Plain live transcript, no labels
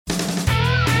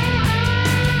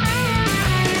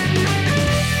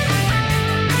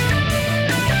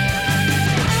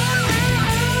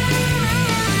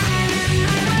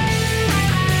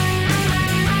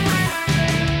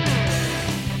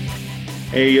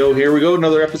Hey, yo, here we go.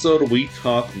 Another episode of We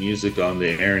Talk Music on the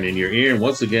air and in your ear. And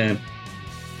once again,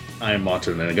 I am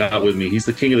Monton, and I got with me, he's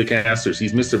the king of the casters.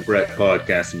 He's Mr. Brett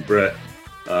Podcasting. Brett,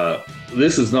 uh,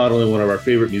 this is not only one of our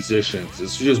favorite musicians,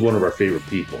 it's just one of our favorite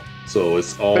people. So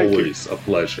it's Thank you. always a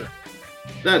pleasure.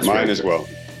 That's Mine right. as well.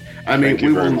 I mean, Thank you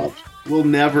we very will much. we'll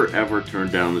never ever turn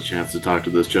down the chance to talk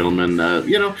to this gentleman.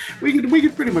 We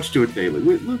could pretty much do it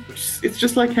daily. It's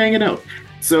just like hanging out.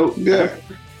 So Yeah.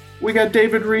 we got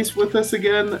David Reece with us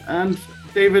again, and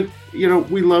David,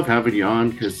 we love having you on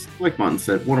because, like Martin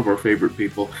said, one of our favorite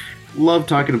people. Love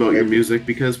talking about your music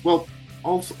because, well,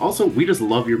 also we just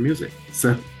love your music.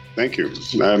 So Thank you.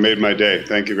 I made my day.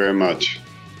 Thank you very much.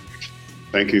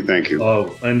 Thank you. Thank you.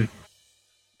 Oh, and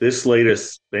this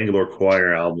latest Bangalore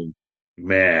Choir album,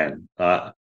 man,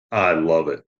 I love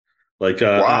it. Like,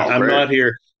 Wow. I'm Great. not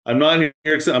here. I'm not here.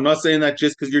 I'm not saying that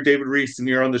just because you're David Reese and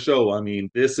you're on the show. I mean,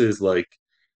 this is like,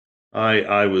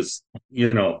 I was,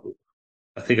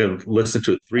 I think I've listened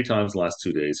to it three times the last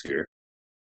 2 days here.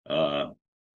 Uh,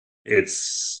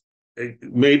 it's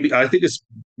maybe I think it's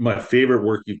my favorite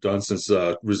work you've done since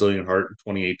Resilient Heart in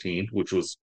 2018, which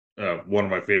was one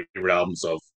of my favorite albums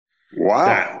of Wow.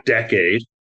 that decade.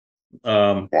 It's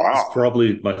Wow.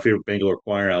 probably my favorite Bangalore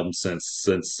Choir album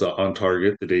since On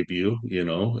Target, the debut.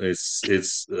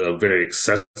 It's a very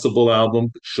accessible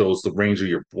album. It shows the range of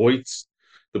your voice,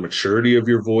 the maturity of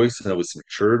your voice, how it's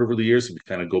matured over the years. If you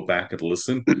kind of go back and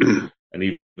listen, and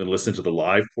even listen to the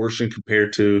live portion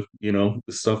compared to the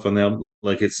stuff on them,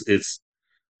 like the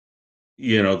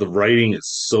writing is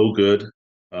so good.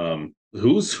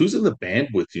 Who's in the band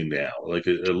with you now? Like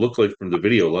it looked like from the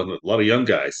video, a lot of young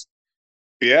guys.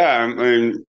 Yeah. I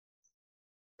mean,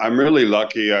 I'm really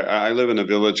lucky. I live in a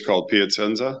village called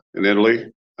Piacenza in Italy.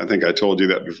 I think I told you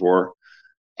that before.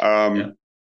 Yeah. Um,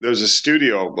 there's a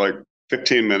studio like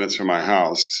 15 minutes from my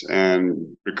house,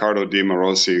 and Riccardo Di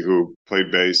Morosi, who played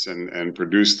bass and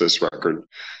produced this record,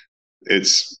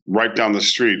 it's right down the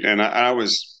street. And I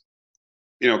was,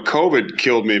 COVID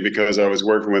killed me because I was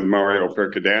working with Mario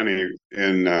Percadani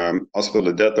in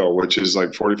Ospedaleto, which is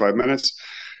like 45 minutes.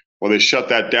 Well, they shut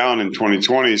that down in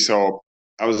 2020. So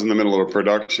I was in the middle of a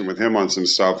production with him on some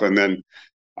stuff. And then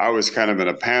I was kind of in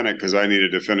a panic because I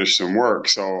needed to finish some work.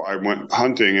 So I went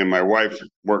hunting, and my wife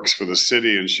works for the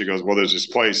city, and she goes, well, there's this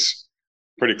place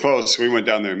pretty close. So we went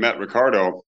down there and met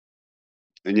Ricardo.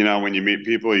 And, when you meet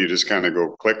people, you just kind of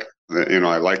go click.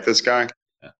 I like this guy.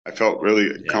 I felt really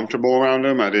Yeah. comfortable around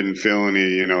him. I didn't feel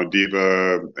any,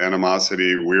 diva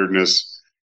animosity, weirdness.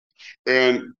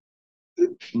 And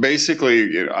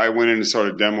basically, I went in and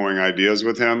started demoing ideas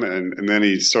with him. And then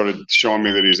he started showing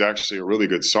me that he's actually a really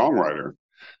good songwriter.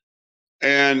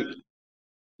 And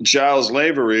Giles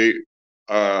Lavery,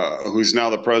 who's now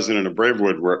the president of Brave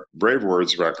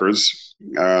Words Records,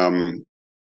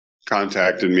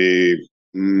 contacted me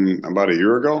about a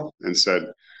year ago and said,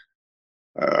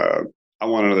 I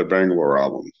want another Bangalore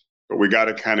album, but we got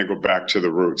to kind of go back to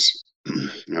the roots.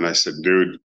 And I said,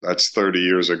 dude, that's 30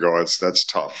 years ago. That's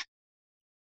tough.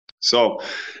 So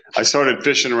I started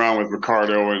fishing around with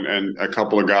Ricardo and a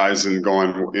couple of guys and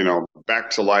going,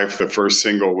 back to life. The first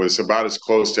single was about as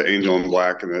close to Angel in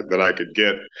Black that I could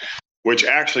get, which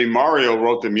actually Mario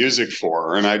wrote the music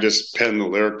for. And I just penned the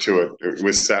lyric to it. It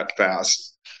was that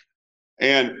fast.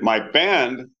 And my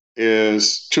band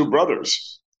is two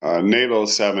brothers, Nelo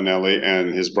Savinelli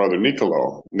and his brother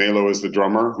Nicolo. Nelo is the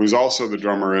drummer, who's also the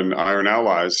drummer in Iron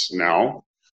Allies now.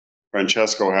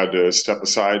 Francesco had to step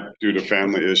aside due to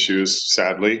family issues,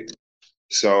 sadly.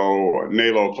 So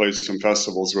Nelo played some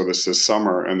festivals with us this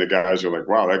summer, and the guys are like,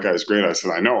 wow, that guy's great. I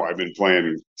said, I know. I've been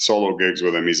playing solo gigs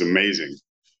with him. He's amazing.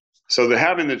 So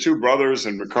having the two brothers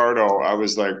and Ricardo, I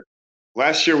was like,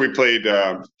 last year we played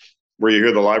where you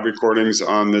hear the live recordings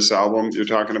on this album you're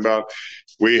talking about.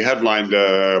 We headlined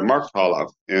Markthalle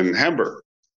in Hamburg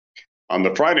on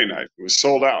the Friday night. It was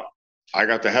sold out. I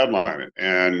got to headline it.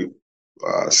 And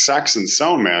Saxon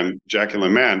sound man, Jackie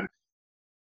LeMan,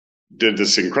 did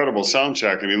this incredible sound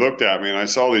check, and he looked at me, and I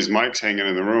saw these mics hanging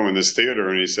in the room in this theater,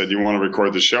 and he said, you want to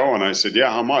record the show? And I said,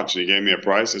 yeah, how much? And he gave me a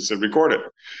price. I said, record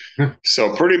it.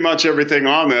 So pretty much everything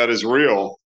on that is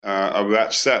real of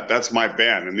that set. That's my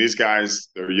band. And these guys,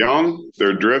 they're young,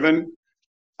 they're driven.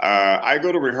 I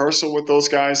go to rehearsal with those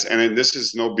guys, and this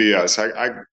is no BS. I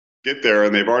get there,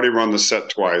 and they've already run the set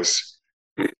twice.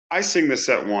 I sing the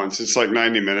set once. It's like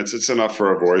 90 minutes. It's enough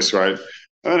for a voice, right?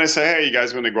 And then I say, hey, you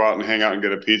guys want to go out and hang out and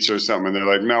get a pizza or something? And they're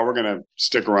like, no, we're going to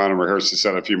stick around and rehearse the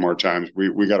set a few more times.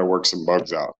 We got to work some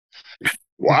bugs out.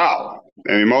 Wow.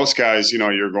 I mean, most guys,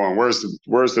 you're going, where's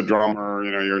the drummer?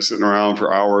 You're sitting around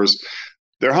for hours.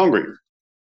 They're hungry.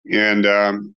 And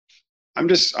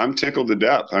I'm tickled to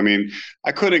death. I mean,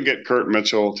 I couldn't get Kurt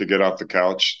Mitchell to get off the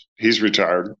couch. He's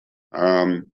retired.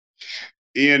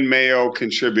 Ian Mayo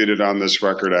contributed on this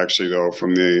record, actually, though,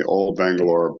 from the old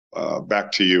Bangalore,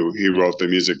 Back to You. He wrote the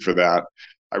music for that.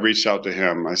 I reached out to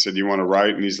him. I said, "You want to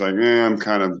write?" And he's like, I'm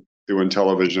kind of doing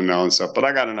television now and stuff, but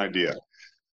I got an idea.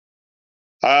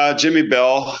 Jimmy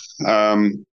Bell.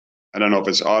 I don't know if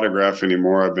it's Autograph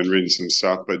anymore. I've been reading some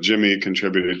stuff, but Jimmy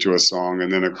contributed to a song.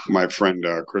 And then my friend,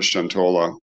 Christian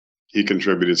Tola, he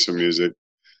contributed some music.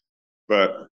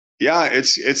 But yeah, it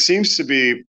seems to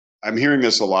be, I'm hearing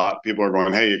this a lot. People are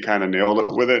going, "Hey, you kind of nailed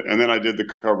it with it." And then I did the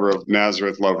cover of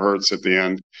Nazareth, Love Hurts at the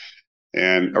end.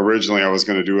 And originally I was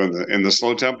going to do in the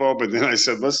slow tempo, but then I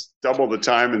said, let's double the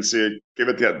time and give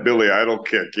it that Billy Idol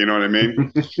kick. You know what I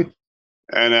mean?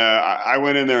 And I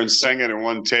went in there and sang it in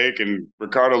one take. And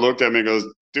Ricardo looked at me and goes,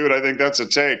 "Dude, I think that's a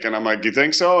take." And I'm like, "You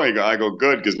think so?" I go,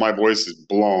 "Good," because my voice is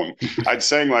blown. I'd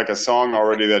sang like a song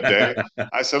already that day.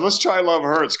 I said, "Let's try Love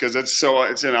Hurts," because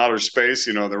it's in outer space,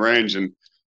 the range. And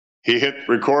he hit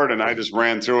record and I just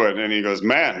ran through it. And he goes,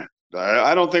 "Man,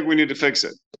 I don't think we need to fix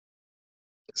it."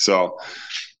 So,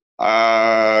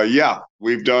 yeah,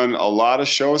 we've done a lot of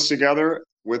shows together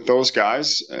with those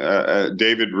guys.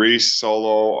 David Reece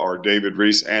solo, or David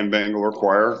Reece and Bangalore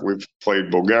Choir. We've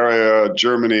played Bulgaria,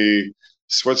 Germany,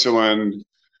 Switzerland.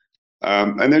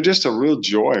 And they're just a real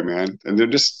joy, man. And they're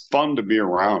just fun to be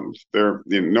around.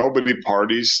 Nobody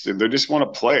parties. They just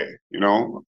want to play,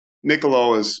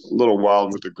 Niccolo is a little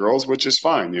wild with the girls, which is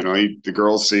fine. The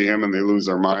girls see him and they lose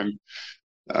their mind.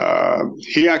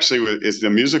 He actually is the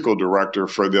musical director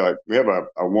for we have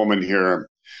a woman here.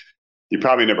 You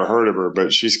probably never heard of her,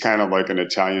 but she's kind of like an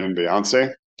Italian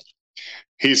Beyonce.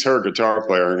 He's her guitar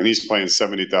player, and he's playing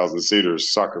 70,000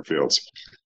 seaters, soccer fields.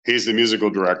 He's the musical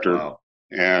director. Wow.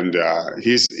 And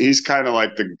he's kind of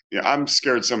like I'm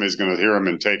scared somebody's going to hear him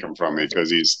and take him from me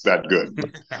because he's that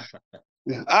good.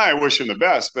 I wish him the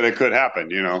best, but it could happen,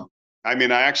 I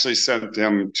mean, I actually sent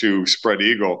him to Spread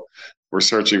Eagle. We're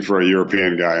searching for a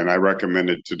European guy, and I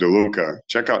recommended to DeLuca,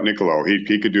 check out Niccolo.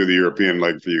 He could do the European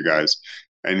leg for you guys.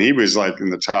 And he was like in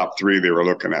the top 3 they were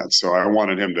looking at. So I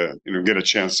wanted him to, get a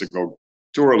chance to go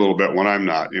tour a little bit when I'm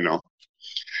not,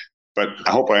 But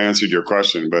I hope I answered your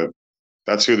question, but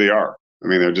that's who they are. I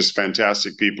mean, they're just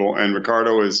fantastic people. And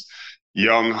Ricardo is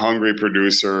young, hungry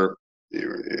producer.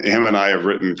 Him and I have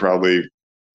written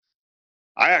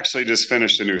I actually just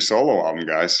finished a new solo album,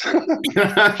 guys.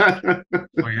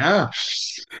 Oh, yeah.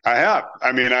 I have.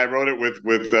 I mean, I wrote it with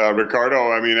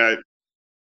Ricardo. I mean,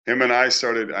 him and I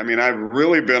started. I mean, I've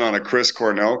really been on a Chris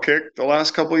Cornell kick the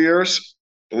last couple of years.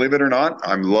 Believe it or not,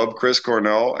 I love Chris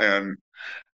Cornell and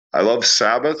I love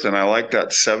Sabbath and I like that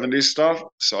 70s stuff.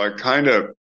 So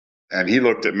and he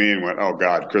looked at me and went, "Oh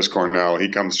God, Chris Cornell. He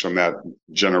comes from that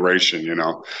generation,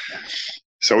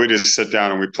 So we just sit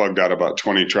down and we plugged out about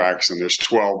 20 tracks, and there's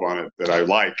 12 on it that I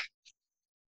like.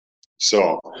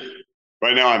 So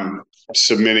right now I'm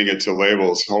submitting it to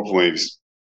labels, hopefully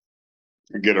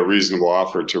get a reasonable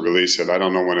offer to release it. I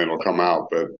don't know when it'll come out,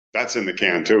 but that's in the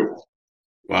can too.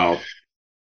 Wow.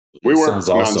 We work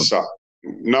awesome.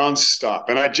 nonstop.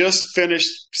 And I just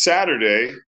finished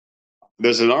Saturday.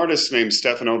 There's an artist named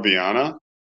Stefano Viana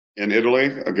in Italy,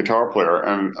 a guitar player,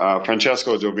 and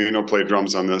Francesco Giovino played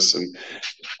drums on this. And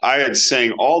I had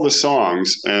sang all the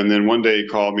songs, and then one day he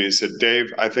called me and said,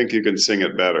 "Dave, I think you can sing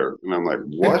it better." And I'm like,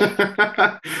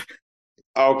 "What?"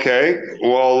 Okay,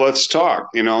 well, let's talk,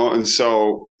 And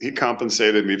so he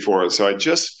compensated me for it. So I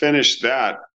just finished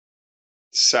that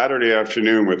Saturday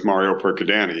afternoon with Mario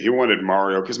Percadani. He wanted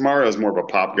Mario because Mario is more of a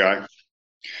pop guy.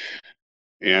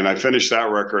 And I finished that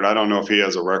record. I don't know if he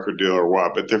has a record deal or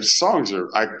what, but the songs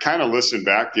I kind of listened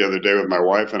back the other day with my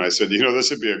wife and I said, this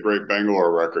would be a great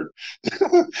Bangalore record.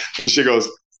 She goes,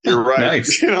 "You're right."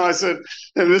 Nice. I said,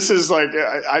 and this is like,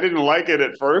 I didn't like it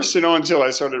at first, until I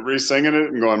started re-singing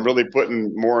it and going, really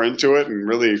putting more into it and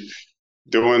really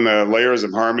doing the layers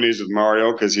of harmonies with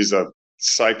Mario because he's a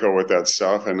psycho with that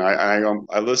stuff. And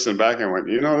I listened back and went,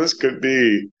 this could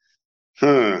be,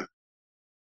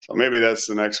 So maybe that's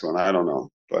the next one. I don't know,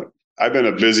 but I've been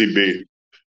a busy bee.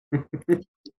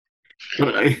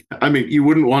 But I mean, you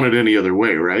wouldn't want it any other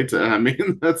way, right? I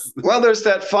mean, Well, there's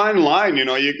that fine line,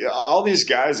 all these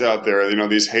guys out there,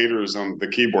 these haters on the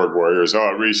keyboard warriors.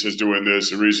 "Oh, Reece is doing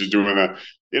this, and Reece is doing that."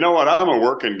 You know what? I'm a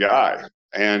working guy,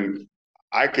 and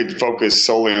I could focus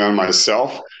solely on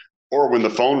myself. Or when the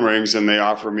phone rings and they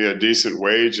offer me a decent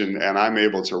wage and I'm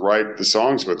able to write the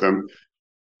songs with them,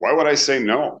 why would I say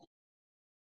no?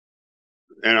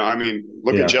 I mean,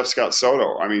 look at Jeff Scott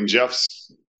Soto. I mean,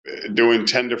 Jeff's doing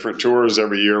 10 different tours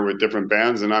every year with different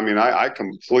bands. And I mean, I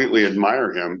completely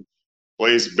admire him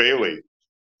Blaze Bailey,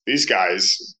 these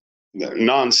guys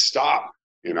nonstop.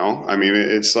 I mean,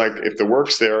 it's like if the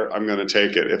work's there, I'm going to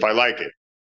take it if I like it.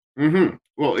 Mm-hmm.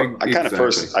 Well, But I kind of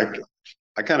exactly.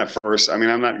 first. I mean,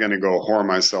 I'm not going to go whore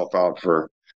myself out for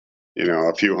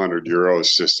a few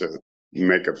 €100 just to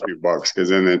make a few bucks, because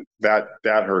then that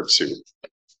hurts you.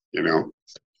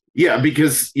 Yeah,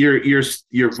 because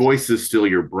your voice is still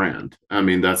your brand. I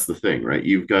mean, that's the thing, right?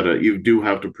 You do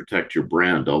have to protect your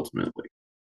brand ultimately.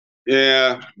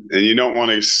 Yeah, and you don't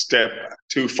want to step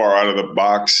too far out of the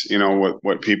box.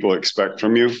 What people expect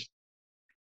from you.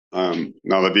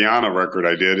 Now the Viana record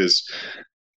I did is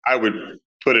I would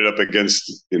put it up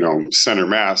against center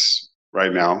mass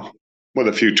right now with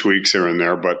a few tweaks here and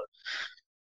there, but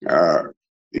uh,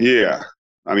 yeah.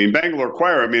 I mean, Bangalore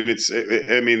Choir. I mean,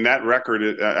 I mean, that record.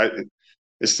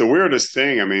 It's the weirdest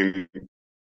thing. I mean,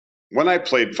 when I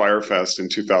played Firefest in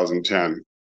 2010,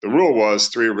 the rule was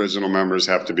 3 original members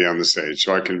have to be on the stage.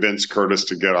 So I convinced Curtis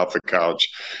to get off the couch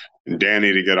and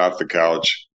Danny to get off the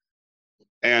couch.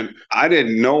 And I had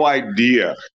no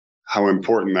idea how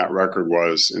important that record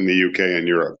was in the UK and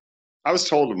Europe. I was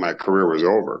told my career was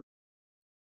over.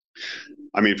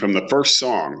 I mean, from the first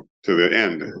song to the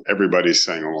end, everybody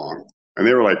sang along. And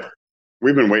they were like,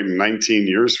 we've been waiting 19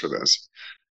 years for this.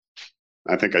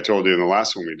 I think I told you in the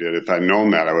last one we did, if I'd known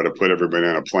that, I would have put everybody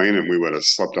on a plane and we would have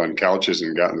slept on couches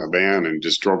and gotten a van and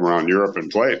just drove around Europe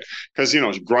and played. Because,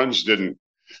 grunge didn't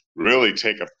really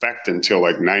take effect until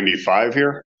like 95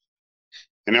 here.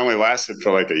 And it only lasted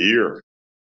for like a year,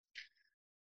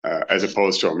 as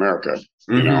opposed to America,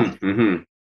 Mm-hmm.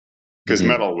 because Mhm.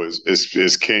 metal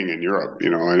is king in Europe,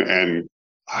 and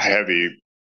heavy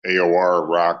AOR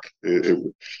rock.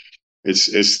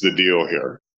 It's the deal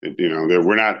here.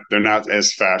 They're not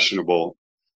as fashionable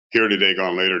here today,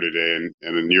 gone later today,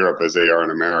 and in Europe as they are in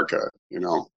America.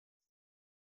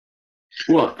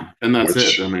 Well, and that's it.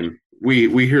 Which I mean,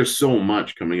 we hear so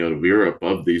much coming out of Europe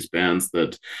of these bands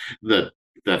that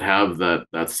that have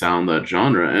that sound, that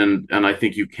genre, and I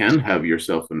think you can have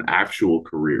yourself an actual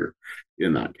career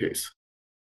in that case.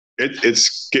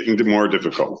 it's getting more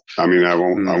difficult. I mean, I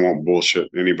Mm, won't bullshit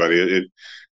anybody.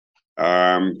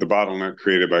 The bottleneck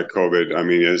created by COVID. I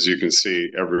mean, as you can see,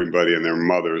 everybody and their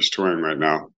mother is touring right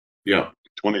now. yeah.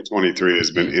 2023 has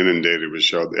been inundated with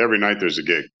shows. Every night there's a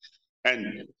gig.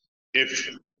 And if,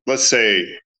 let's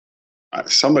say,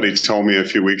 somebody told me a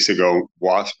few weeks ago,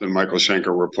 Wasp and Michael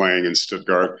Schenker were playing in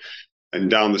Stuttgart,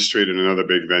 and down the street in another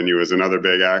big venue is another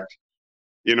big act.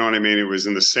 You know what I mean? It was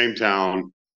in the same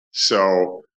town.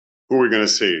 So who are we going to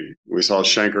see? We saw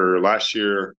Schenker last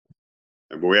year,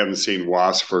 but we haven't seen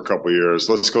Wasp for a couple of years.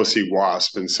 Let's go see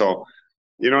Wasp. And so,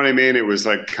 you know what I mean? It was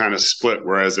like kind of split.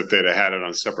 Whereas if they'd have had it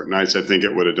on separate nights, I think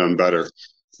it would have done better.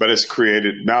 But it's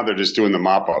created, now they're just doing the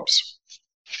mop ups.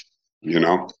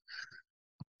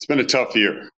 It's been a tough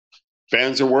year.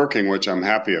 Bands are working, which I'm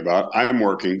happy about. I'm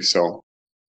working. So,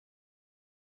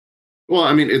 Well,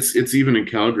 I mean, it's even in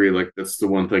Calgary. Like that's the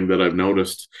one thing that I've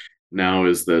noticed now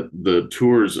is that the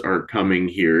tours are coming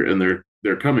here, and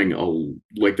they're coming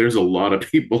like there's a lot of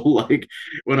people. Like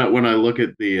when I look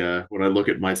at the when I look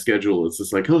at my schedule, it's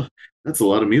just like, oh, that's a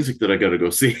lot of music that I got to go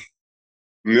see.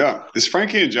 yeah. Is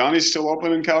Frankie and Johnny still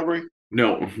open in Calgary?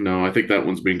 No, no, I think that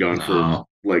one's been gone for No.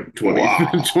 like 20,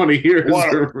 Wow. 20 years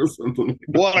What a, or something like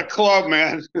what a club,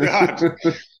 man. God.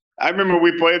 that. I remember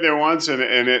we played there once, and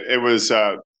it was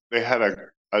they had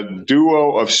a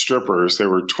duo of strippers. They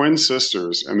were twin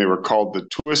sisters, and they were called the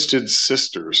Twisted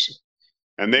Sisters,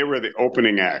 and they were the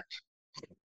opening act,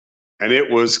 and it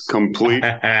was complete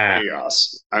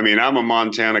chaos. I mean, I'm a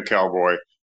Montana cowboy.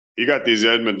 You got these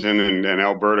Edmonton and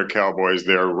Alberta cowboys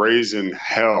there raising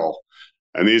hell,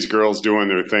 and these girls doing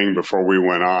their thing before we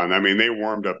went on. I mean, they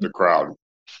warmed up the crowd,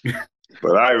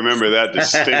 but I remember that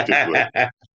distinctively.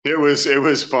 It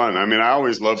was fun. I mean, I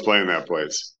always loved playing that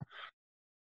place.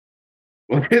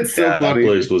 Well, it's so Yeah, that funny.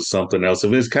 place was something else. I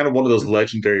mean, it's kind of one of those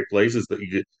legendary places that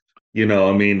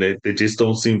I mean, they just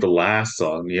don't seem to last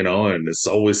on, and it's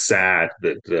always sad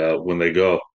that when they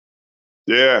go.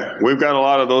 Yeah, we've got a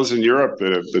lot of those in Europe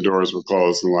that the doors were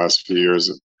closed in the last few years.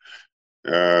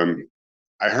 Um,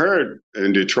 I heard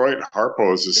in Detroit,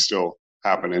 Harpo's is still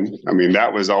happening. I mean,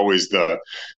 that was always the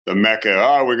mecca.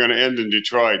 Oh, we're going to end in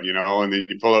Detroit, and then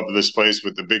you pull up to this place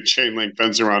with the big chain link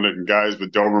fence around it and guys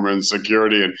with Doberman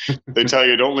security, and they tell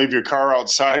you don't leave your car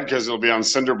outside because it'll be on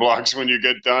cinder blocks when you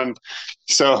get done.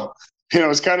 So.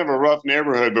 It's kind of a rough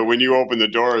neighborhood, but when you open the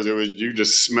doors, you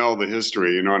just smell the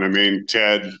history. You know what I mean?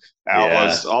 Ted, Yeah.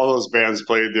 Alice, all those bands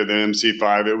played there. The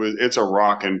MC5. It's a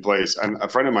rocking place. And a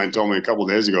friend of mine told me a couple of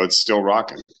days ago it's still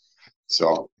rocking.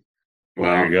 So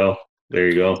Well, there Wow. you go. There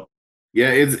you go.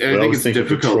 Yeah, We I think always it's think of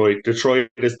difficult. Detroit. Detroit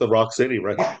is the rock city,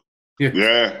 right? Yeah.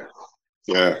 Yeah,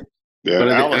 yeah, yeah. But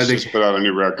I Alice think, just put out a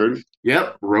new record.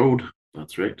 yep, Road.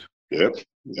 That's right. Yep,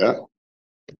 yeah. Old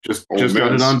Just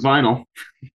got it on Vince. vinyl.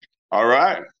 All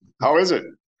right. How is it?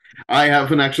 I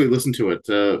haven't actually listened to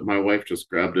it. My wife just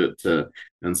grabbed it,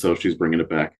 and so she's bringing it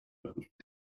back.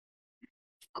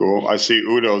 Cool. I see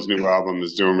Udo's new album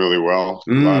is doing really well.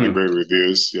 A lot of Mm. great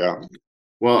reviews. Yeah.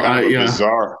 Well, Kind of a yeah,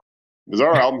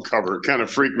 bizarre album cover. It kind of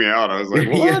freaked me out. I was like,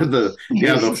 yeah, what?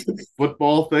 the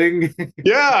football thing.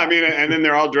 Yeah, I mean, and then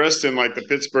they're all dressed in like the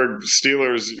Pittsburgh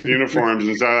Steelers uniforms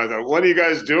and so I thought, what are you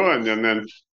guys doing? And then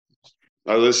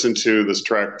I listened to this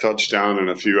track Touchdown and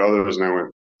a few others and I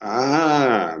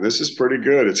went, this is pretty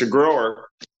good. It's a grower.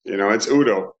 It's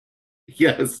Udo.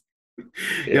 Yes, yeah,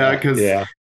 Yeah, because yeah.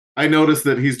 I noticed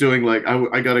that he's doing like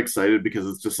I got excited because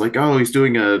it's just like, oh, he's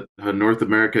doing a North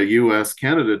America, US,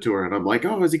 Canada tour, and I'm like,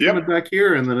 oh, is he coming Yep. back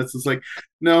here? And then it's just like,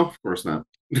 no, of course not.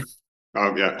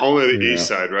 Yeah. Only the east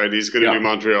Yeah. side, right? He's going to do Yeah.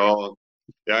 Montreal.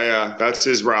 Yeah, yeah. That's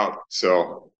his route.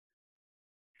 So,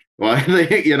 Well, I think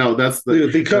that's The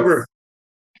that's cover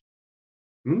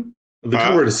hmm? the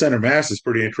cover uh, to Center Mass is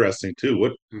pretty interesting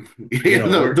too. Yeah,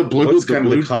 the blue What's the kind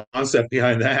of blue. the concept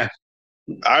behind that?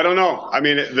 I don't know. I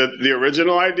mean, the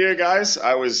original idea, guys,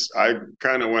 I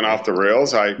kind of went off the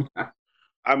rails. I'm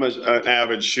an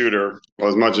avid shooter, well,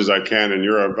 as much as I can in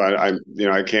Europe.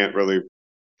 I can't really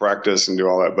practice and do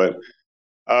all that,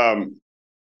 but um,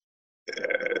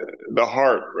 the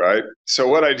heart, right? So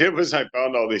what I did was I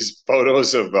found all these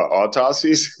photos of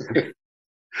autopsies,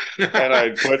 and I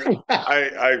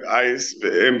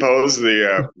imposed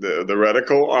the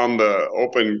reticle on the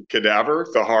open cadaver,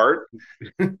 the heart,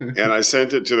 and I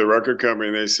sent it to the record company.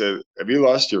 And they said, "Have you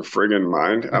lost your friggin'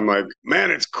 mind?" I'm like,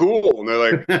 "Man, it's cool." And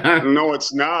they're like, "No,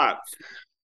 it's not."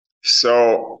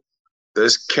 So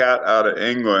this cat out of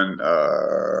England,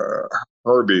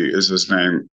 Herbie is his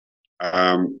name.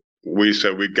 We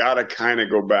said we got to kind of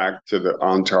go back to the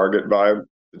on target vibe,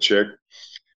 the chick.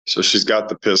 So she's got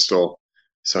the pistol.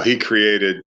 So he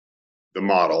created the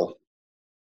model,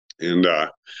 and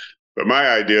but my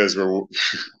ideas were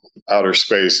outer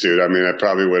space, dude. I mean, I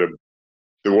probably would have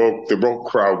the woke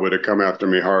crowd would have come after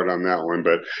me hard on that one,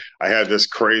 but I had this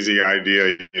crazy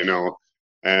idea,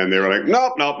 and they were like,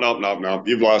 nope, nope, nope, nope, nope.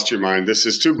 You've lost your mind. This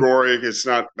is too gory. It's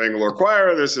not Bangalore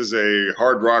Choir. This is a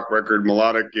hard rock record,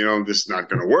 melodic. This is not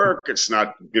going to work. It's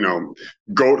not,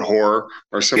 goat horror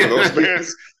or some of those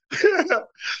bands.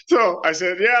 So I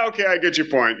said, yeah, okay, I get your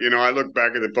point. I look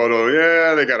back at the photo.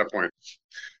 Yeah, they got a point.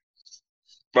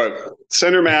 But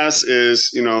center mass is,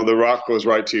 the rock goes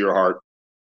right to your heart.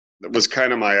 That was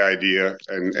kind of my idea,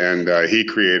 and he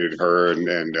created her, and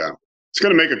it's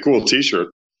going to make a cool T-shirt.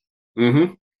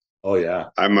 Mm-hmm. Oh yeah,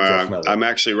 definitely. I'm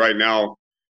actually right now.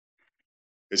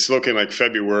 It's looking like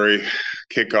February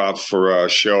kickoff for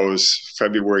shows,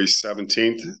 February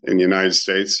 17th in the United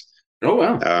States. Oh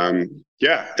wow.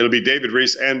 Yeah, it'll be David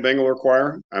Reece and Bangalore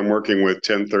Choir. I'm working with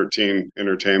 1013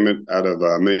 Entertainment out of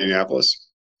Minneapolis,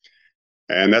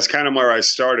 and that's kind of where I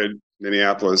started.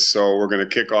 Minneapolis. So we're going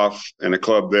to kick off in a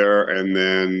club there and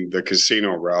then the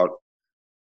casino route.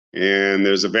 And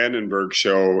there's a Vandenberg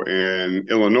show in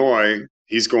Illinois.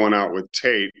 He's going out with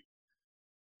Tate.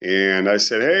 And I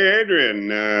said, hey, Adrian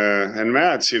and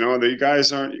Mats, you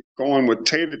guys aren't going with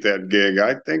Tate at that gig.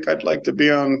 I think I'd like to be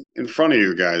in front of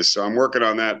you guys. So I'm working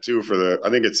on that too I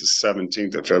think it's the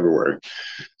 17th of February.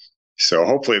 So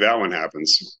hopefully that one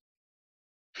happens.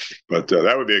 But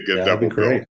that would be a good double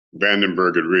bill.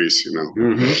 Vandenberg and Reece,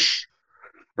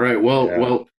 Mm-hmm. All right. Well,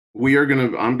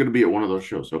 yeah. I'm gonna be at one of those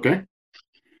shows. Okay.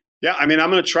 Yeah, I mean, I'm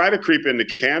going to try to creep into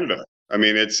Canada. I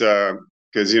mean, it's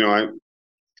because I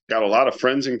got a lot of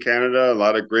friends in Canada, a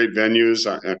lot of great venues.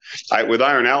 With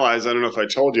Iron Allies, I don't know if I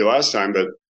told you last time, but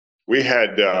we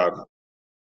had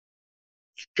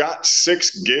got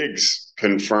 6 gigs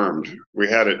confirmed. We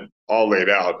had it all laid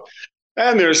out.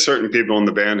 And there's certain people in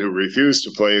the band who refuse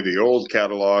to play the old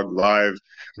catalog live.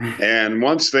 And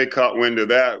once they caught wind of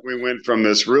that, we went from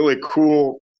this really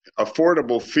cool,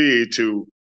 affordable fee to,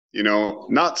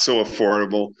 not so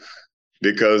affordable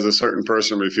because a certain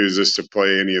person refuses to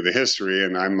play any of the history.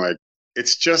 And I'm like,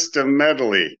 it's just a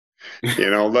medley.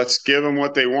 Let's give them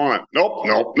what they want. Nope,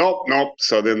 nope, nope, nope.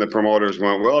 So then the promoters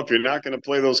went, well, if you're not going to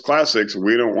play those classics,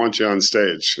 we don't want you on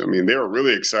stage. I mean, they were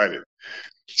really excited.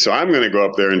 So I'm going to go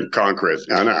up there and conquer it.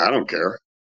 I don't care.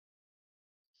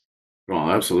 Well,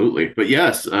 absolutely. But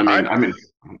yes, I mean,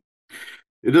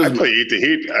 it doesn't. I play Eat the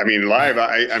Heat. I mean, live.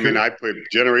 I mean, I play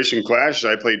Generation Clash.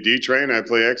 I play D Train. I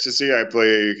play Ecstasy. I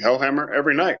play Hellhammer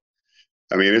every night.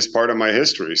 I mean, it's part of my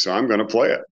history, so I'm going to play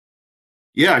it.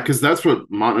 Yeah, because that's what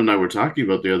Mont and I were talking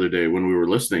about the other day when we were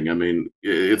listening. I mean,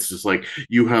 it's just like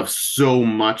you have so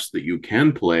much that you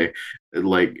can play.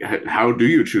 Like, how do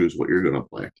you choose what you're going to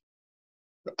play?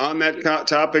 On that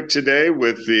topic today,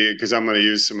 with the because I'm going to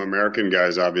use some American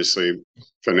guys, obviously,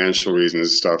 financial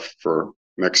reasons stuff for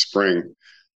next spring.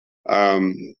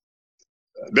 Um,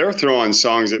 they're throwing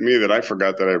songs at me that I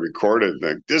forgot that I recorded.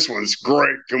 Like, this one's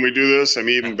great. Can we do this? I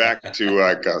mean, even back to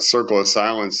like Circle of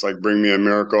Silence, like Bring Me a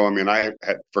Miracle. I mean, I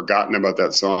had forgotten about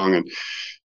that song, and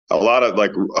a lot of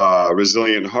like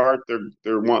Resilient Heart.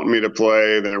 They're wanting me to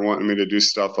play. They're wanting me to do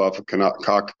stuff off of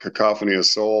Cacophony of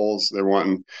Souls. They're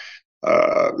wanting,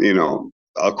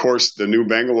 of course, the new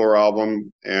Bangalore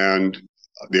album and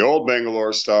the old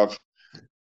Bangalore stuff,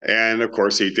 and of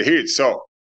course, Eat the Heat. So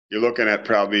you're looking at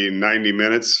probably 90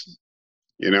 minutes.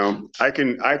 I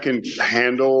can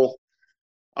handle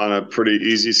on a pretty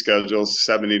easy schedule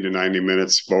 70 to 90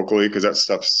 minutes vocally, because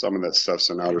some of that stuff's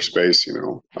in outer space, and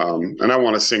I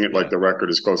want to sing it like the record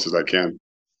as close as I can.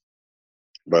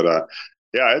 But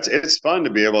yeah, it's fun to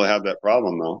be able to have that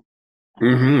problem though,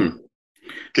 Mm-hmm.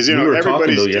 because We were talking though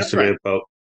everybody's yesterday different. about,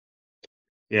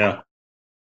 yeah,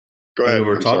 Go and we ahead,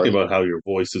 were I'm talking sorry. about how your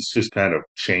voice has just kind of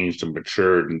changed and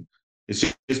matured, and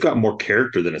it's got more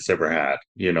character than it's ever had.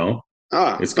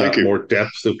 It's Thank got you. more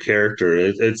depth of character.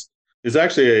 It's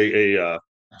actually I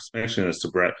was mentioning this to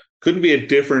Brett. Couldn't be a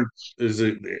different is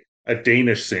a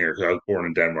Danish singer. I was born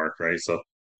in Denmark, right? So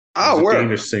there's a Where?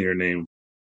 Danish singer named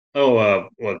well,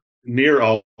 near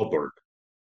Aalborg,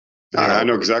 near I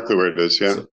know Aalborg. exactly where it is.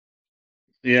 Yeah, So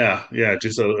yeah,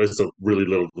 just it's a really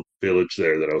little village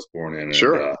there that I was born in, and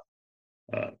sure.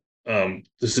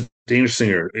 this is a Danish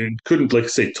singer. It couldn't like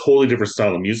say totally different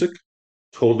style of music,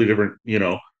 totally different,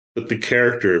 but the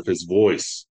character of his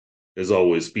voice has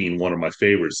always been one of my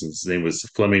favorites. And his name was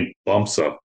Fleming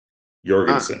Bumsa Ah,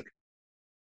 Jorgensen.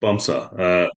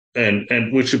 Bumsa,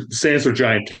 and which stands for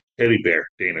giant teddy bear,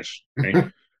 Danish, right?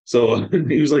 So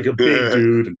he was like a big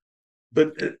dude,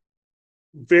 but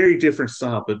very different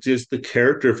style. But just the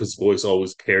character of his voice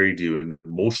always carried you and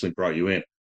emotionally brought you in.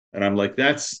 And I'm like,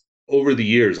 that's over the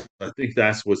years. I think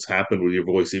that's what's happened with your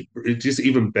voice. It's just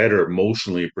even better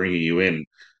emotionally bringing you in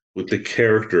with the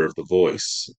character of the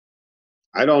voice.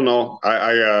 I don't know.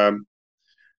 I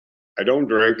don't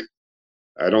drink.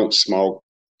 I don't smoke.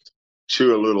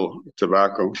 Chew a little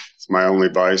tobacco. It's my only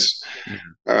vice. Mhm.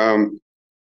 Um,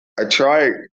 I try.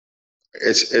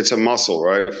 It's a muscle,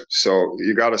 right? So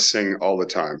you got to sing all the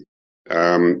time.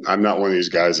 I'm not one of these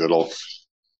guys that'll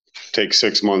take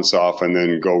 6 months off and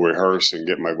then go rehearse and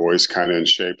get my voice kind of in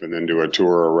shape and then do a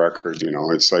tour or a record.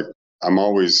 It's like I'm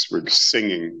always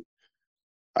singing.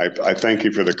 I thank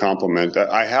you for the compliment.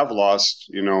 I have lost,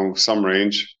 some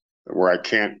range where I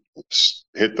can't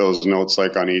hit those notes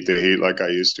like on Eat the Heat like I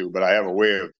used to, but I have a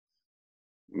way of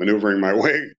maneuvering my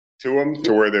way to them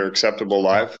to where they're acceptable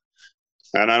live.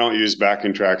 And I don't use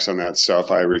backing tracks on that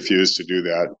stuff. I refuse to do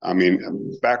that. I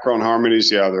mean, background harmonies,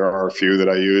 yeah, there are a few that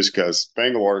I use because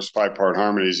Bangalore's 5-part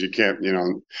harmonies. You can't,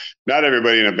 not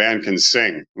everybody in a band can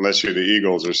sing unless you're the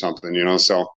Eagles or something.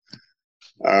 So,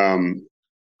 um,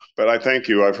 but I thank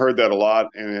you. I've heard that a lot,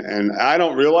 and I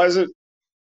don't realize it.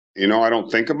 I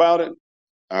don't think about it.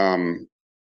 Um,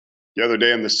 the other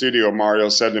day in the studio, Mario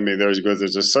said to me, "There's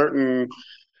a certain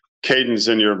cadence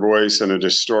in your voice and a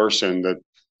distortion that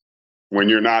when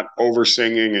you're not over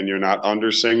singing and you're not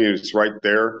under singing, it's right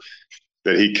there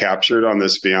that he captured on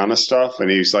this Vienna stuff." And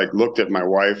he's like looked at my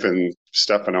wife and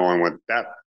Stefano and went, "That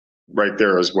right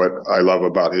there is what I love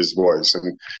about his voice."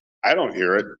 And I don't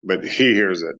hear it, but he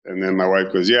hears it. And then my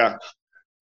wife goes, "Yeah."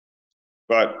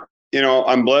 But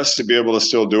I'm blessed to be able to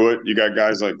still do it. You got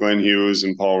guys like Glenn Hughes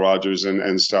and Paul Rogers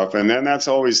and stuff. And then that's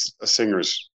always a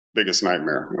singer's biggest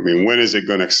nightmare. I mean, when is it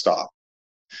going to stop?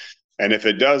 And if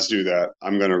it does do that,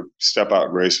 I'm going to step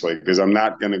out gracefully because I'm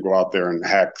not going to go out there and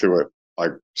hack through it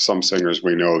like some singers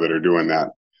we know that are doing that.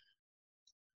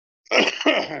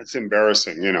 It's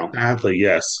embarrassing. Sadly,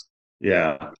 yes.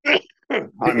 Yeah. I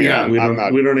mean, Yeah. I'm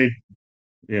not. We don't need,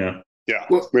 yeah. Yeah,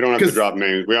 Well, we don't have to because drop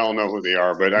names. We all know who they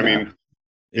are. But I yeah. mean,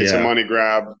 it's a Yeah. money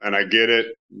grab, and I get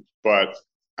it. But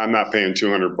I'm not paying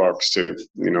 $200 to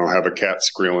have a cat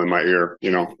squeal in my ear.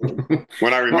 When I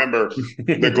Well, remember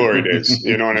the glory days,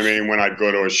 you know what I mean? When I'd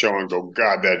go to a show and go,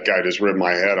 God, that guy just ripped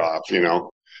my head off.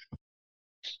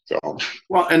 So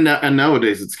well, and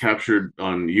nowadays it's captured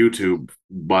on YouTube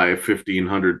by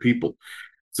 1,500 people.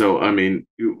 So I mean,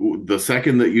 the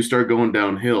second that you start going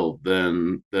downhill,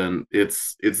 then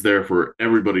it's there for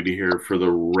everybody to hear for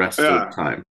the rest of yeah,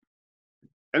 time.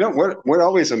 I know what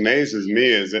always amazes me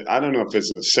is that I don't know if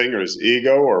it's a singer's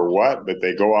ego or what, but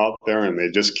they go out there and they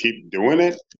just keep doing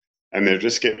it. and they're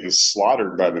just getting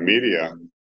slaughtered by the media.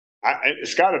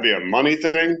 It's got to be a money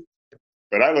thing,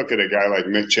 but I look at a guy like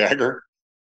Mick Jagger.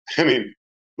 I mean,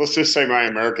 let's just say my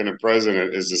American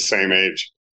president is the same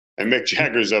age, and Mick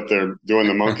Jagger's up there doing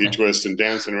the monkey twist and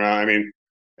dancing around. I mean,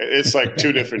 it's like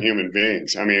two different human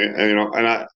beings. I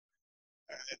mean,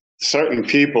 certain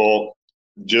people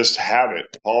just have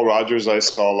it. Paul Rogers, I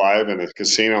saw live in a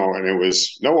casino, and it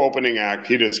was no opening act.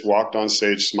 He just walked on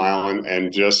stage smiling,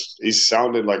 and he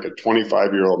sounded like a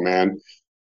 25-year-old man.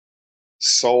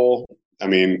 Soul, I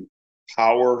mean,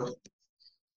 power.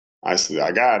 I said,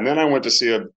 I got it. And then I went to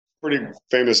see a pretty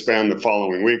famous band the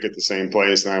following week at the same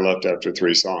place, and I left after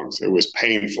 3 songs. It was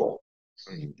painful.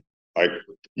 Like,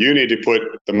 you need to put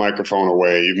the microphone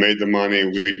away. You've made the money.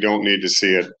 We don't need to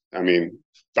see it. I mean,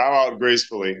 bow out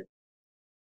gracefully.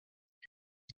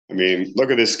 I mean,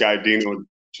 look at this guy, Dino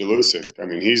Jalusic. I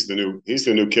mean, he's the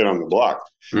new kid on the block.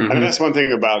 Mm-hmm. And that's one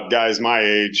thing about guys my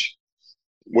age,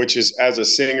 which is, as a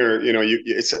singer, you know,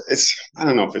 it's I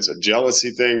don't know if it's a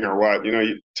jealousy thing or what. You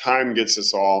know, time gets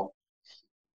us all.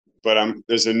 But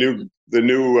there's the new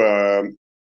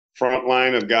front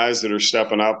line of guys that are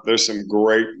stepping up. There's some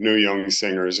great new young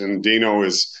singers, and Dino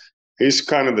he's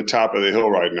kind of the top of the hill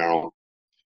right now.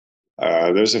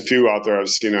 There's a few out there I've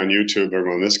seen on YouTube. They're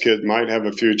going, this kid might have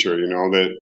a future. You know,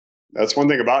 that's one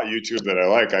thing about YouTube that I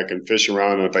like. I can fish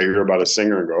around, and if I hear about a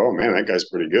singer and go, oh man, that guy's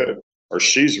pretty good, or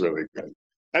she's really good.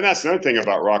 And that's another thing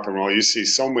about rock and roll. You see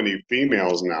so many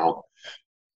females now.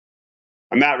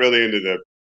 I'm not really into the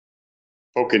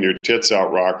poking your tits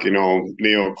out rock, you know,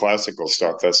 neoclassical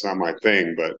stuff. That's not my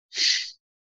thing, but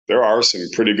there are some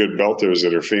pretty good belters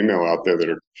that are female out there that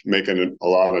are making a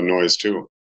lot of noise too.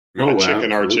 Oh, that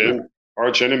chicken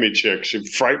arch enemy chick, she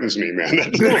frightens me, man.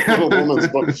 That little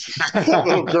that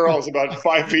little girl is about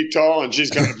 5 feet tall, and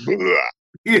she's got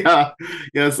yeah,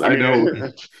 yes, I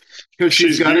know, because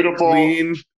she's got beautiful. It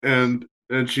clean and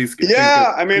she's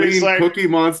I mean, clean, it's like Cookie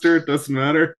Monster. It doesn't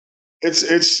matter. It's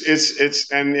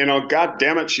and you know, God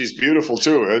damn it, she's beautiful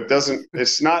too. It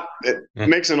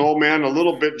makes an old man a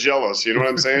little bit jealous. You know what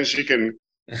I'm saying? She can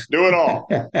do it all.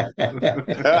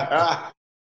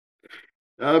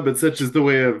 But such is the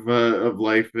way of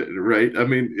life, right? I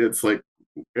mean, it's like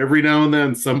every now and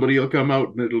then somebody will come out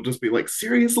and it'll just be like,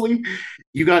 seriously,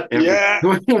 you got everything.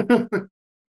 Yeah.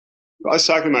 I was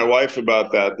talking to my wife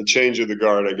about that. The change of the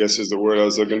guard, I guess, is the word I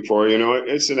was looking for. You know,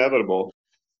 it's inevitable.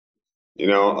 You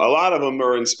know, a lot of them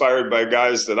are inspired by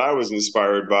guys that I was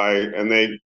inspired by, and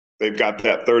they've got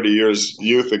that 30 years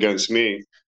youth against me.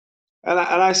 And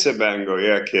I sit back and go,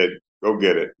 yeah, kid, go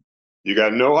get it. You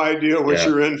got no idea what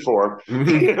you're in for.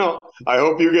 You know, I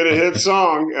hope you get a hit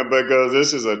song, because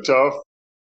this is a tough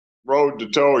road to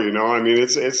toe. You know, I mean,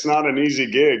 it's not an easy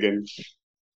gig,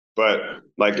 but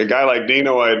like a guy like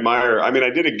Dino, I admire. I mean, I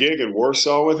did a gig in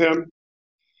Warsaw with him,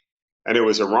 and it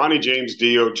was a Ronnie James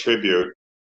Dio tribute.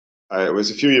 It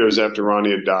was a few years after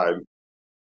Ronnie had died,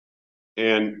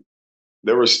 and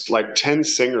there was like 10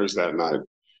 singers that night,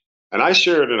 and I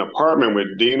shared an apartment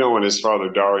with Dino and his father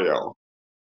Dario.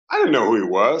 I didn't know who he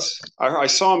was. I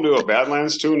saw him do a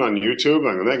Badlands tune on YouTube,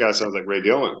 and that guy sounds like Ray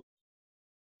Dillon.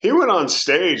 He went on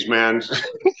stage, man.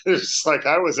 It's like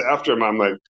I was after him. I'm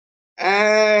like,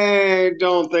 I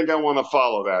don't think I want to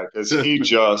follow that, because he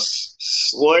just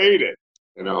slayed it,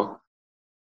 you know.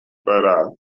 But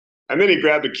and then he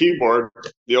grabbed a keyboard,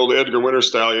 the old Edgar Winter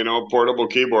style, you know, portable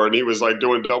keyboard, and he was like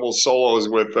doing double solos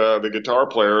with the guitar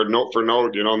player, note for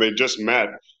note, you know, and they just met.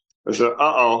 I said,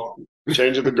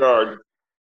 change of the guard.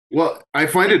 Well, I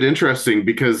find it interesting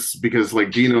because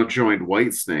like Dino joined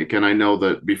Whitesnake, and I know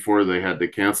that before they had to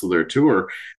cancel their tour,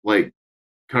 like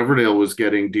Coverdale was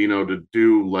getting Dino to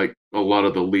do like a lot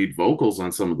of the lead vocals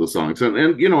on some of the songs,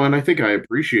 and you know, and I think I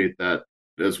appreciate that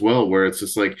as well, where it's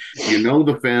just like, you know,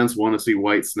 the fans want to see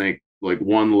Whitesnake like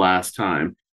one last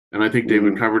time, and I think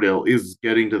David Coverdale is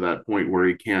getting to that point where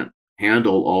he can't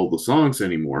handle all the songs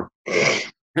anymore,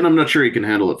 and I'm not sure he can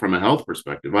handle it from a health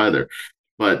perspective either,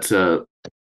 but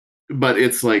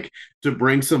it's like, to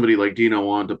bring somebody like Dino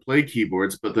on to play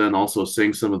keyboards, but then also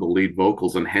sing some of the lead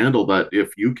vocals and handle that.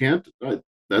 If you can't,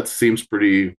 that seems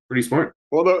pretty smart.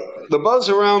 Well, the buzz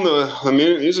around the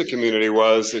music community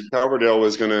was that Coverdale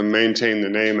was going to maintain the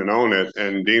name and own it,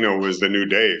 and Dino was the new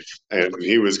Dave, and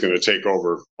he was going to take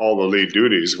over all the lead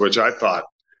duties, which I thought,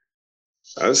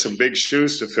 that's some big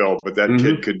shoes to fill, but that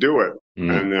kid could do it.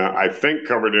 And I think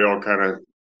Coverdale kind of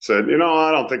said, you know,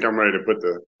 I don't think I'm ready to put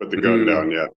the gun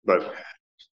down yet. But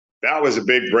that was a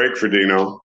big break for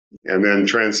Dino. And then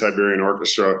Trans-Siberian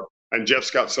Orchestra. And Jeff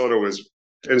Scott Soto was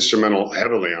instrumental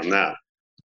heavily on that,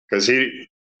 because he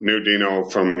knew Dino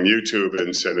from YouTube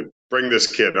and said, bring this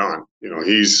kid on. You know,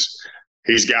 he's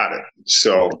he's got it.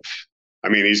 So, I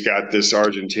mean, he's got this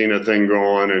Argentina thing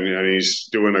going, and he's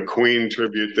doing a Queen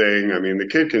tribute thing. I mean, the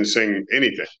kid can sing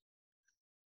anything.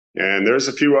 And there's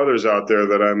a few others out there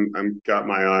that I'm got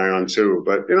my eye on too.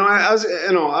 But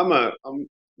I'm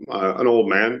an old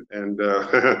man, and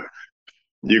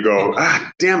you go,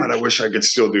 damn it, I wish I could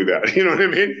still do that. You know what I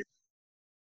mean?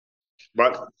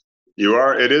 But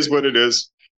it is what it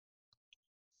is.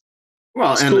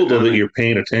 Well, It's cool though that you're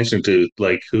paying attention to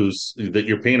like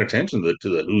you're paying attention to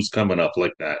the who's coming up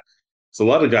like that. So a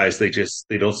lot of guys they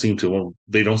don't seem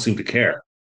to care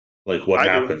like what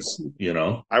happens, you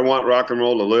know. I want rock and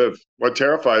roll to live. What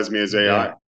terrifies me is AI.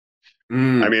 Yeah.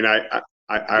 I mean,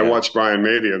 I watched Brian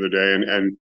May the other day,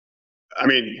 and I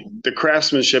mean, the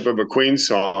craftsmanship of a Queen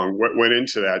song went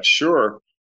into that. Sure,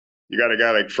 you got a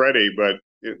guy like Freddie, but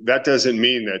that doesn't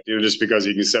mean that just because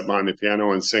he can sit behind the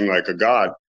piano and sing like a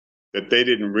god, that they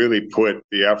didn't really put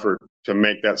the effort to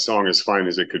make that song as fine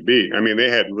as it could be. I mean, they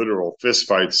had literal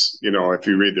fistfights, if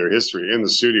you read their history in the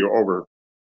studio over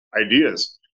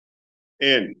ideas.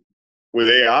 And with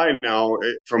AI now,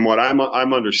 from what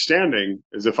I'm understanding,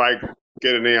 is if I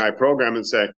get an AI program and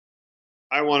say,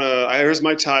 here's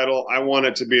my title, I want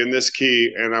it to be in this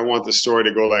key, and I want the story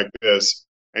to go like this,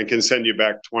 and can send you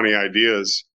back 20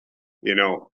 ideas,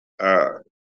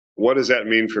 what does that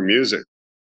mean for music?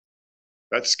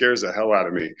 That scares the hell out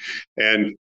of me.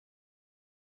 And,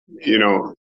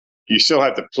 you still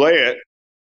have to play it,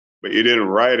 but you didn't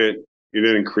write it, you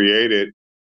didn't create it.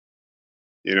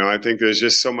 I think there's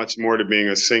just so much more to being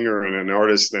a singer and an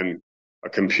artist than a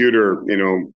computer,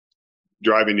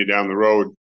 driving you down the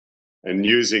road and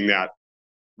using that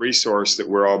resource that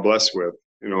we're all blessed with,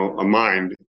 a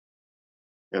mind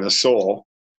and a soul.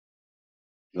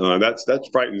 That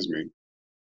frightens me.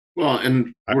 Well,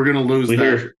 and we're going to lose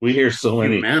we hear so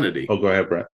many humanity. Oh, go ahead,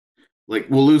 Brett. Like,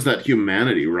 we'll lose that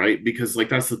humanity, right? Because like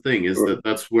that's the thing, is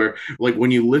that's where, like, when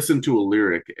you listen to a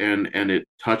lyric and it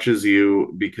touches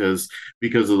you because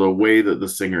of the way that the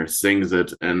singer sings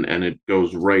it, and it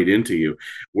goes right into you,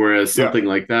 whereas something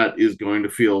like that is going to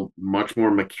feel much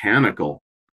more mechanical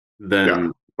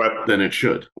than it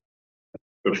should.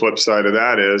 The flip side of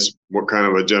that is, what kind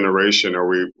of a generation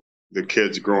are the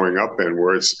kids growing up in,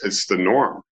 where it's the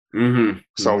norm? Mm-hmm.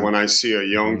 So when I see a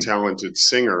young talented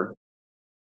singer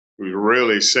who's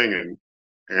really singing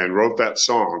and wrote that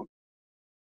song,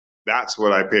 that's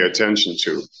what I pay attention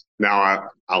to. Now,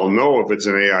 I'll know if it's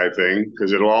an AI thing,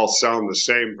 because it'll all sound the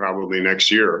same probably next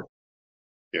year,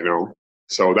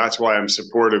 So that's why I'm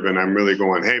supportive, and I'm really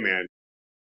going, hey, man.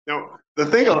 Now, the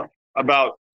thing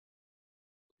about,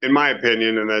 in my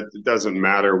opinion, and that it doesn't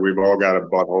matter, we've all got a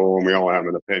butthole and we all have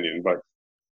an opinion, but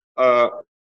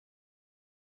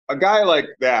a guy like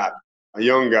that, a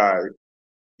young guy,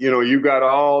 you got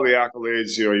all the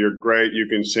accolades, you're great, you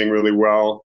can sing really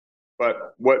well,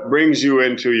 but what brings you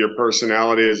into your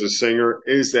personality as a singer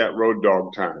is that road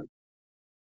dog time,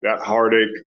 that heartache,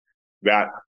 the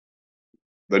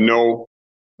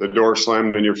door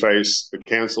slammed in your face, the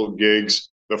canceled gigs,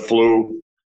 the flu,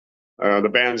 the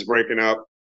band's breaking up,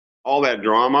 all that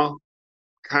drama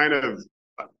kind of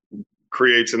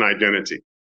creates an identity.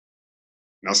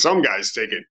 Now, some guys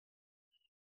take it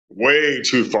way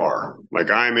too far. Like,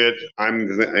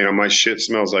 my shit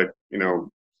smells like,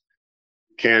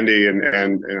 candy,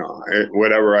 and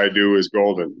whatever I do is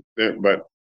golden. But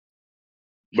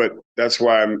that's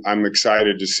why I'm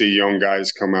excited to see young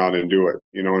guys come out and do it.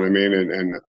 You know what I mean?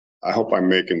 And I hope I'm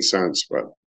making sense.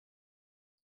 But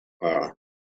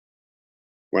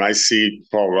when I see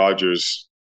Paul Rodgers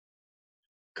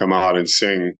come out and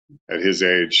sing at his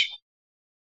age,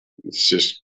 it's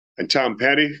just, and Tom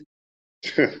Petty,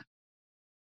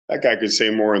 that guy could say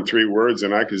more in 3 words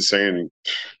than I could say in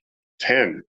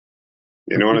 10.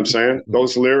 You know what I'm saying?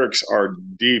 Those lyrics are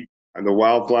deep. And the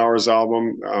Wildflowers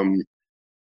album,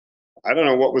 I don't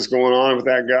know what was going on with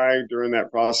that guy during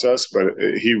that process, but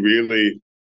he really,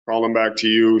 Crawling Back to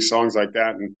You, songs like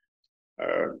that. And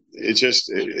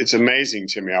it's amazing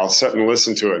to me. I'll sit and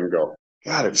listen to it and go,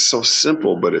 God, it's so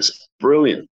simple, but it's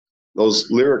brilliant. Those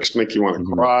lyrics make you want to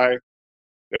cry.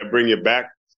 They bring you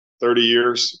back 30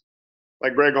 years,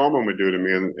 like Greg Allman would do to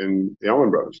me in the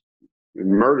Allman Brothers. He'd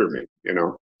murder me,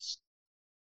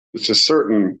 It's a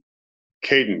certain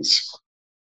cadence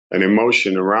and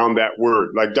emotion around that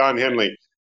word. Like Don Henley,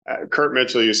 Kurt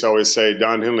Mitchell used to always say,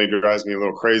 Don Henley drives me a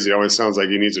little crazy. It always sounds like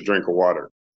he needs a drink of water.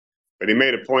 But he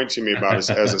made a point to me about as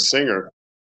a singer,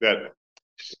 that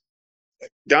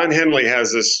Don Henley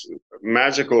has this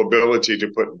magical ability to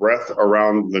put breath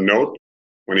around the note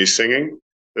when he's singing.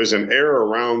 There's an air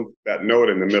around that note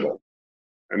in the middle.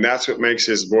 And that's what makes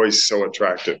his voice so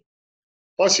attractive.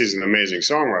 Plus, he's an amazing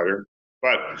songwriter.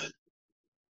 But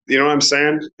you know what I'm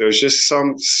saying? There's just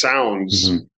some sounds,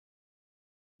 Mhm.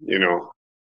 you know,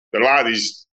 that a lot of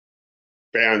these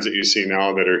bands that you see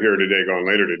now that are here today, going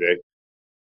later today,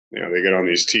 you know, they get on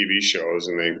these TV shows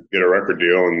and they get a record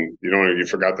deal, and you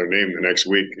forgot their name the next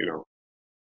week. You know,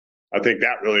 I think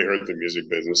that really hurt the music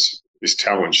business. These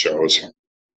talent shows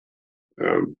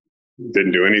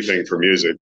didn't do anything for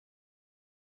music.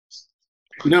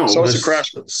 No, So it's a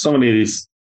crash. So many of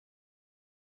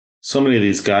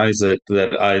these guys that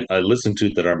I listen to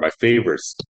that are my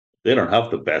favorites, they don't have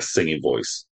the best singing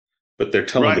voice, but they're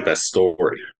telling the Right. best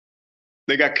story,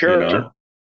 They got you character.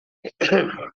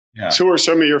 know? Yeah. So who are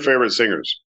some of your favorite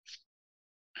singers?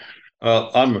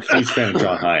 I'm a huge fan of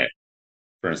John Hyatt,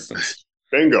 for instance.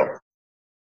 Bingo.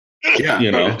 yeah,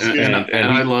 You know, Excuse me. and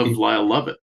I love Lyle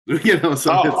Lovett.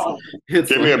 So Oh, it's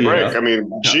give me a like, break. Yeah. I mean,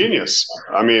 genius.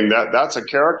 I mean, that's a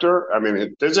character. I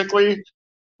mean, physically,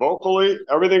 vocally,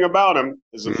 everything about him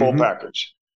is a full Mhm.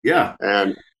 package. Yeah,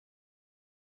 And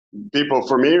people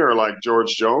for me are like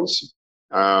George Jones,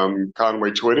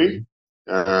 Conway Twitty,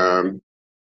 um,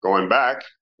 going back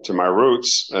to my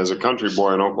roots as a country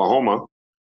boy in Oklahoma.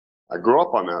 I grew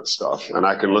up on that stuff, and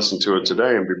I can listen to it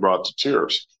today and be brought to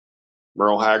tears.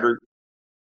 Merle Haggard,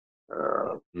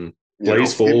 uh,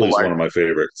 Blaze people Foley is like one of my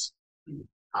favorites.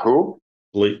 who?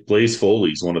 Blaze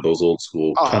Foley is one of those old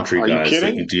school Oh, country are you guys.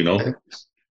 kidding? Do you know him?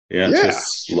 Yeah, Yeah,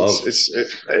 just love.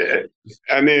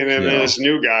 I mean, and You then know, this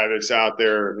new guy that's out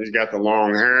there, he's got the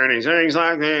long hair and he sings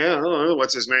like,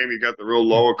 what's his name? He got the real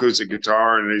low acoustic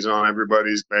guitar and he's on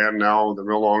everybody's band now with the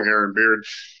real long hair and beard.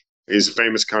 He's a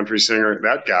famous country singer.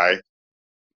 That guy.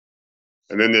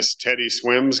 And then this Teddy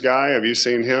Swims guy. Have you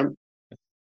seen him?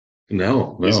 He's a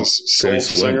no. Teddy soul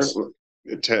singer. Swims.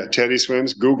 Teddy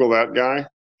Swims. Google that guy.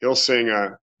 He'll sing.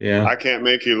 Yeah. I Can't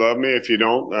Make You Love Me If You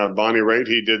Don't. Bonnie Raitt.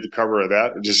 He did the cover of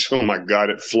that. It just, oh my God,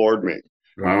 it floored me.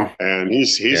 wow. And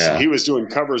he was doing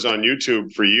covers on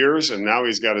YouTube for years, and now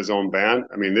he's got his own band.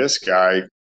 I mean, this guy,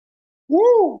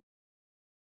 woo.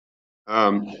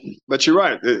 But you're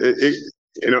right.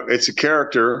 It's a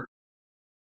character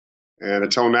and a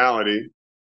tonality.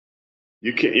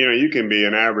 You can be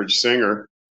an average singer,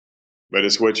 but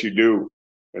it's what you do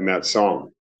in that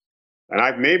song.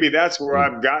 And maybe that's where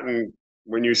I've gotten.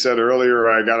 When you said earlier,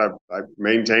 I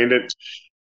maintained it.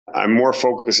 I'm more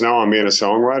focused now on being a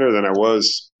songwriter than I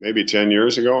was maybe 10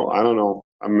 years ago. I don't know.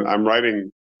 I'm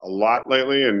writing a lot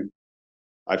lately, and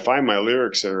I find my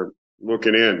lyrics are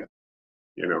looking in.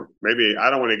 Maybe I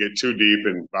don't want to get too deep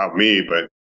about me, but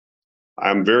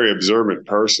I'm a very observant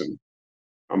person.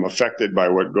 I'm affected by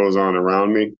what goes on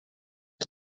around me.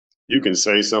 You can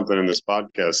say something in this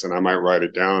podcast, and I might write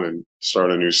it down and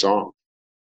start a new song.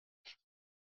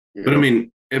 But I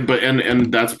mean,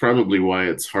 and that's probably why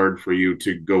it's hard for you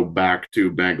to go back to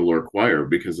Bangalore Choir,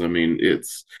 because I mean,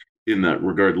 it's in that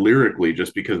regard lyrically,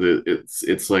 just because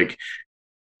it's like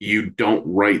you don't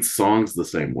write songs the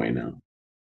same way now.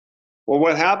 Well,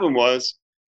 what happened was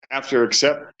after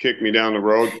Accept kicked me down the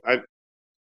road,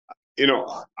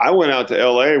 I went out to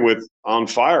LA with On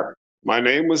Fire. My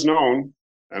name was known,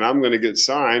 and I'm going to get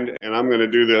signed, and I'm going to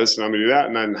do this, and I'm going to do that.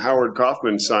 And then Howard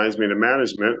Kaufman signs me to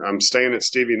management. I'm staying at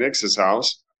Stevie Nicks'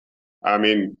 house. I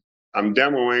mean, I'm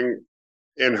demoing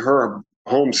in her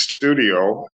home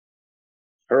studio.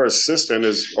 Her assistant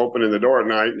is opening the door at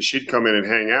night, and she'd come in and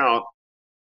hang out.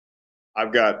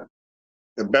 I've got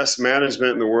the best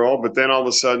management in the world, but then all of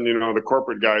a sudden, the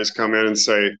corporate guys come in and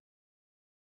say,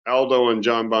 Aldo and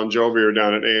John Bon Jovi are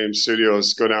down at AM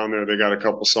Studios. Go down there. They got a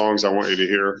couple songs I want you to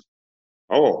hear.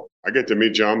 Oh, I get to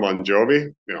meet John Bon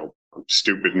Jovi?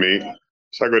 Stupid me.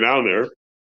 So I go down there.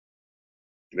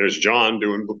 There's John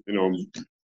doing,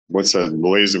 what's that,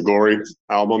 Blaze of Glory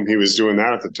album? He was doing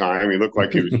that at the time. He looked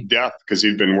like he was deaf because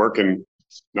he'd been working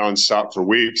nonstop for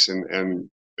weeks. And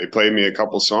they played me a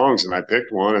couple songs, and I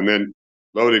picked one. And then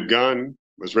Loaded Gun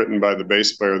was written by the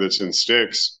bass player that's in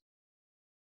Styx.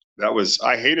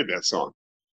 I hated that song.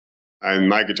 And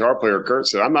my guitar player, Kurt,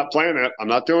 said, I'm not playing that. I'm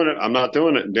not doing it. I'm not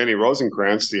doing it. And Denny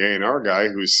Rosenkrantz, the A&R guy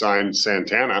who signed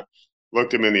Santana,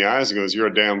 looked him in the eyes and goes, you're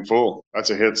a damn fool. That's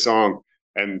a hit song.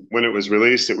 And when it was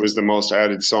released, it was the most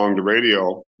added song to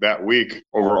radio that week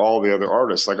over all the other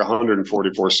artists. Like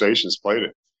 144 stations played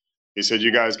it. He said,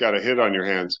 you guys got a hit on your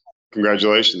hands.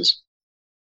 Congratulations.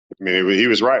 I mean, he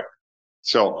was right.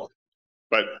 So,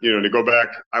 but, to go back,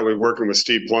 I was working with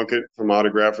Steve Plunkett from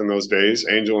Autograph in those days,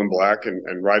 Angel in Black,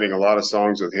 and writing a lot of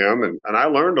songs with him. And I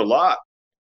learned a lot.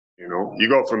 You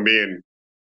go from being,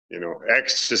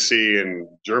 ecstasy and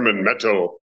German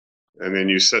metal, and then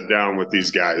you sit down with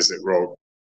these guys that wrote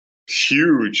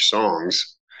huge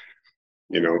songs.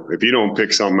 If you don't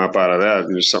pick something up out of that,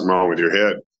 there's something wrong with your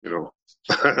head.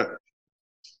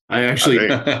 I I actually,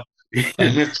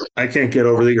 think. I can't get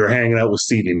over that you're hanging out with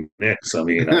Stevie Nicks. I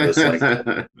mean, I was like,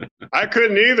 I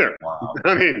couldn't either. wow.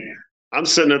 I mean, I'm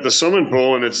sitting at the swimming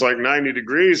pool and it's like 90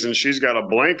 degrees and she's got a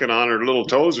blanket on, her little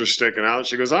toes are sticking out.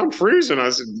 She goes, I'm freezing. I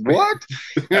said, what?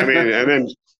 I mean,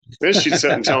 and then she'd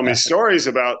sit and tell me stories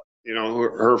about,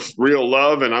 her real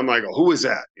love. And I'm like, who is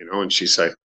that? And she'd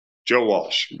say, Joe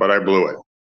Walsh, but I blew it.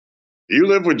 You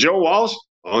live with Joe Walsh?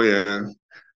 Oh, yeah.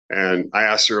 And I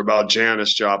asked her about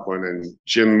Janis Joplin and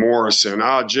Jim Morrison.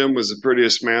 Jim was the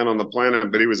prettiest man on the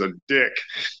planet, but he was a dick.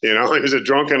 He was a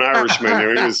drunken Irishman.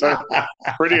 He was the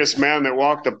prettiest man that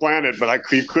walked the planet, but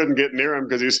you couldn't get near him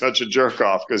because he was such a jerk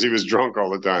off because he was drunk all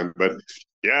the time. But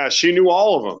yeah, she knew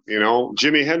all of them.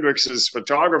 Jimi Hendrix's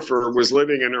photographer was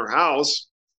living in her house,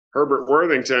 Herbert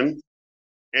Worthington.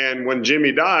 And when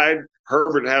Jimmy died,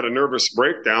 Herbert had a nervous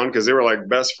breakdown because they were like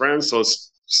best friends. So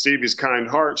Stevie's kind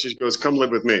heart, she goes, come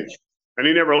live with me. And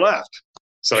he never left.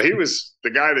 So he was the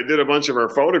guy that did a bunch of our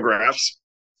photographs.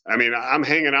 I mean, I'm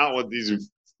hanging out with these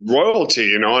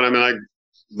royalty, and I mean, like,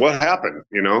 what happened?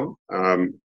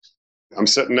 I'm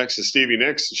sitting next to Stevie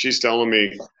Nicks, and she's telling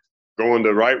me going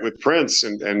to write with Prince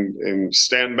and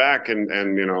Stand Back and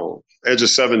Edge of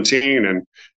 17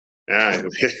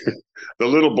 and the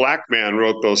little black man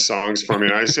wrote those songs for me.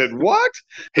 And I said, what?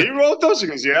 He wrote those? He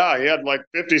goes, yeah, he had like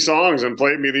 50 songs and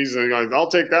played me these. And he goes, I'll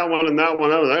take that one and that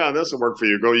one. I was like, yeah, this will work for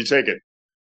you. Go, you take it.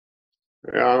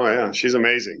 Yeah, oh, yeah, she's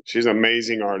amazing. She's an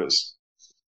amazing artist.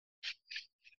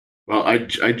 Well, I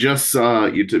just saw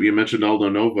you mentioned Aldo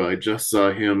Nova. I just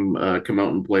saw him come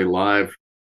out and play live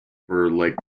for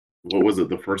like, what was it,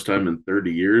 the first time in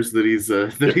 30 years that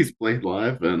he's played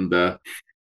live, and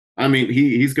I mean,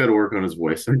 he's got to work on his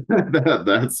voice.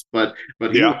 But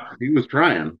he was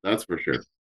trying, that's for sure.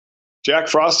 Jack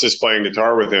Frost is playing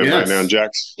guitar with him right now.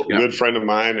 Jack's a good friend of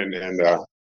mine,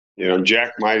 and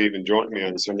Jack might even join me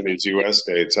on some of these U.S.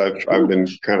 dates. I've been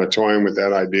kind of toying with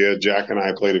that idea. Jack and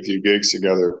I played a few gigs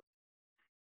together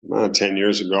 10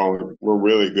 years ago. We're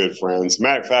really good friends.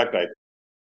 Matter of fact,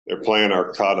 they're playing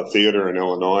Arcata Theater in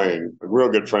Illinois, and a real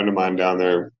good friend of mine down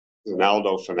there is an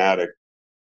Aldo fanatic.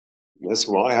 And I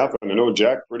said, well, I happen to know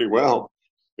Jack pretty well.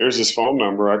 Here's his phone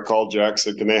number. I called Jack,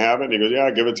 said, can they have it? And he goes, yeah,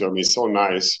 give it to him. He's so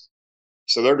nice.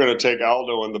 So they're going to take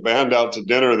Aldo and the band out to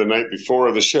dinner the night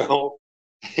before the show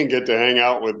and get to hang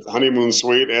out with Honeymoon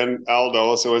Suite and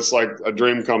Aldo. So it's like a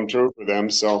dream come true for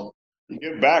them. So you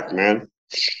give back, man.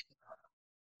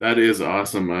 That is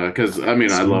awesome. Because I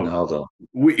mean, I love Aldo.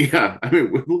 We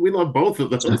love both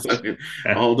of those. I mean,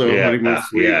 Aldo, Honeymoon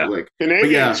Suite, like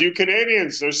Canadians. You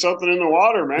Canadians, there's something in the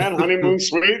water, man. Honeymoon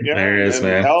Suite, yeah. There is,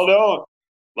 man. Aldo,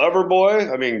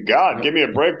 Loverboy. I mean, God, give me a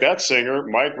break. That singer,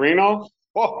 Mike Reno.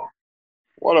 Whoa,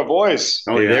 what a voice!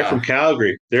 Oh, yeah. They're from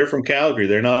Calgary.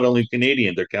 They're not only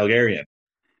Canadian, they're Calgarian.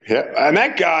 Yeah, and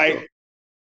that guy.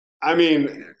 I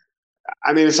mean,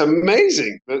 it's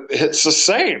amazing. It's the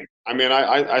same. I mean,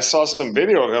 I saw some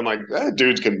video of him. Like, that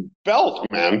dude can belt,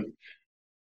 man.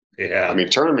 Yeah. I mean,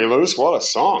 Turn Me Loose. What a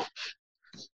song.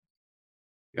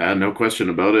 Yeah, no question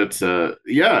about it.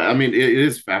 I mean, it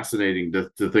is fascinating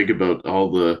to think about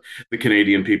all the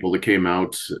Canadian people that came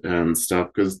out and stuff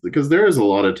because there is a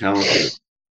lot of talent here.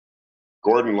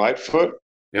 Gordon Lightfoot.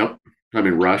 Yep. I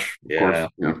mean, Rush, of course.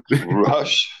 Yeah.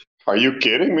 Rush. Are you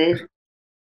kidding me?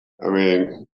 I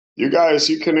mean, you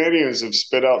Canadians have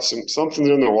spit out something's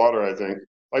in the water, I think.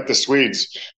 Like the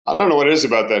Swedes. I don't know what it is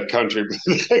about that country,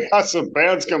 but they got some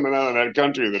bands coming out of that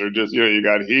country that are just, you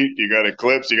got Heat, you got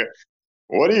Eclipse,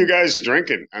 what are you guys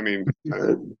drinking? I mean,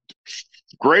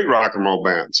 great rock and roll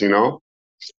bands, Oh,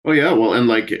 yeah. Well, and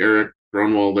like Eric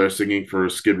Grunwald, they're singing for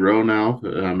Skid Row now.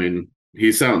 I mean,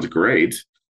 he sounds great.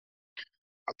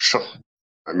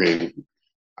 I mean,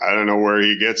 I don't know where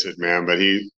he gets it, man, but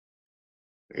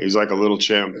he's like a little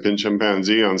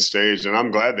chimpanzee on stage, and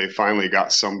I'm glad they finally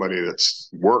got somebody that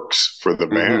works for the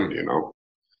band,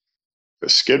 The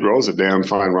Skid Row's a damn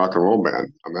fine rock and roll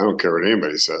band. I mean, I don't care what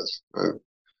anybody says.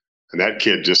 And that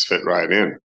kid just fit right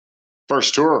in.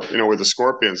 First tour, with the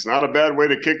Scorpions. Not a bad way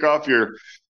to kick off your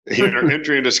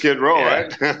entry into Skid Row, right?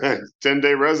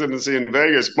 10-day residency in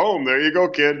Vegas. Boom, there you go,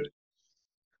 kid.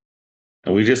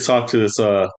 And we just talked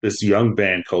to this young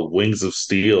band called Wings of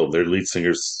Steel. Their lead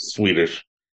singer's Swedish.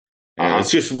 And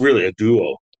it's just really a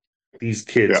duo. These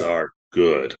kids are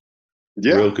good.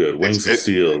 Yeah. Real good. Wings of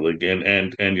Steel. Like,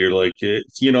 and you're like,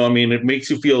 I mean, it makes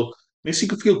you feel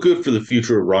good for the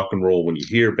future of rock and roll when you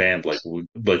hear a band like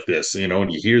this,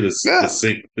 and you hear this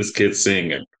kid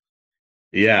sing, and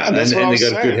and they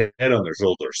got a good head on their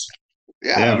shoulders.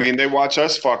 Yeah, I mean, they watch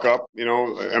us fuck up,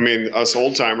 I mean, us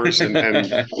old timers, and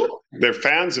they're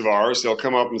fans of ours. They'll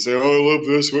come up and say, "Oh, I love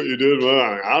this, what you did." Well,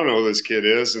 I don't know who this kid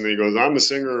is. And he goes, "I'm the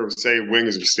singer of, say,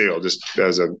 Wings of Steel," just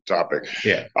as a topic.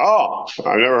 Yeah. Oh,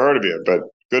 I've never heard of you, but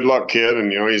good luck, kid.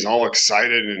 And, he's all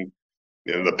excited and,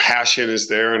 the passion is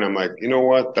there. And I'm like, you know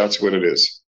what? That's what it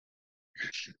is.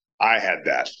 I had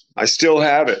that. I still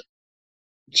have it.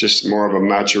 It's just more of a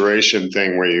maturation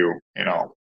thing where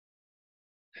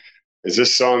is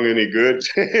this song any good?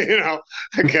 I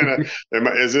kind of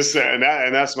is this and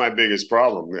that's my biggest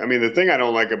problem. I mean, the thing I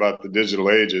don't like about the digital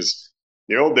age is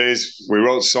the old days we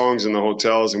wrote songs in the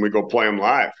hotels and we go play them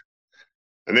live,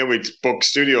 and then we book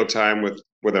studio time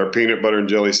with our peanut butter and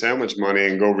jelly sandwich money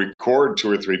and go record 2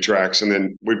 or 3 tracks, and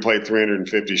then we play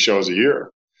 350 shows a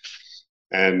year.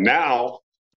 And now,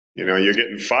 you're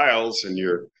getting files and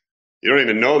you don't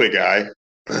even know the guy,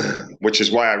 which is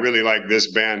why I really like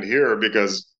this band here,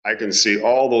 because I can see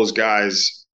all those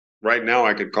guys right now.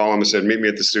 I could call them and said, "Meet me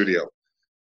at the studio."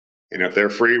 And if they're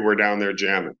free, we're down there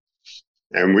jamming.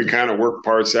 And we kind of work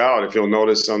parts out. If you'll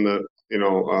notice on the,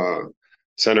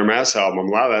 Center Mass album,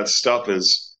 a lot of that stuff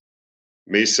is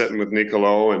me sitting with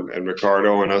Nicolo and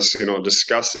Ricardo and us,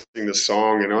 discussing the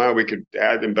song, how we could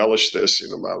embellish this,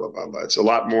 blah, blah, blah, blah. It's a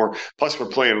lot more. Plus, we're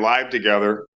playing live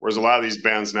together, whereas a lot of these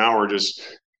bands now are just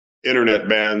internet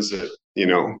bands that,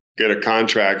 get a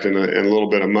contract and a little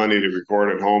bit of money to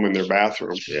record at home in their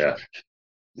bathroom. Yeah.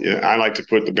 Yeah. I like to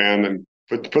put the band and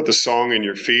put the song in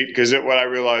your feet, because what I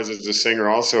realize as a singer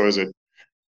also is that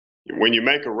when you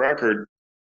make a record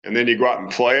and then you go out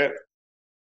and play it,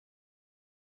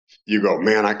 you go,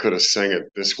 "Man, I could have sang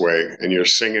it this way," and you're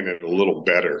singing it a little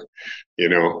better.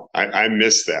 I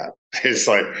miss that. It's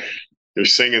like you're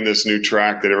singing this new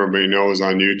track that everybody knows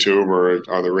on YouTube or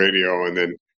on the radio, and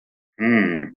then,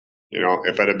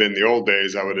 if it had been the old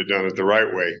days, I would have done it the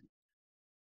right way.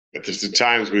 But there's the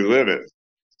times we live in,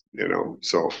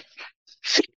 so.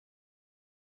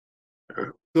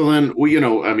 So then,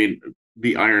 I mean,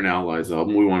 the Iron Allies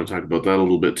album, we want to talk about that a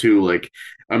little bit too. Like,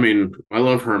 I mean, I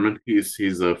love Herman. He's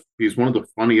one of the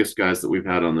funniest guys that we've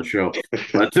had on the show.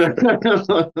 But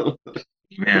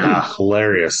Yeah,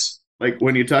 hilarious. Like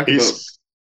when you talk about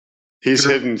he's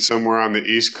hidden somewhere on the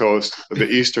East Coast, the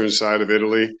eastern side of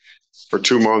Italy, for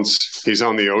 2 months. He's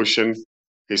on the ocean.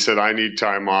 He said, "I need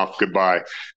time off. Goodbye."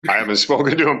 I haven't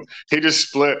spoken to him. He just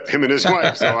split, him and his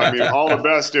wife. So, I mean, all the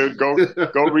best, dude. Go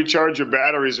recharge your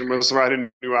batteries and let's write a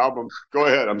new album. Go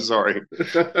ahead. I'm sorry.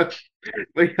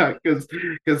 Yeah,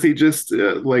 because he just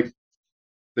like,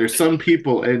 there's some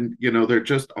people, and they're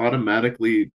just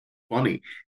automatically funny,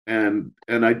 and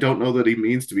I don't know that he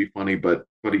means to be funny, but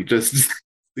he just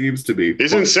seems to be.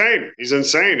 He's insane. He's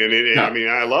insane, and Yeah. I mean,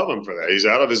 I love him for that. He's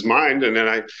out of his mind. And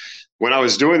then when I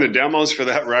was doing the demos for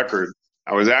that record,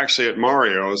 I was actually at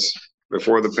Mario's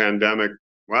before the pandemic.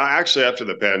 Well, actually after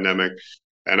the pandemic,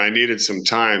 and I needed some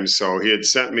time. So he had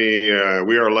sent me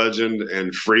We Are Legend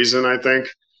and Friesen, I think.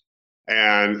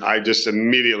 And I just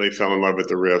immediately fell in love with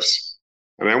the riffs.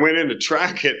 And I went in to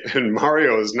track it, and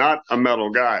Mario is not a metal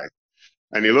guy.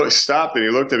 And he stopped and he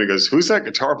looked at me and goes, "Who's that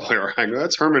guitar player?" I go,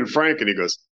 "That's Herman Frank." And he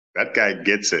goes, "That guy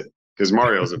gets it." Because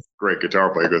Mario's a great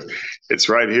guitar player. He goes, "It's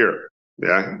right here."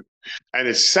 Yeah. And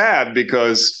it's sad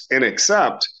because in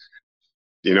Accept,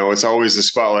 it's always the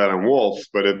spotlight on Wolf,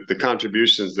 but the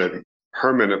contributions that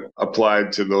Herman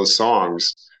applied to those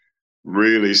songs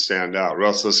really stand out.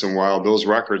 Restless and Wild, those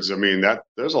records, I mean,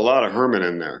 there's a lot of Herman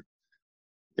in there.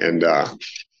 And,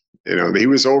 he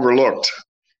was overlooked.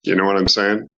 You know what I'm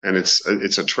saying? And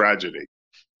it's a tragedy.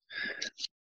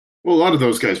 Well, a lot of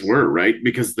those guys were, right,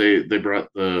 because they brought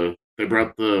the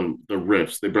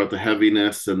riffs, they brought the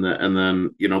heaviness, and then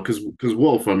because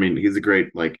Wolf, I mean, he's a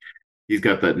great, like, he's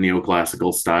got that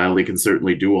neoclassical style. He can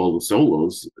certainly do all the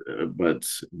solos, but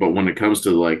when it comes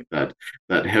to like that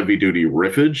heavy duty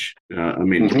riffage, I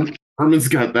mean, Herman's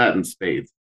got that in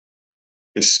spades.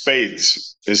 It's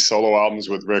spades. His solo albums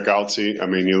with Rick Altsey. I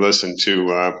mean, you listen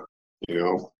to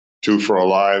Two for a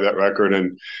Lie, that record,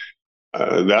 and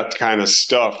that kind of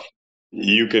stuff.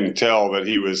 You can tell that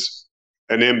he was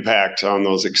an impact on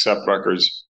those Accept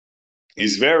records.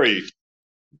 He's very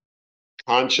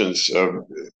conscious.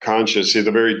 He's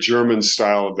a very German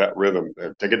style of that rhythm.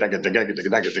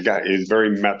 He's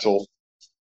very metal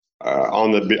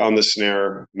on the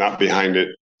snare, not behind it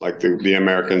like the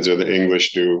Americans or the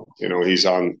English do. He's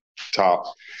on top,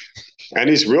 and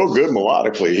he's real good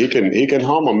melodically. He can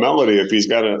hum a melody if he's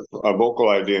got a vocal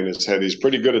idea in his head. He's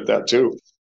pretty good at that too.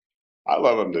 I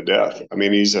love him to death. I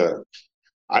mean, it's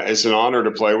an honor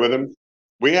to play with him.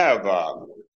 We have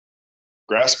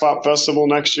Grass Pop Festival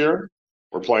next year.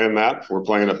 We're playing that. We're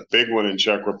playing a big one in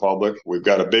Czech Republic. We've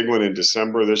got a big one in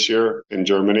December this year in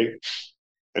Germany,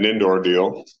 an indoor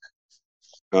deal.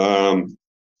 Um,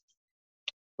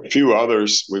 a few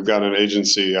others. We've got an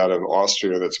agency out of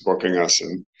Austria that's booking us,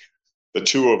 and the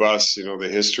two of us, the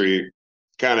history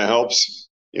kind of helps,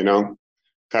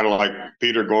 kind of like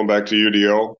Peter going back to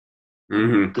UDO.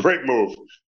 Mm-hmm. Great move.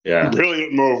 Yeah.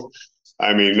 Brilliant move.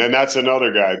 I mean, and that's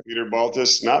another guy, Peter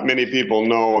Baltus. Not many people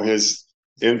know his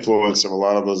influence of a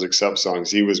lot of those Accept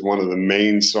songs. He was one of the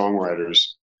main songwriters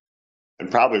and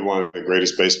probably one of the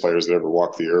greatest bass players that ever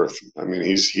walked the earth. I mean,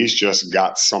 he's just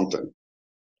got something.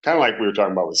 Kind of like we were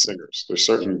talking about with singers. There's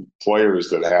certain players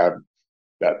that have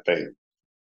that thing,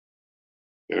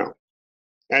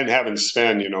 And having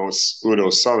Sven,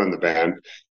 Udo's son in the band,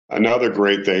 another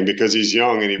great thing because he's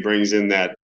young and he brings in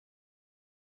that,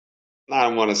 I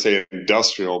don't want to say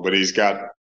industrial, but he's got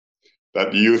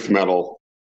that youth metal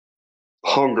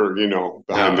hunger,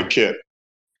 behind the kit.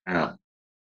 Yeah.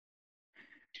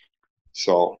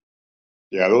 So,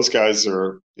 yeah, those guys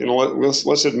are,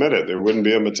 let's admit it. There wouldn't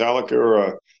be a Metallica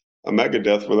or a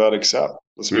Megadeth without Accept.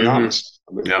 Let's be honest.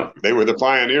 I mean, they were the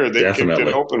pioneer. They kicked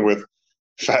it open with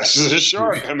Fast as a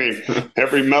Shark. I mean,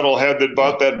 every metalhead that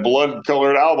bought that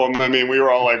blood-colored album, I mean, we were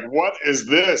all like, what is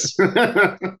this?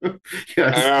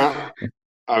 Yes.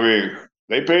 I mean,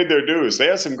 they paid their dues. They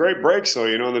had some great breaks, though.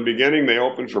 In the beginning, they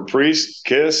opened for Priest,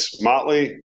 Kiss,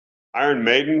 Motley, Iron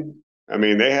Maiden. I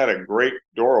mean, they had a great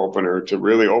door opener to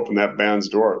really open that band's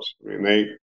doors. I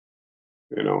mean,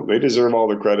 they deserve all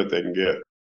the credit they can get.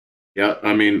 Yeah,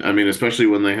 I mean, especially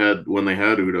when they had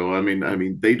Udo. I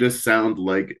mean, they just sound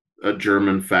like a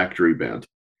German factory band.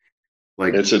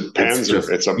 Like it's a Panzer.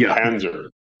 It's a Panzer.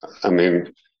 I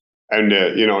mean, and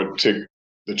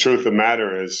the truth of the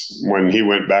matter is, when he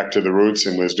went back to the roots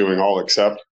and was doing all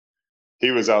Accept, he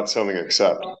was outselling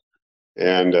Accept,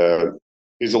 and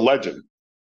he's a legend.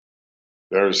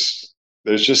 There's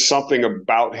just something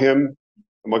about him.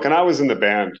 Look, when I was in the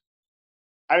band,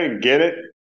 I didn't get it.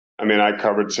 I mean, I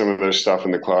covered some of their stuff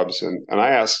in the clubs, and I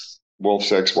asked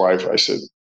Wolf's ex-wife, I said,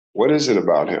 what is it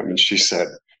about him? And she said,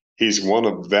 he's one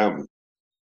of them.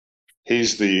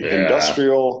 He's the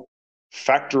industrial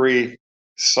factory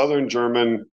Southern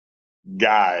German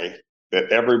guy that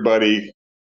everybody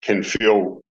can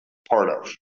feel part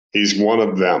of. He's one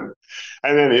of them.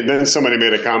 And then somebody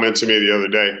made a comment to me the other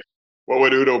day, what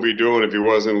would Udo be doing if he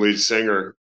wasn't lead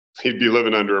singer? He'd be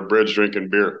living under a bridge drinking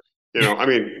beer. I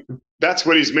mean, that's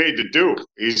what he's made to do.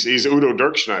 He's Udo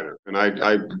Dirkschneider, and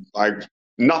I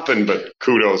nothing but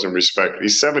kudos and respect.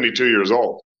 He's 72 years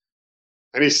old,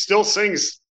 and he still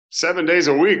sings 7 days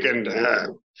a week. And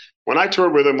when I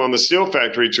toured with him on the Steel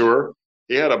Factory tour,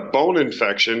 he had a bone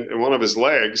infection in one of his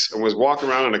legs and was walking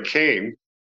around on a cane.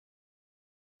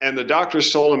 And the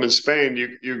doctors told him in Spain,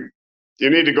 you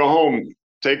need to go home,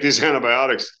 take these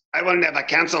antibiotics. I will never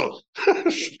cancel.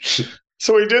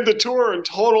 So he did the tour in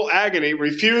total agony,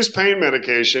 refused pain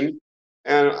medication.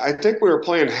 And I think we were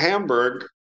playing Hamburg,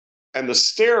 and the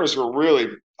stairs were really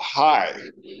high.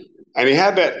 And he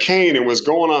had that cane and was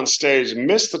going on stage,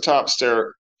 missed the top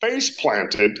stair, face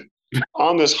planted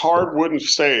on this hard wooden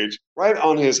stage, right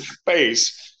on his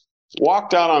face,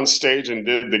 walked out on stage and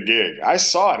did the gig. I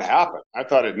saw it happen. I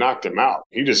thought it knocked him out.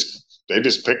 They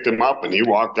just picked him up and he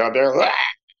walked out there.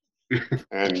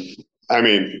 And I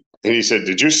mean, and he said,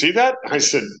 did you see that? I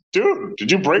said, dude,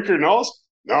 did you break your nose?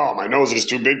 No, my nose is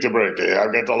too big to break.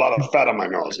 I've got a lot of fat on my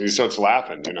nose. And he starts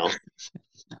laughing,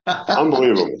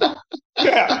 Unbelievable.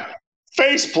 Yeah.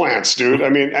 Face plants, dude. I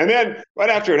mean, and then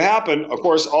right after it happened, of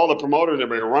course, all the promoters and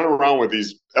everybody running around with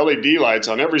these LED lights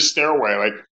on every stairway.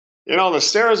 Like, the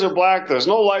stairs are black. There's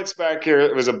no lights back here.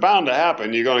 It was bound to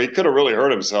happen. He could have really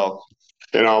hurt himself.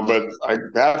 But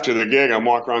after the gig, I'm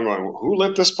walking around going, who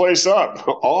lit this place up?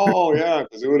 Oh, yeah,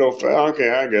 because Udo fell. Okay,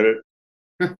 I get it.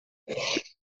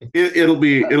 It'll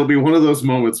be one of those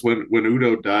moments when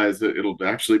Udo dies. It'll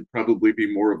actually probably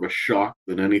be more of a shock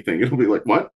than anything. It'll be like,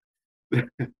 what?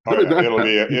 There'll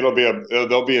be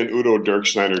an Udo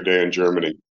Dirkschneider day in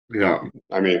Germany. Yeah.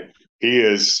 I mean, he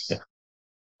is. Yeah.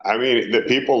 I mean, the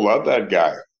people love that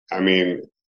guy. I mean,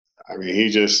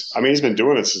 he's been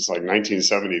doing it since like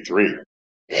 1973.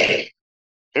 Him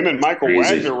and Michael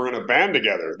Wagner were in a band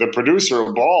together, the producer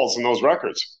of Balls and those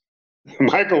records.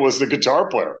 Michael was the guitar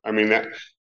player. I mean, that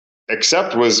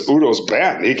Accept was Udo's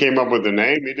band. He came up with the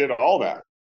name. He did all that.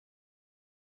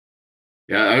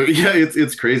 Yeah,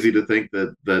 it's crazy to think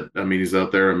that I mean, he's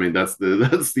out there. I mean, that's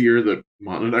the year that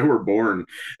Mon and I were born,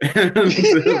 and that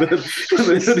he's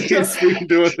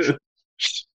doing it.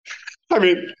 I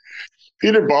mean,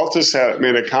 Peter Baltus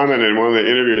made a comment in one of the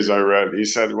interviews I read. He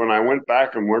said, when I went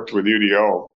back and worked with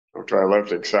UDO after I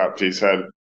left Accept, he said,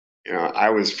 I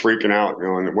was freaking out,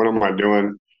 going, what am I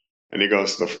doing? And he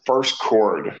goes, the first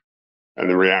chord And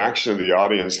the reaction of the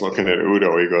audience looking at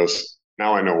Udo, he goes,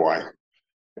 "Now I know why."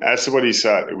 That's what he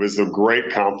said. It was a great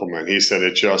compliment. He said,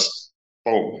 "It just,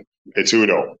 boom, it's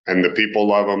Udo. And the people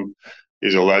love him.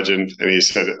 He's a legend." And he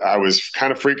said, "I was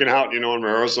kind of freaking out, in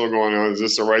rehearsal going, oh, is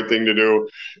this the right thing to do?"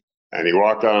 And he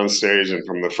walked out on stage, and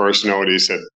from the first note, he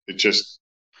said, "It just,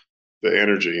 the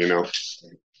energy."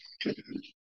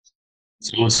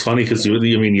 So it's funny because you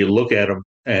look at him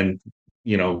and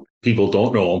people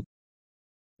don't know him.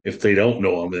 If they don't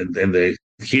know him and they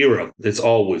hear him, it's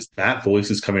always that voice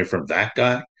is coming from that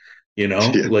guy. Yeah.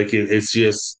 Like it's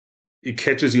just it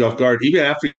catches you off guard even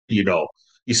after you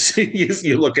see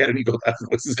you look at it and you go, that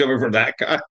voice is coming from that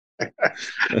guy. And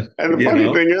the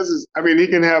funny thing is, I mean, he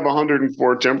can have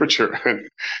 104 temperature and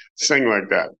sing like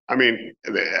that. I mean,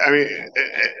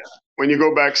 when you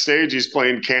go backstage, he's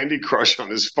playing Candy Crush on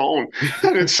his phone,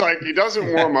 and it's like he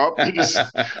doesn't warm up. He just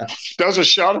does a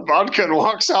shot of vodka and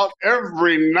walks out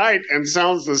every night and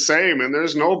sounds the same. And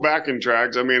there's no backing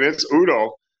tracks. I mean, it's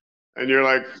Udo, and you're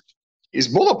like, he's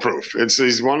bulletproof.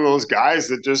 He's one of those guys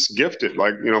that just gifted.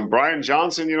 Like Brian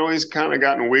Johnson. He's kind of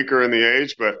gotten weaker in the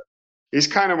age, but he's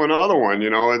kind of another one.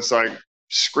 It's like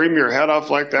scream your head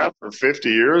off like that for 50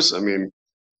 years. I mean,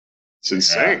 it's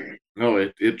insane. Yeah. No,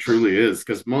 it truly is,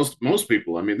 because most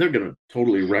people, I mean, they're gonna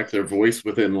totally wreck their voice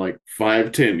within like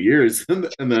 5-10 years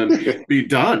and then be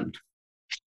done.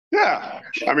 Yeah.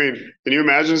 I mean, can you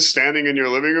imagine standing in your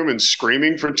living room and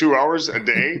screaming for 2 hours a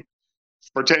day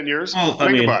for 10 years? Well,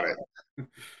 Think about it.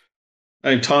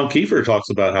 And Tom Kiefer talks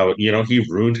about how, he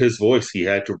ruined his voice. He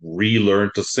had to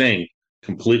relearn to sing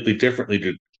completely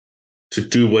differently to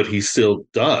do what he still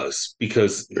does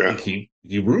because he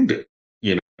ruined it,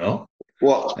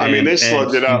 Well, I mean, they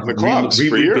slugged it out in the clubs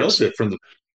for years. Rebuilt it from the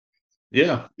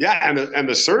Yeah. And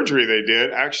the surgery they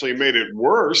did actually made it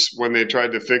worse when they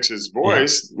tried to fix his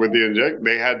voice with the inject.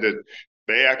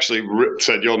 They actually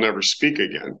said, "You'll never speak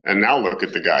again." And now look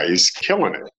at the guy; he's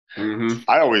killing it. Mm-hmm.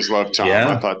 I always loved Tom.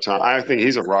 Yeah. I think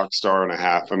he's a rock star and a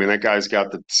half. I mean, that guy's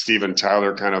got the Steven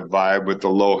Tyler kind of vibe with the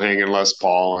low hanging Les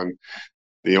Paul and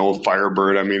the old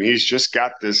Firebird. I mean, he's just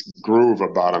got this groove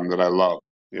about him that I love.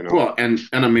 Well, and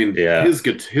I mean, his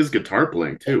guitar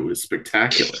playing too is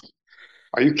spectacular.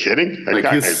 Are you kidding? Like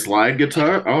his slide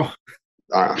guitar? Oh,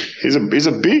 he's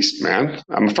a beast, man.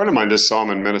 A friend of mine just saw him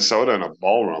in Minnesota in a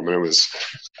ballroom, and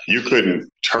you couldn't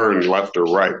turn left or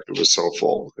right. It was so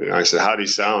full. And I said, "How'd he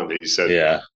sound?" He said,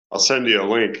 "Yeah, I'll send you a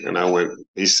link." And I went,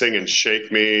 he's singing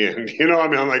 "Shake Me," and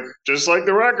I'm like, just like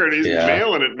the record, he's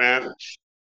nailing it, man.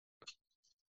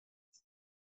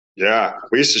 Yeah,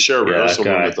 we used to share a rehearsal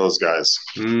room with those guys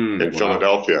in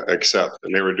Philadelphia,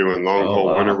 and they were doing long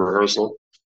cold winter rehearsal.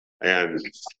 And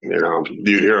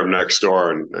you'd hear them next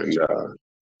door, and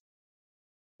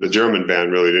the German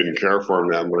band really didn't care for them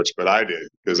that much, but I did,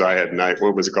 because I had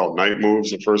what was it called? Night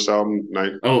Moves, the first album?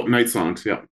 Night Songs,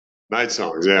 yeah. Night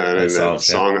Songs, yeah. And that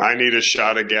song, "I Need a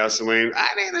Shot of Gasoline."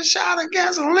 I need a shot of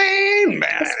gasoline.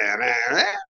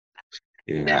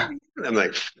 Yeah. I'm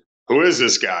like, who is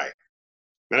this guy?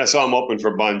 Then I saw him open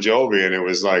for Bon Jovi, and it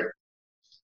was like,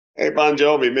 "Hey, Bon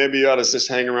Jovi, maybe you ought to just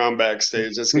hang around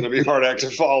backstage. It's going to be hard act to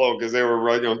follow," because they were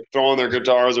throwing their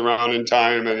guitars around in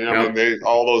time, and I mean,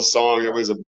 all those songs. It was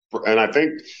and I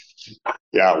think,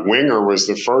 Winger was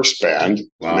the first band.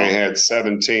 Wow. And they had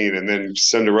 17, and then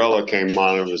Cinderella came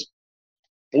on and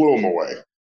blew them away.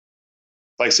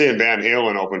 Like seeing Van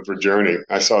Halen open for Journey.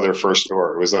 I saw their first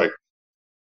tour. It was like,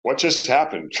 what just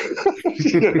happened?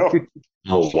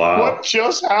 Oh wow! What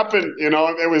just happened?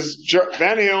 It was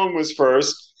Van Halen was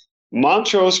first.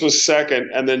 Montrose was second,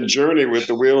 and then Journey with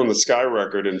the Wheel in the Sky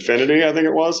record, Infinity, I think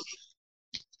it was.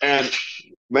 And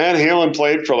Van Halen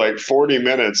played for like 40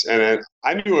 minutes, and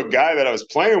I knew a guy that I was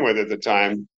playing with at the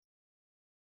time,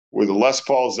 with a Les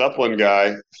Paul Zeppelin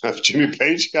guy, a Jimmy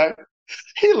Page guy.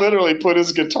 He literally put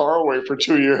his guitar away for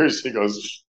 2 years. He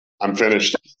goes, "I'm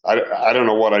finished. I don't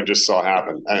know what I just saw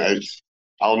happen.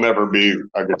 I'll never be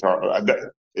a guitar.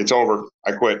 It's over.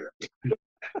 I quit."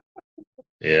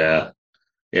 Yeah.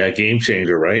 Yeah, game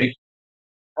changer, right?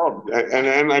 Oh,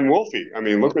 and Wolfie. I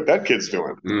mean, look what that kid's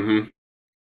doing. Mm-hmm.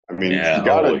 I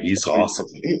mean, he's awesome.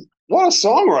 What a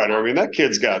songwriter. I mean, that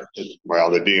kid's got, the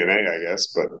DNA, I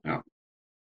guess, but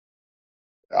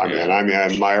I mean, I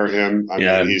admire him. I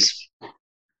mean, he's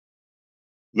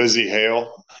Lizzie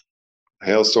Hale,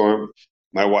 Hailstorm.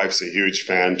 My wife's a huge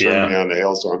fan. Turned me on to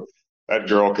Hailstorm. That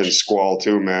girl can squall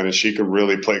too, man, and she can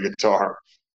really play guitar.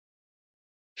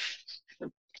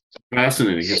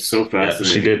 Fascinating. It's so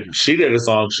fascinating. Yeah, she did a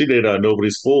song. She did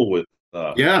 "Nobody's Fool" with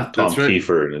Tom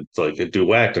Kiefer, and it's like a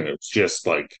duet, and it's just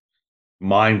like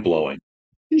mind blowing.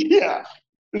 Yeah,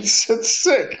 it's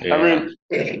sick. Yeah.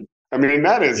 I mean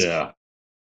that is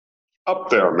up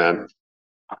there, man.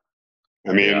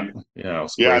 I Yeah, mean, yeah, it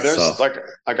was yeah, great there's stuff.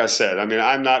 like I said, I mean,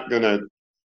 I'm not gonna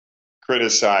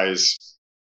criticize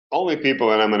only people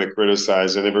that I'm gonna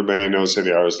criticize, and everybody knows who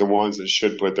they are, is the ones that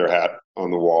should put their hat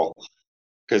on the wall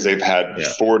because they've had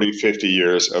Yeah, 40, 50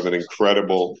 years of an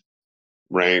incredible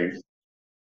reign.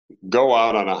 Go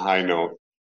out on a high note,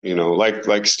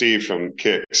 like Steve from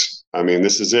Kicks. I mean,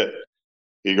 this is it.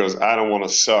 He goes, I don't want to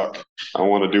suck. I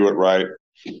want to do it right.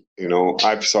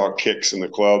 I saw Kicks in the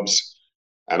clubs,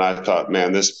 and I thought,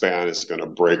 man, this band is going to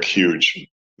break huge.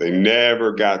 They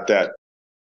never got that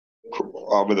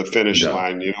over the finish no,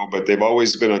 line, but they've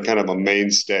always been a kind of a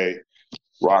mainstay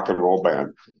rock and roll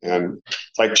band. And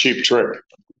it's like Cheap Trick,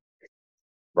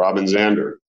 Robin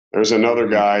Zander. There's another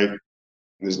Mhm. guy in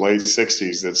his late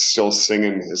 60s that's still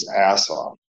singing his ass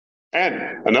off.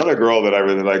 And another girl that I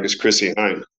really like is Chrissy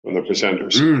Hine from the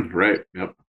Presenters. Right.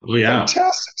 Yep. oh yeah, of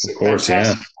Fantastic, course,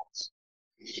 yeah, fantastic.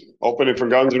 Opening for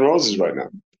Guns N' Roses right now.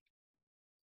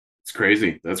 It's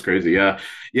crazy. That's crazy. Yeah.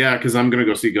 Yeah, because I'm gonna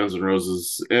go see Guns N'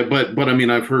 Roses. But I mean,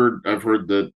 I've heard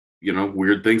that,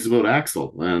 weird things about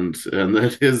Axel, and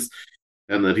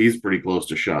that he's pretty close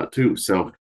to shot too.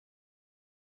 So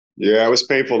Yeah, it was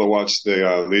painful to watch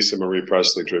the Lisa Marie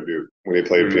Presley tribute when he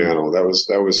played mm, piano.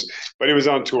 But he was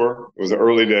on tour. It was an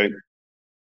early day.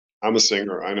 I'm a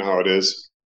singer. I know how it is.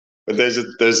 But there's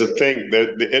a thing,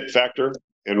 the it factor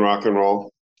in rock and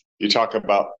roll. You talk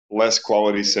about less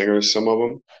quality singers. Some of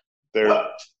them, they're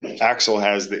Axel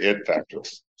has the it factor,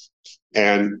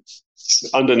 and it's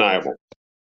undeniable.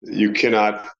 You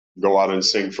cannot go out and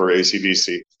sing for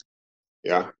AC/DC,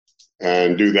 yeah,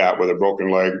 and do that with a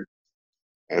broken leg,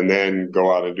 and then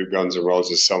go out and do Guns N'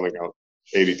 Roses selling out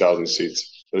 80,000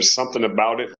 seats. There's something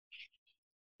about it,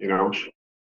 you know.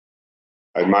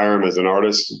 I admire him as an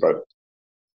artist, but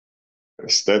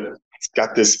it's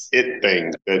got this it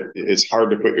thing that it's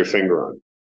hard to put your finger on.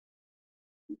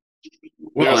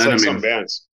 well, It's and I like some mean,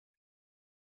 bands.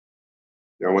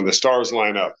 When the stars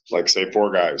line up, like say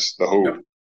Four Guys, The yep. Who,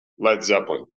 Led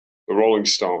Zeppelin, The Rolling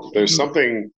Stones. There's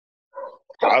something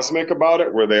cosmic about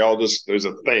it where there's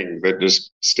a thing that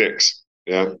just sticks.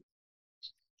 Yeah.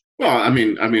 Well, I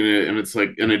mean, and it's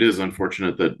like, and it is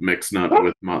unfortunate that Mick's not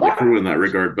with Motley Crue in that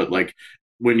regard. But like,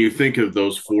 when you think of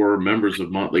those four members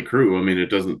of Motley Crue, I mean, it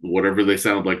doesn't, whatever they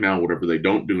sound like now, whatever they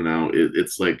don't do now,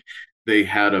 it's like they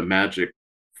had a magic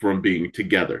from being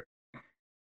together.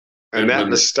 And And that when,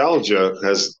 nostalgia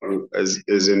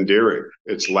is endearing.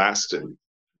 It's lasting.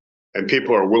 And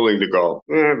people are willing to go,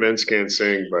 Vince can't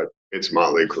sing, but it's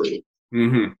Motley Crue.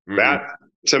 mhm, mhm. That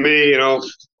to me,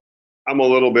 I'm a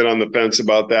little bit on the fence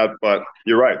about that, but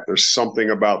you're right. There's something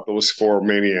about those four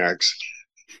maniacs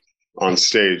on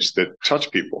stage that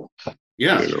touch people.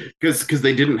 Yeah, You know, because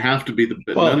they didn't have to be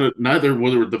well, neither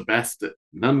were the best at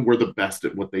none were the best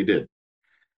at what they did.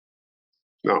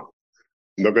 no,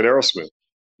 look at Aerosmith.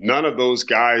 None of those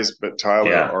guys but Tyler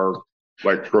yeah, are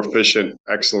like proficient,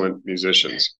 excellent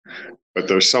musicians. But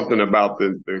there's something about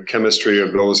the chemistry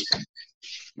of those.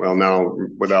 Well, now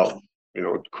without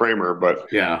Kramer, but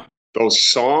Yeah. those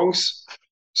songs,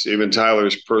 Steven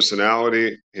Tyler's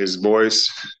personality, his voice,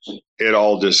 it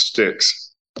all just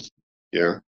sticks.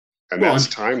 Yeah, and Well, that's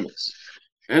timeless.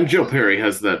 and Joe Perry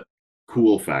has that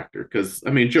cool factor because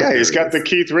I mean Joe Yeah, he's Perry got the is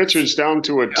Keith Richards down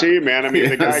to a yeah. T, man. I mean,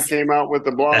 the guy Yes. came out with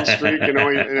the blonde streak.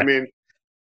 I mean,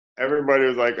 everybody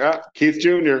was like, Keith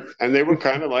Jr. And they were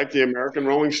kind of like the American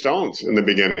Rolling Stones in the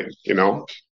beginning.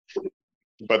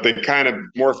 But they kind of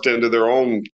morphed into their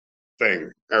own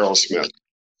thing, Aerosmith.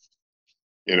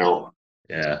 You know,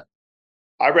 yeah,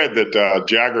 I read that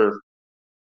Jagger,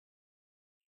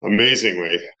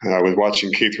 amazingly, I was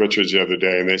watching Keith Richards the other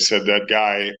day, and they said that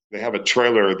guy, they have a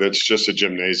trailer that's just a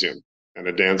gymnasium and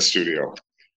a dance studio.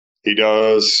 He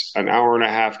does an hour and a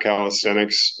half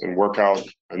calisthenics and workout,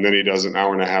 and then he does an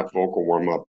hour and a half vocal warm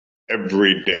up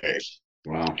every day.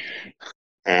 Wow.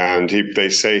 And they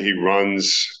say he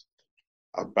runs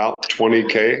about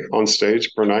 20K on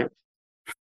stage per night.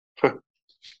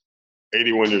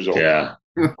 81 years old. yeah,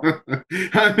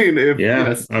 I mean, if yeah.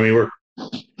 yes, I mean, we're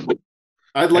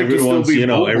I'd like to still everyone's be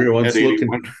mobile at everyone's looking.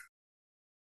 81.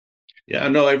 Yeah,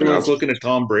 no, Yeah. everyone's looking at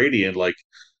Tom Brady and like,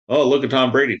 oh, look at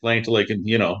Tom Brady playing to like in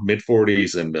mid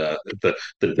 40s and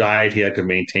the diet he had to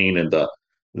maintain and the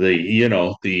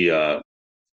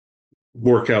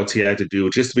workouts he had to do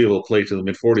just to be able to play to the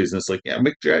mid 40s. And it's like, yeah,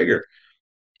 Mick Jagger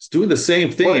is doing the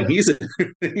same thing, and Well, he's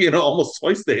almost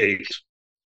twice the age.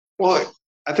 well,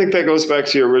 I think that goes back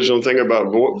to your original thing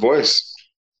about voice.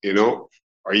 You know,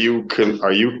 are you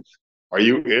are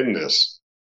you in this?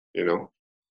 You know,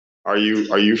 are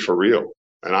you for real?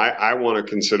 And I want to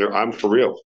consider I'm for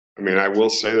real. I mean, I will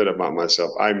say that about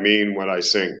myself. I mean what I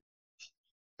sing.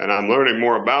 And I'm learning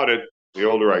more about it the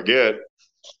older I get.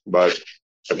 But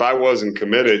if I wasn't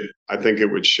committed, I think it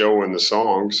would show in the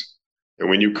songs. And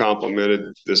when you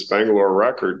complimented this Bangalore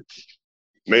record,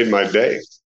 made my day.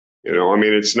 I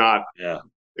mean, it's not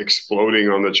exploding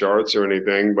on the charts or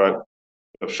anything, but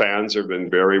the fans have been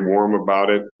very warm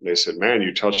about it. They said, man,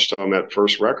 you touched on that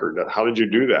first record. How did you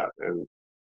do that? And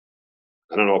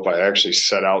I don't know if I actually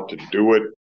set out to do it.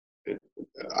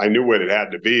 I knew what it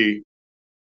had to be.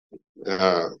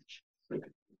 But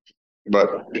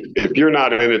if you're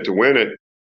not in it to win it,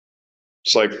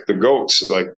 it's like the GOATs,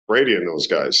 like Brady and those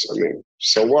guys. I mean,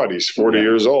 so what? He's 40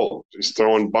 years old. He's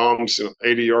throwing bombs,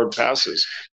 80-yard passes.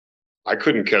 I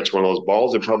couldn't catch one of those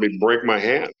balls. It'd probably break my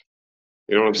hand.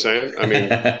 You know what I'm saying? I mean,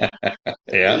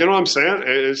 you know what I'm saying?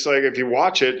 It's like if you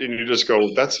watch it and you just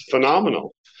go, that's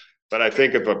phenomenal. But I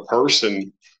think if a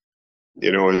person,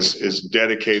 is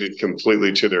dedicated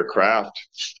completely to their craft,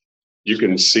 you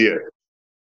can see it,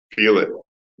 feel it.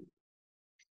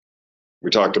 We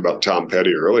talked about Tom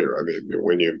Petty earlier. I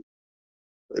mean,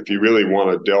 if you really want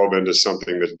to delve into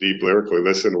something that's deep lyrically,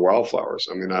 listen to Wildflowers.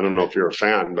 I mean, I don't know if you're a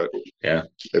fan, but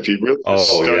if you really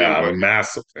I'm a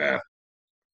massive fan.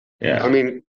 Yeah, I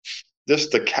mean, just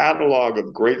the catalog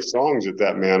of great songs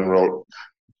that man wrote.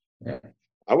 Yeah.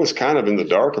 I was kind of in the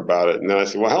dark about it, and then I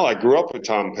said, "Well, hell, I grew up with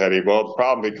Tom Petty." Well,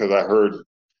 probably because I heard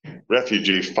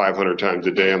 "Refugee" 500 times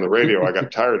a day on the radio, I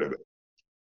got tired of it.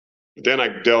 But then I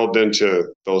delved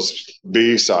into those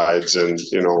B sides and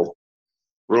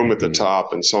Room at the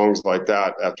Top and songs like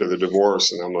that after the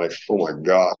divorce, and I'm like, oh my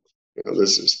God,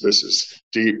 this is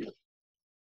deep.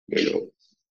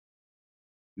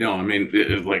 No, I mean,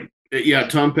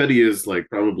 Tom Petty is like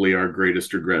probably our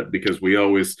greatest regret because we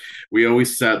always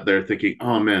sat there thinking,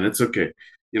 oh man, it's okay.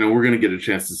 We're gonna get a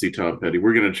chance to see Tom Petty.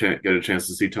 We're gonna get a chance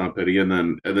to see Tom Petty, and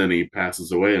then he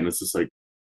passes away, and it's just like,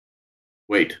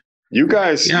 wait. You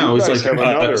guys, it was like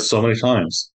have so many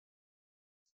times.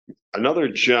 Another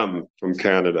gem from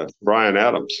Canada, Bryan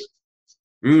Adams.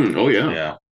 Oh yeah.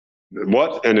 Yeah.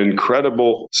 What an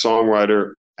incredible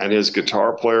songwriter, and his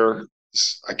guitar player,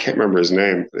 I can't remember his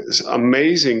name. It's an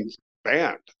amazing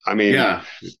band. I mean,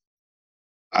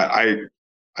 I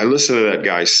listen to that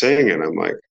guy sing, and I'm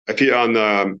like, if you on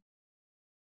the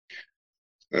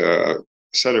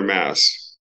Center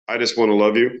Mass, I Just Want to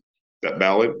Love You, that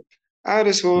ballad. I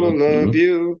just want to love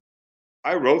you.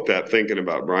 I wrote that thinking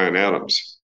about Bryan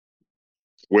Adams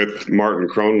with Martin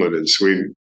Kronlund in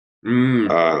Sweden.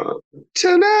 Tonight,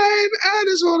 I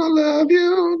just want to love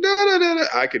you. Da, da, da, da.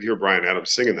 I could hear Bryan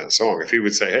Adams singing that song. If he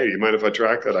would say, hey, you mind if I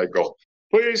track that? I'd go,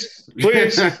 please,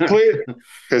 please, please.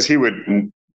 Because he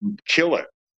would kill it,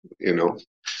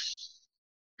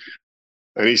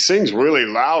 And he sings really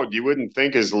loud. You wouldn't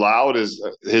think his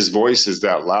voice is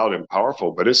that loud and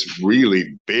powerful, but it's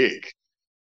really big.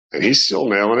 And he's still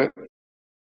nailing it.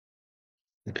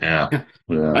 Yeah.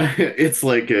 It's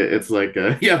like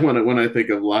when I think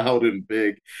of loud and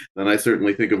big, then I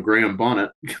certainly think of Graham Bonnet.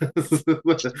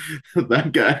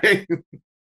 That guy.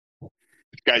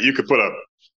 You could put a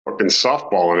fucking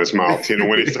softball in his mouth,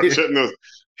 when he starts hitting those,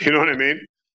 you know what I mean?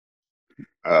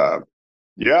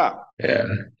 Yeah.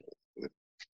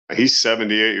 He's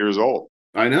 78 years old.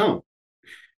 I know.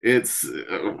 It's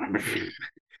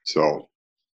so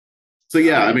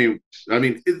yeah. I mean,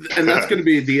 and that's going to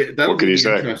be the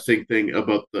interesting thing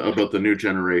about the new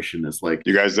generation is like,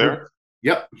 you guys there?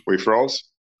 Yep. We froze.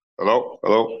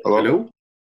 Hello.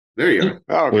 There you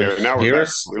are. Okay, now we're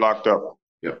back. We locked up.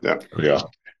 Yep. Yeah.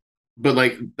 But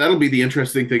like that'll be the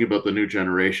interesting thing about the new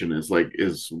generation is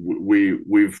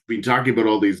we've been talking about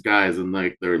all these guys and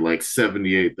like they're like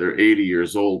 78, they're 80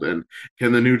 years old, and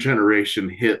can the new generation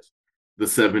hit the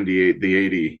 78, the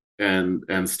 80, and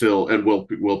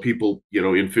will people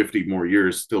in 50 more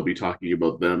years still be talking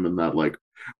about them and that like,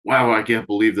 wow, I can't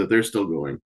believe that they're still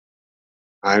going.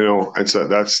 I know that's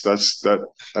a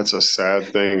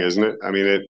sad thing, isn't it? I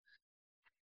mean,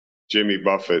 Jimmy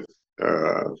Buffett,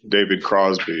 David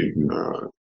Crosby,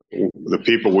 the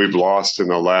people we've lost in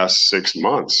the last 6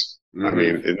 months. I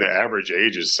mean, the average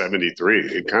age is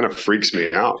 73. It kind of freaks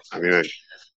me out. I mean,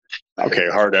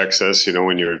 hard excess, in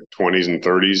your 20s and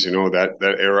 30s,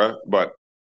 that era. But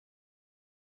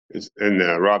it's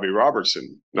Robbie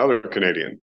Robertson, another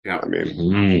Canadian. Yeah, I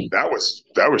mean, that was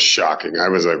shocking. I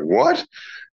was like, what?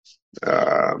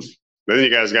 Then you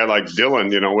guys got like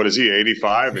Dylan, what is he,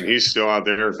 85, and he's still out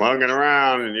there clunking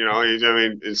around, and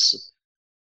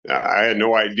I had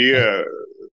no idea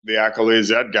the accolades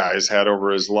that guy's had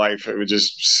over his life. It was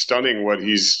just stunning what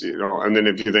he's, and then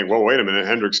if you think, well, wait a minute,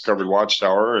 Hendrix covered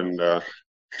Watchtower, and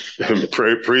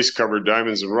Priest covered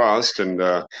Diamonds and Rust, and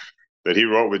that he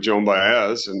wrote with Joan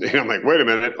Baez. And I'm like, wait a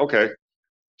minute, okay,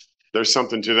 there's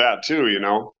something to that too,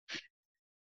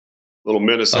 Little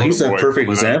Minnesota He's that boy perfect coming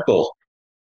out. example.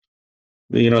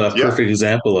 That Yeah, perfect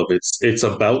example of it's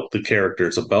about the character,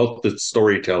 it's about the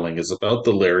storytelling, it's about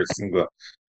the lyrics and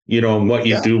and what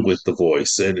you yeah, do with the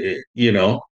voice. And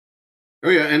Oh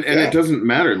yeah, and it yeah. doesn't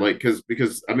matter, like,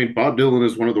 because I mean, Bob Dylan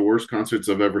is one of the worst concerts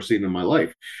I've ever seen in my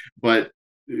life, but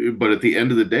at the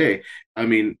end of the day, I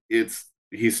mean,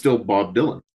 he's still Bob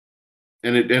Dylan,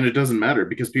 and it doesn't matter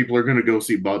because people are going to go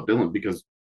see Bob Dylan because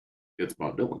it's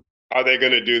Bob Dylan. Are they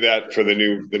going to do that for the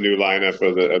new lineup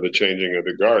of the changing of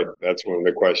the guard? That's one of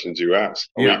the questions you ask.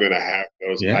 Are we Yeah, going to have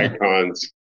those yeah,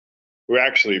 icons who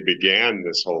actually began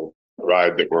this whole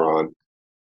ride that we're on?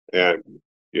 And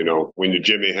when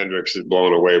Jimi Hendrix is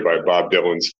blown away by Bob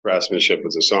Dylan's craftsmanship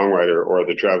as a songwriter, or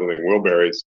the Traveling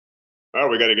Wilburys, oh,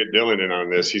 we got to get Dylan in on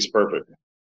this. He's perfect.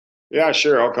 Yeah,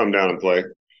 sure, I'll come down and play.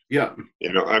 yeah,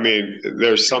 I mean,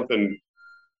 there's something.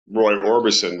 Roy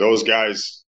Orbison, those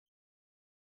guys.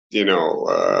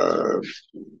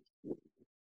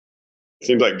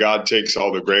 Seems like God takes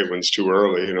all the great ones too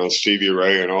early. Stevie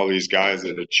Ray and all these guys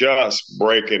that are just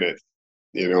breaking it.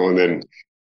 And then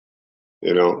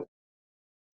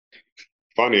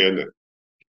funny, isn't it?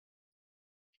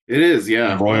 it is.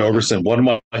 Yeah, Roy Orbison, one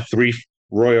of my three.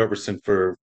 Roy Orbison,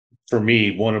 for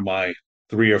me, one of my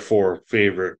three or four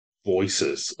favorite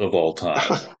voices of all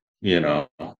time. You know,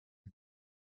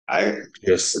 I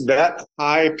just that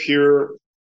high, pure,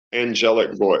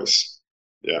 angelic voice.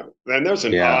 Yeah, and there's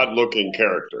an yeah. odd-looking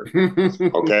character.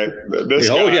 Okay, this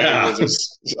Oh guy yeah,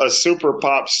 was a super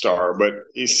pop star, but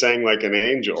he sang like an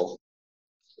angel,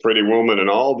 Pretty Woman, and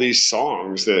all these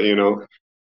songs that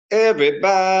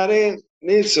everybody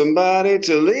needs somebody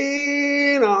to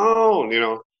lean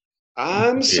on.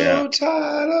 I'm yeah, so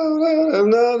tired of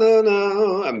no, no,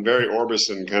 no. I'm very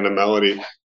Orbison kind of melody.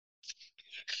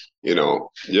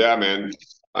 Yeah, man.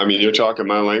 I mean, you're talking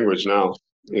my language now.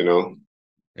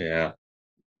 yeah.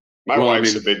 My well, I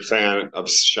wife's a mean, big fan of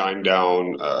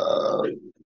Shinedown.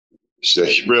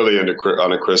 She's really on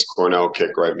a Chris Cornell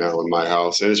kick right now in my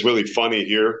house, and it's really funny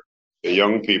here. The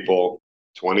young people,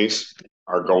 20s,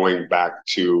 are going back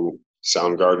to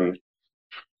Soundgarden,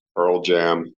 Pearl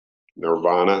Jam,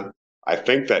 Nirvana. I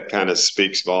think that kind of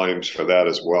speaks volumes for that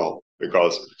as well,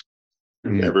 because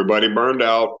Mm. everybody burned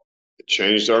out. It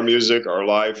changed our music, our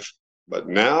life, but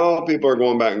now people are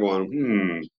going back and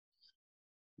going,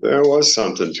 there was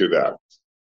something to that.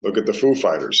 Look at the Foo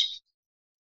Fighters.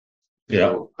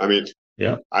 Yeah, I mean,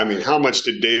 yeah. how much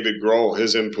did David Grohl,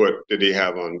 his input did he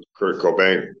have on Kurt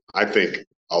Cobain? I think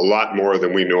a lot more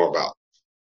than we know about.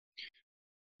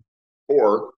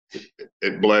 Or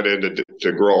it bled into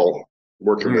Grohl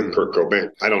working with mm, Kurt Cobain.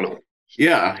 I don't know.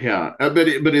 yeah, yeah. But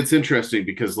it's interesting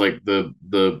because like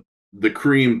the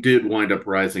cream did wind up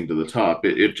rising to the top.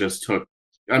 It just took.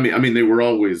 I mean, they were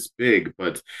always big,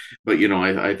 but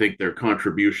I think their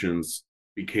contributions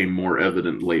became more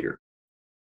evident later.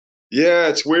 Yeah,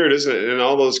 it's weird, isn't it? And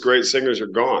all those great singers are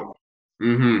gone,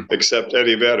 Hmm. except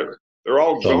Eddie Vedder. They're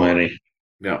all So gone. many.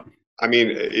 Yeah. I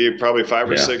mean, probably five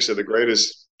or Yeah, six of the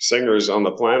greatest singers on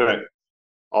the planet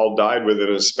all died within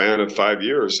a span of 5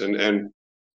 years. And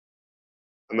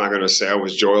I'm not going to say I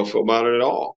was joyful about it at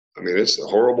all. I mean, it's a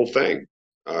horrible thing.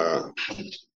 Uh,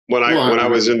 when Well, I when I I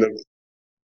was mean, in the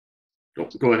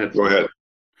go ahead. go ahead,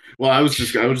 Well, I was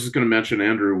just going to mention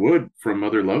Andrew Wood from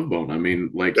Mother Love Bone. I mean,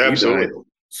 like he died absolutely.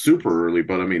 super early,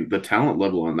 but I mean, the talent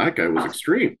level on that guy was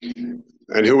extreme.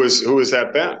 And who was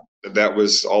that band? That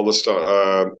was all the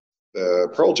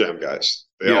Pearl Jam guys.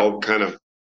 They Yeah. all kind of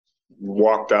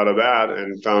walked out of that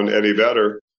and found Eddie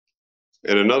Vedder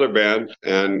in another band,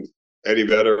 and Eddie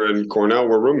Vedder and Cornell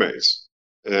were roommates.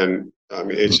 And I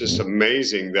mean, it's just mhm.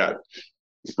 amazing that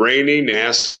rainy,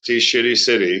 nasty, shitty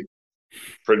city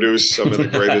produced some of the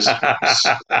greatest.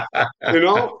 You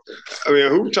know, I mean,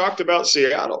 who talked about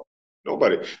Seattle?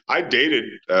 Nobody. I dated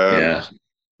Yeah.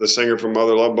 the singer from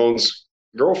Mother Love Bone's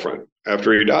girlfriend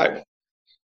after he died,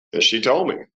 and she told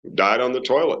me he died on the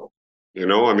toilet.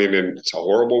 I mean, and it's a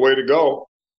horrible way to go,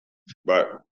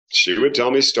 but she would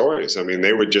tell me stories. I mean,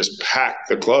 they would just pack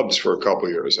the clubs for a couple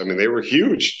of years. I mean, they were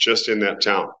huge just in that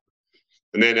town.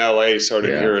 And then LA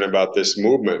started Yeah. hearing about this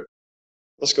movement.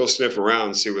 Let's go sniff around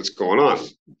and see what's going on.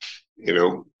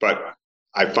 But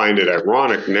I find it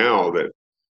ironic now that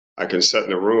I can sit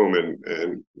in a room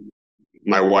and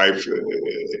my wife,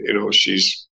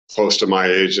 she's close to my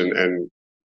age and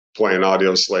playing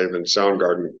Audio Slave and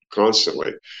Soundgarden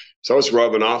constantly. So it's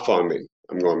rubbing off on me.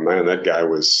 I'm going, man, that guy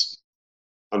was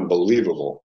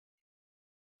unbelievable.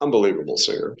 unbelievable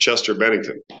singer. Chester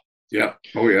Bennington. Yeah.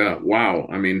 Oh yeah. Wow.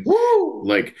 I mean, Woo!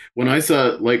 like when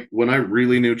I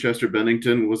really knew Chester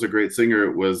Bennington was a great singer,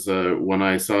 it was when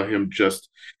I saw him just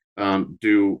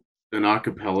do an a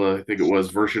cappella, I think it was,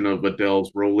 version of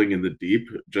Adele's Rolling in the Deep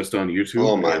just on YouTube.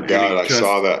 Oh my And God, he I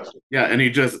saw just that. yeah, and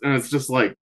it's just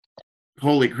like,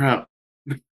 holy crap.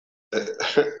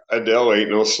 Adele ain't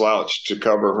no slouch. To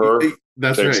cover her,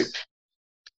 That's right. takes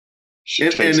she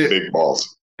And takes big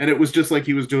balls. it was just like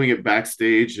he was doing it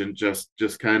backstage and just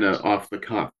kind of off the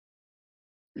cuff.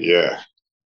 Yeah.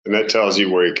 And that tells you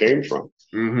where he came from,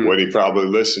 Hmm. what he probably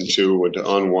listened to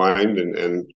to unwind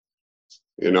and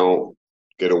you know,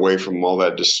 get away from all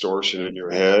that distortion in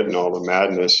your head and all the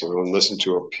madness, and listen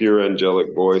to a pure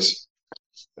angelic voice.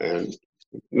 And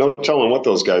no telling what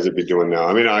those guys would be doing now.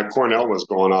 I mean, Cornell was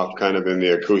going off kind of in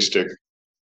the acoustic,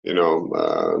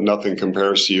 Nothing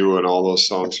Compares to You and all those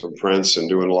songs from Prince, and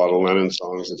doing a lot of Lennon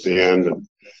songs at the end.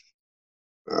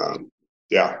 And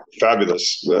yeah,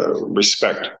 fabulous.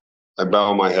 Respect. I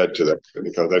bow my head to that,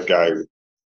 because that guy,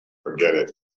 forget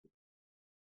it.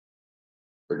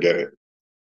 Forget it.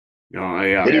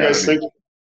 Yeah. What do you I guys mean, think?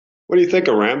 What do you think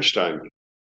of Rammstein?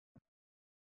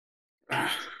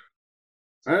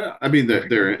 I mean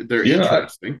they're Yeah,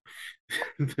 interesting.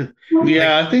 Like,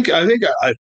 yeah.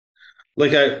 I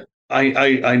like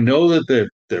I know that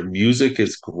their music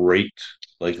is great.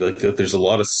 Like that there's a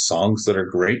lot of songs that are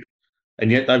great,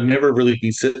 and yet I've never really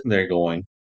been sitting there going,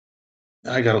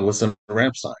 I gotta listen to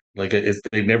Rammstein.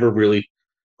 They never really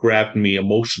grabbed me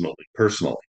emotionally,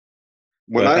 personally.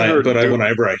 When I heard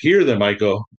Whenever I hear them,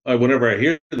 whenever I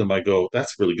hear them, I go,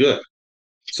 that's really good.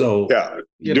 So, yeah,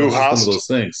 it's Du just one of Hast, those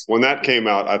things. when that came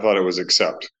out, I thought it was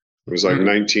Accept. It was like mm,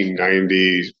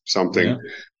 1990 something. Yeah.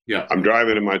 yeah. I'm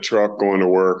driving in my truck going to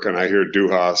work, and I hear Du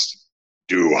Hast,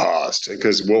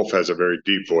 because Wolf has a very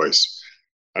deep voice.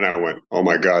 And I went, oh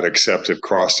my God, Accept have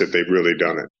crossed it. They've really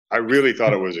done it. I really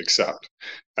thought it was Accept.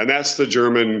 And that's the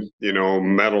German,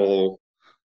 metal.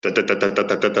 And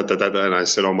I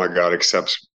said, oh my God,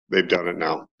 Accept. They've done it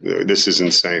now. This is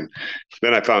insane.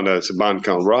 Then I found out it's a band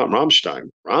called Rammstein.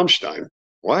 Rammstein?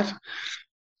 What?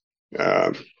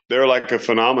 Uh, they're like a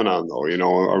phenomenon, though,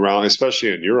 around,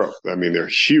 especially in Europe. I mean, they're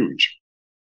huge,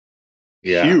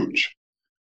 Yeah. huge.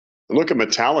 And look at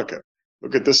Metallica.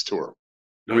 Look at this tour.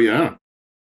 Oh yeah.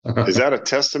 Is that a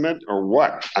testament or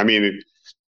what? I mean,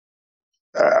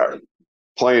 uh,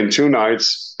 playing 2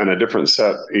 nights and a different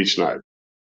set each night.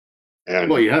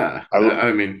 Well, And yeah.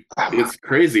 I mean, it's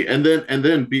crazy. And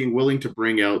then being willing to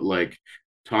bring out like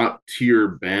top tier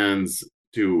bands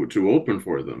to open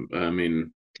for them. I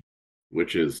mean,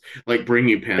 which is like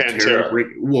bringing Pantera, Pantera.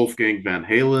 bring Wolfgang Van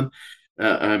Halen.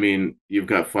 I mean, you've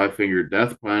got Five Finger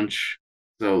Death Punch.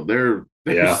 So they're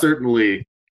Yeah. certainly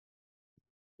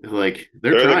like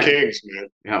they're They're the trying. kings, man.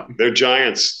 Yeah. They're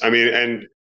giants. I mean, and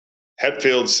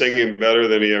Hetfield's singing better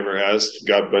than he ever has.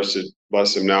 God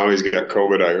bless him now. He's got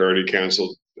COVID. I heard he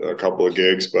canceled a couple of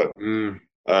gigs, but Mm,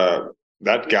 uh,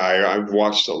 that guy, I've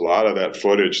watched a lot of that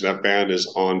footage. That band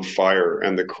is on fire,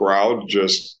 and the crowd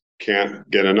just can't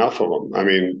get enough of them. I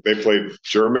mean, they played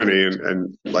Germany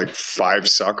and like 5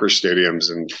 soccer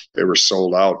stadiums, and they were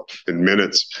sold out in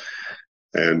minutes.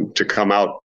 And to come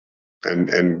out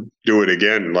and do it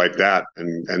again like that,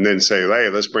 and then say, hey,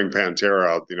 let's bring Pantera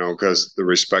out, because the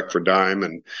respect for Dime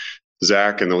and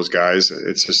Zach and those guys,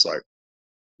 it's just like,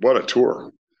 what a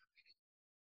tour.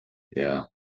 Yeah.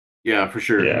 yeah, for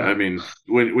sure. Yeah. I mean,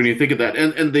 when you think of that,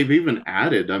 and they've even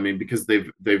added, I mean, because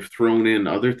they've thrown in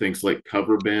other things like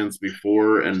cover bands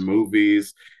before and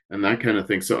movies and that kind of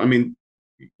thing. So I mean,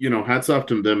 hats off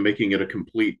to them making it a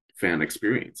complete fan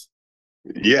experience.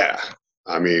 Yeah,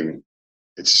 I mean,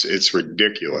 it's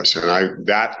ridiculous, and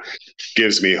that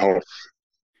gives me hope.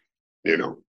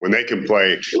 When they can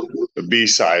play the B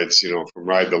sides, from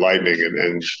Ride the Lightning,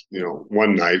 and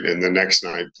one night, and the next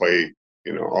night play,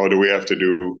 oh, do we have to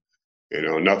do,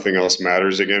 Nothing Else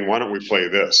Matters again? Why don't we play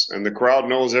this? And the crowd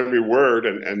knows every word,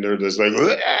 and they're just like,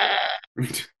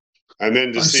 and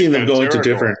then to I've see seen them going to Pantera go,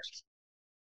 different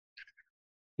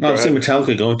No, go I've seen ahead.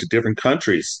 Metallica going to different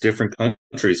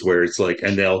countries where it's like,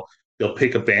 and they'll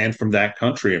pick a band from that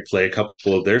country and play a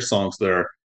couple of their songs that are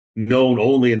known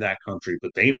only in that country,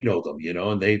 but they know them,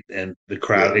 and the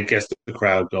crowd, Yeah. it gets the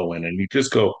crowd going, and you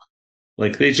just go,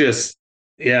 like,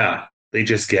 yeah, they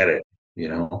just get it, you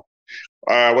know.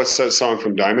 What's that song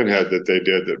from Diamond Head that they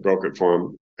did that broke it for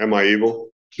them? Am I Evil?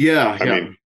 Yeah, I yeah.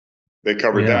 mean, they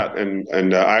covered Yeah, that,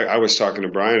 and I was talking to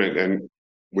Brian, and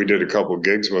we did a couple of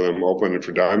gigs with him opening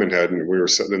for Diamond Head, and we were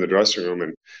sitting in the dressing room,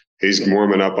 and he's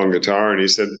warming up on guitar, and he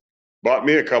said, bought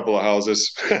me a couple of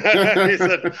houses. He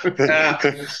said,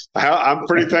 I'm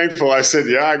pretty thankful. I said,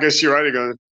 yeah, I guess you're right. He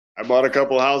goes, I bought a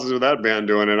couple of houses with that band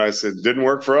doing it. I said, didn't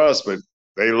work for us, but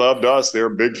they loved us. They were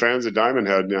big fans of Diamond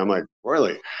Head. And I'm like,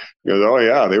 really? He goes, oh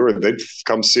yeah, they'd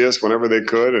come see us whenever they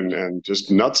could and just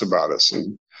nuts about us.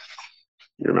 And,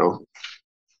 you know,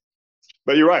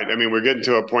 but you're right. I mean, we're getting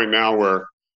to a point now where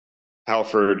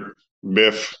Halford,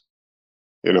 Biff,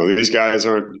 you know, these guys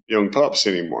aren't young pups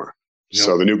anymore. Yep.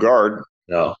 So the new guard,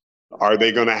 no. Are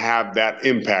they going to have that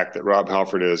impact that Rob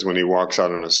Halford is when he walks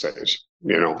out on a stage?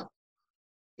 You know,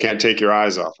 can't take your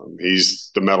eyes off him.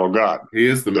 He's the metal god. He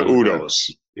is the metal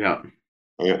Udos. God.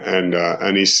 Yeah.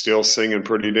 And he's still singing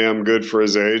pretty damn good for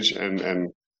his age.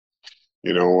 And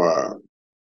you know,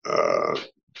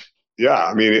 yeah,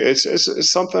 I mean,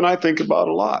 it's something I think about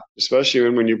a lot, especially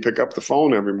when you pick up the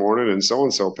phone every morning and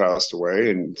so passed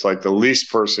away, and it's like the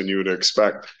least person you would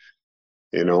expect.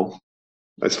 You know,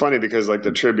 it's funny because like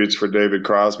the tributes for David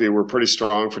Crosby were pretty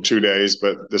strong for 2 days,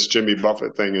 but this Jimmy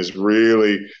Buffett thing is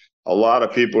really, a lot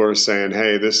of people are saying,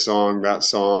 hey, this song, that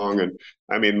song. And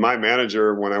I mean, my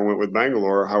manager, when I went with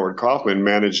Bangalore, Howard Kaufman,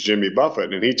 managed Jimmy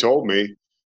Buffett, and he told me,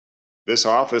 this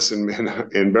office in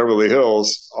Beverly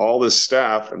Hills, all this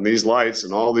staff and these lights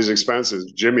and all these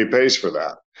expenses, Jimmy pays for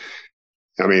that.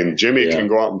 I mean, Jimmy can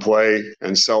go out and play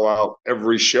and sell out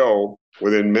every show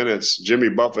within minutes. Jimmy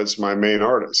Buffett's my main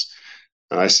artist.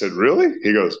 And I said, really?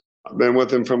 He goes, I've been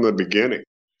with him from the beginning.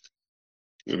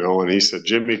 You know, and he said,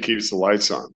 Jimmy keeps the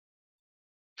lights on.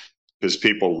 His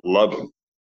people love him.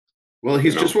 Well,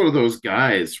 he's just one of those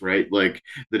guys, right? Like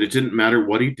that it didn't matter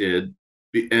what he did.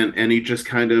 And he just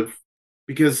kind of,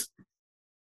 because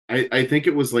I think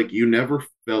it was like you never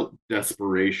felt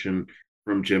desperation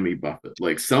from Jimmy Buffett.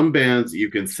 Like some bands you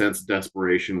can sense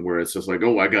desperation where it's just like,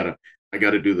 oh, I gotta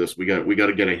do this. We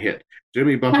gotta get a hit.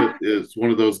 Jimmy Buffett is one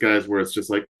of those guys where it's just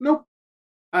like, nope.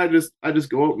 I just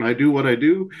go out and I do what I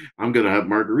do. I'm gonna have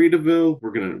Margaritaville.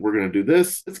 We're gonna do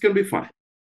this. It's gonna be fun.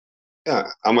 Yeah,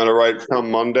 I'm gonna write come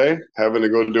Monday, having to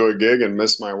go do a gig and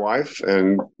miss my wife,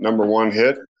 and number one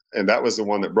hit, and that was the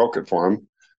one that broke it for him.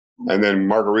 And then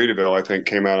Margaritaville, I think,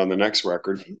 came out on the next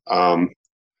record.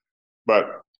 But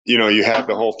you know, you had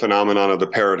the whole phenomenon of the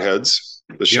parrot heads,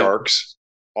 the sharks,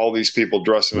 all these people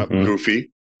dressing up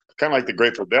goofy, kind of like the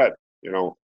Grateful Dead. You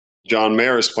know, John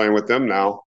Mayer is playing with them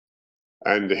now.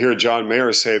 And to hear John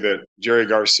Mayer say that Jerry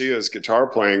Garcia's guitar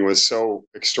playing was so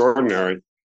extraordinary,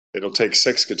 it'll take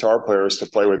 6 guitar players to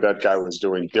play what that guy was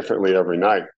doing differently every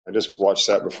night. I just watched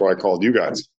that before I called you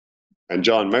guys. And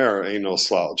John Mayer ain't no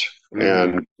slouch.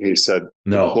 And he said,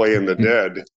 playing the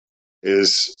Dead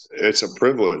it's a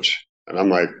privilege. And I'm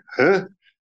like, huh?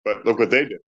 But look what they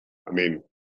did. I mean,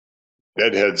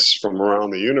 Deadheads from around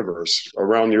the universe,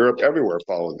 around Europe, everywhere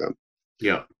followed them.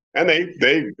 Yeah. And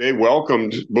they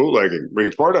welcomed bootlegging.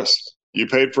 Report us. You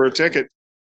paid for a ticket.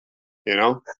 You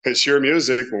know, it's your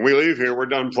music. When we leave here, we're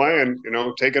done playing. You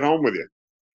know, take it home with you.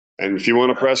 And if you want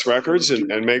to press records and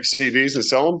make CDs and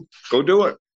sell them, go do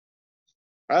it.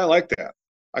 I like that.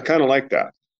 I kind of like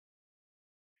that.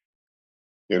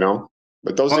 You know,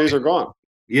 but those days are gone.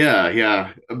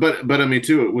 Yeah. But I mean,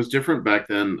 too, it was different back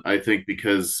then, I think,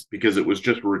 because it was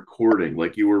just recording.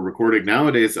 Like you were recording.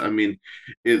 Nowadays, I mean,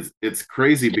 it's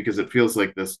crazy because it feels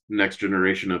like this next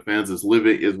generation of fans is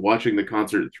watching the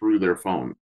concert through their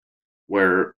phone,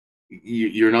 where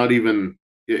you're not even.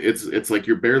 It's like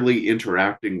you're barely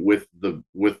interacting with the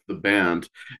band.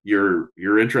 You're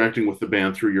interacting with the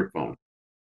band through your phone.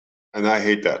 And I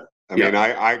hate that. I mean,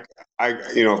 I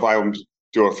you know, if I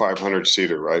do a 500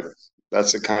 seater, right?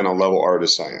 That's the kind of level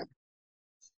artist I am.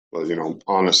 Well, you know,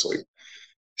 honestly,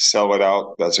 sell it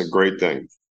out. That's a great thing.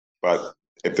 But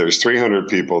if there's 300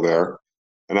 people there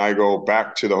and I go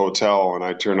back to the hotel and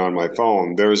I turn on my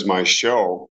phone, there's my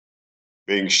show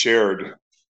being shared.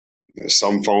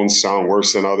 Some phones sound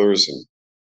worse than others and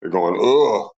they're going,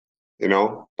 oh, you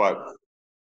know, but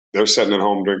they're sitting at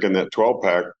home drinking that 12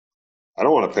 pack. I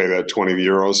don't want to pay that 20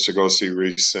 euros to go see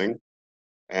Reece sing.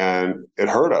 And it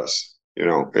hurt us. You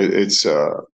know,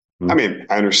 I mean,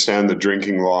 I understand the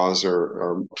drinking laws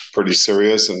are pretty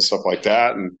serious and stuff like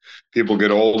that. And people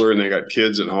get older and they got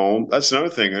kids at home. That's another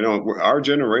thing. I know our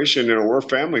generation, you know, we're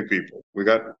family people. We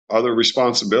got other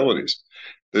responsibilities.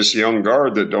 This young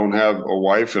guard that don't have a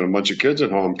wife and a bunch of kids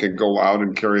at home can go out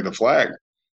and carry the flag.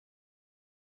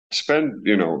 Spend,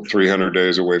 you know, 300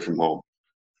 days away from home.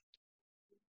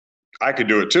 I could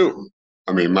do it too.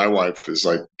 I mean, my wife is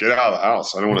like, get out of the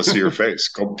house. I don't want to see your face.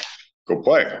 Go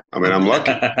play. I mean, I'm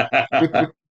lucky.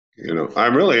 You know, I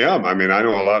really am. I mean, I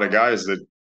know a lot of guys that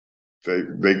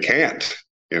they can't,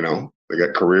 you know, they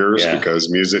got careers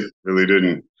because music really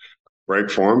didn't break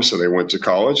for them. So they went to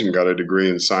college and got a degree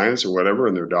in science or whatever,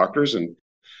 and they're doctors. And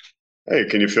hey,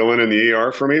 can you fill in the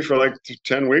ER for me for like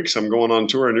 10 weeks? I'm going on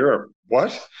tour in Europe.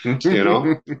 What? You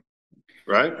know,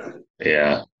 right?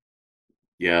 Yeah.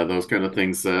 Yeah, those kind of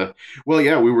things. Well,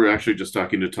 yeah, we were actually just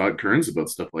talking to Todd Kearns about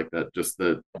stuff like that. Just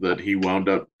that he wound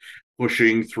up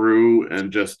pushing through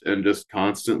and just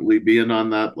constantly being on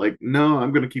that. Like, no,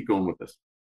 I'm going to keep going with this.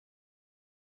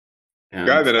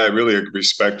 Guy And that I really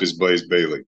respect is Blaze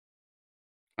Bailey.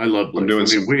 I love I'm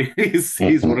Blaze. I doing mean, some,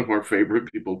 he's one of our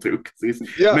favorite people too, because he's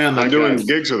yeah, man, I'm that doing guy's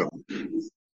gigs with him.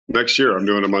 Next year, I'm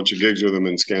doing a bunch of gigs with him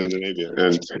in Scandinavia.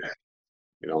 And,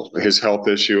 you know, his health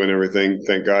issue and everything,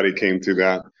 thank God he came through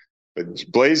that. But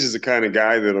Blaze is the kind of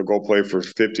guy that'll go play for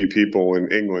 50 people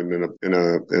in England in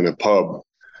a pub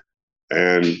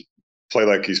and play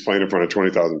like he's playing in front of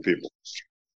 20,000 people.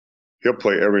 He'll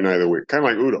play every night of the week, kind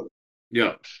of like Udo.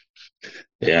 yeah.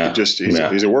 Yeah. He's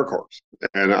a workhorse,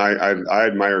 and I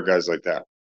admire guys like that.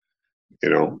 You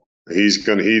know, he's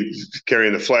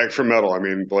carrying the flag for metal. I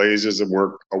mean, Blaze is a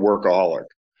workaholic,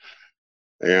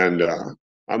 and I'm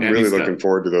And really he's got looking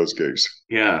forward to those gigs.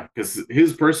 yeah, because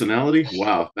his personality,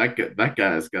 wow, that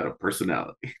guy's got a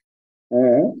personality.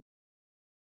 Mm-hmm.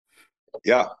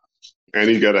 Yeah, and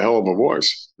he's got a hell of a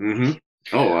voice. Mm-hmm.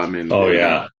 Oh, I mean, Oh yeah.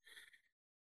 yeah.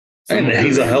 Some And of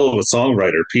he's a his hell of a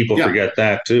songwriter. People yeah. forget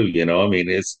that too, you know. I mean,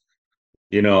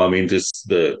 I mean, just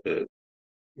the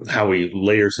how he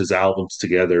layers his albums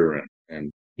together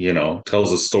and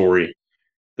tells a story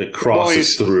that Well,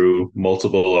 crosses through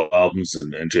multiple albums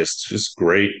and just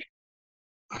great.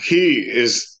 he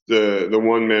is the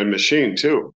one man machine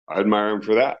too. I admire him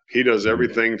for that. He does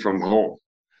everything from home.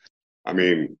 I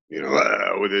mean, you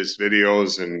know, with his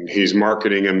videos and he's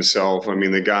marketing himself. I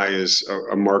mean, the guy is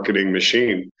a marketing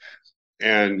machine,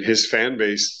 and his fan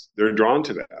base, they're drawn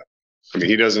to that. I mean,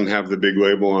 he doesn't have the big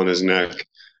label on his neck.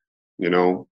 You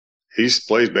know, he's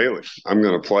Blaze Bailey. I'm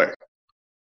going to play.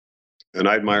 And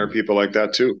I admire people like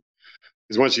that too.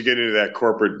 Because once you get into that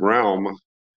corporate realm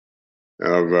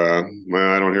of,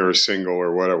 well, I don't hear a single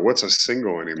or whatever. What's a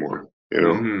single anymore? You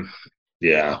know, Mm-hmm.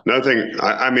 Yeah. nothing.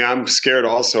 I mean, I'm scared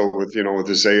also with, with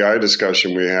this AI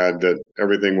discussion we had that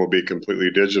everything will be completely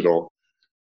digital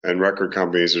and record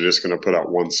companies are just going to put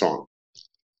out one song.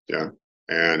 Yeah.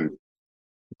 And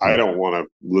I don't want to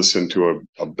listen to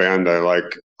a band I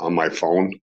like on my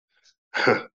phone.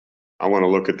 I want to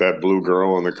look at that blue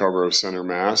girl on the cover of Center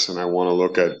Mass, and I want to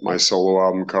look at my solo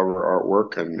album cover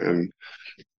artwork and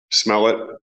smell it,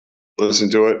 listen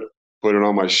to it, put it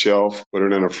on my shelf, put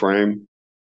it in a frame.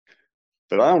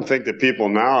 But I don't think that people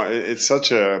now, it's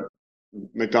such a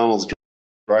McDonald's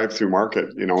drive-through market.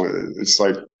 You know, it's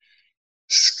like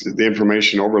the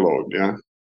information overload. Yeah.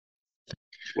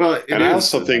 Well, it And I is.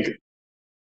 also think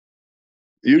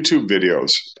YouTube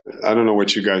videos, I don't know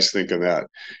what you guys think of that.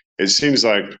 It seems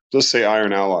like, let's say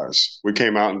Iron Allies, we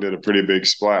came out and did a pretty big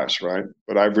splash, right?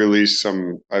 But I've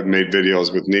made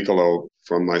videos with Nicolo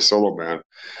from my solo band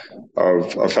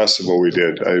of a festival we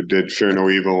did. I did Fear No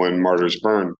Evil and Martyrs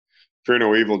Burn. Fear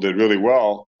No Evil did really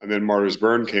well, and then Martyrs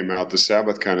Burn came out, the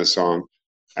Sabbath kind of song,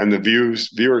 and the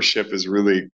viewership is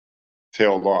really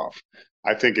tailed off.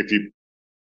 I think if you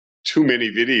too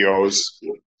many videos,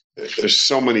 there's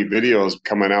so many videos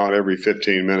coming out every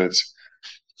 15 minutes,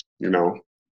 you know,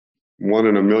 1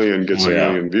 in a million gets a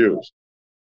million views.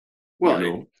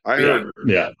 Well, I heard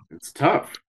it's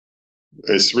tough.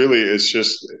 it's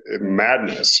just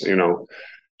madness,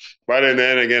 But and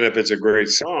then again, if it's a great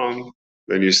song,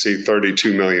 then you see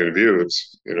 32 million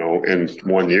views, in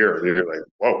 1 year, and you're like,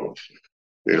 whoa,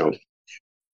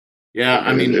 Yeah,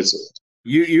 I mean, it's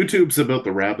YouTube's about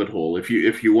the rabbit hole. If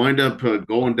you wind up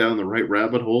going down the right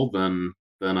rabbit hole, then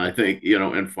I think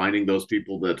and finding those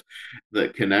people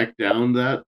that connect down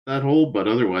that hole. But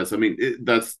otherwise, I mean,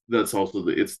 that's also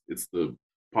it's the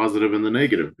positive and the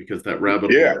negative, because that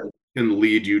rabbit hole can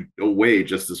lead you away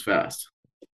just as fast.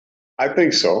 I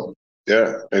think so.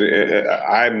 Yeah, and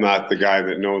I'm not the guy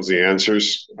that knows the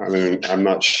answers. I mean, I'm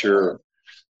not sure.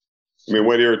 I mean,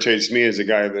 what irritates me is the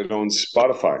guy that owns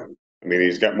Spotify. I mean,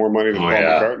 he's got more money than Paul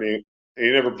McCartney, and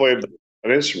he never played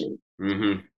an instrument.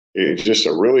 Mm-hmm. He's just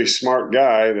a really smart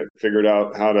guy that figured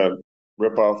out how to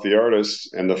rip off the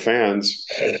artists and the fans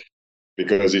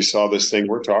because he saw this thing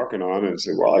we're talking on and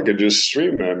said, well, I could just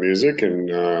stream that music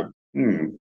and,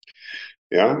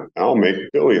 yeah, I'll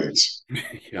make billions.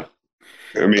 Yeah.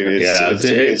 I mean,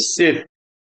 it's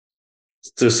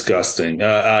disgusting.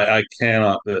 I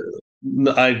cannot.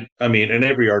 I mean, and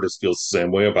every artist feels the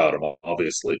same way about him.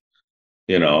 Obviously,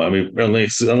 I mean,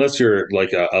 unless you're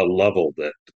like a level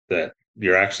that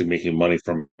you're actually making money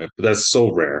from it, but that's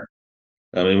so rare.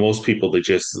 I mean, most people they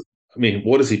just I mean,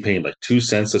 what is he paying? Like 2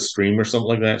 cents a stream or something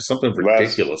like that? Something Less,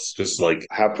 ridiculous. Just like,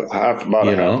 about a you half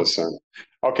a know? cent.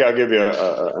 Okay, I'll give you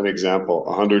an example.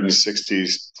 160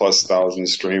 plus thousand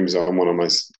streams on one of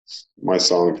my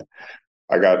songs.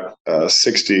 I got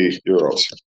 60 euros.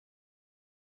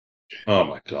 Oh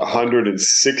my God.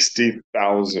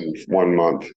 160,000 one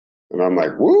month. And I'm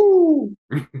like, woo.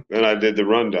 Then I did the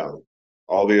rundown,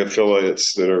 all the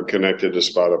affiliates that are connected to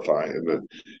Spotify.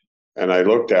 And I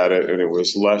looked at it and it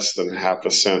was less than half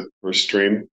a cent per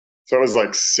stream. So it was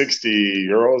like 60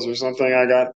 euros or something I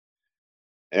got.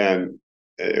 And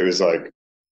it was like,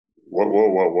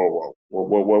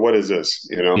 what is this?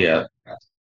 You know? Yeah.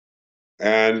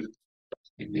 And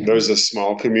there's a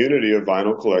small community of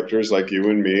vinyl collectors like you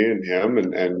and me and him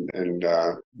and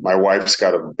my wife's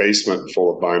got a basement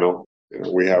full of vinyl. You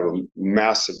know, we have a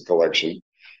massive collection,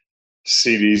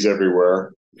 CDs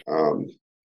everywhere. Um,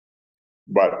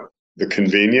 but the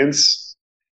convenience,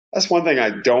 that's one thing I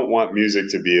don't want music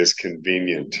to be, is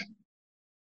convenient.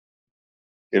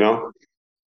 You know,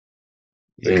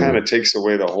 it kind Mm. of takes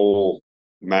away the whole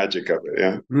magic of it.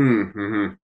 Yeah. Mm-hmm.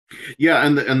 Yeah,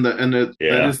 that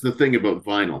Yeah. is the thing about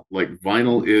vinyl. Like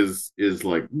vinyl is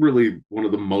like really one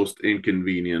of the most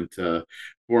inconvenient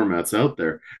formats out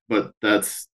there. But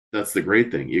that's the great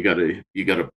thing. You gotta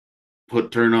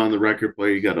turn on the record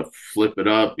player. You gotta flip it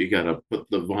up. You gotta put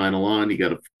the vinyl on. You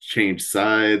gotta change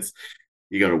sides.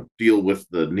 You gotta deal with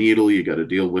the needle. You gotta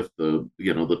deal with the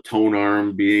tone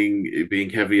arm being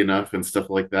heavy enough and stuff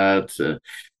like that.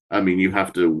 I mean, you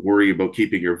have to worry about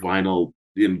keeping your vinyl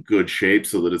in good shape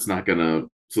so that it's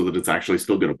actually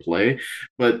still gonna play.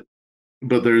 But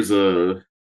there's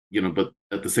but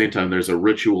at the same time, there's a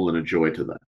ritual and a joy to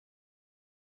that.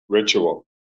 Ritual.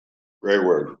 Great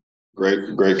word.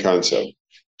 Great concept.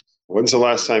 When's the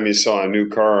last time you saw a new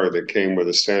car that came with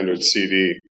a standard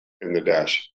CD in the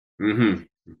dash? Hmm.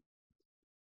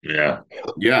 Yeah.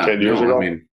 Yeah, 10 years no, I ago?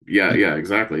 mean, yeah,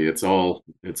 exactly. It's all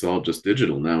just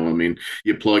digital now. I mean,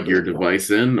 you plug your device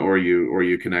in or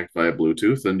you connect via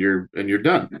Bluetooth and you're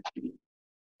done.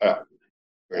 Yeah.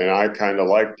 And I kind of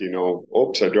liked,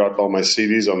 oops, I dropped all my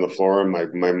CDs on the floor and my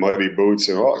muddy boots,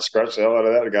 and scratch the hell out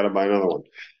of that. I got to buy another one.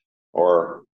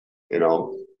 Or, you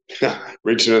know,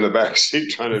 reaching in the back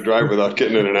seat trying to drive without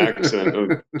getting in an accident.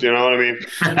 Do you know what I mean?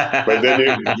 But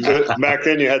then back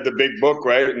then you had the big book,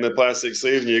 right, in the plastic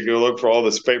sleeve, and you go look for all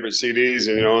the favorite CDs,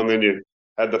 and then you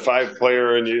had the 5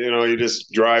 player, and you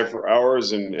just drive for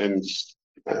hours,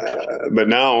 but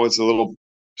now it's a little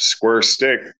square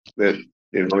stick that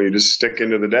you just stick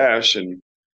into the dash, and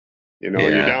you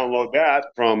Yeah. download that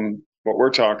from what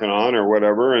we're talking on or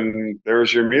whatever, and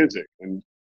there's your music. And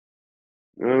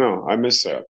I don't know, I miss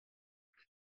that.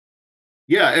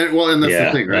 Yeah, and that's the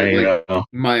Yeah. thing, right? I Like know.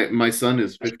 my son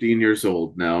is 15 years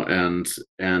old now, and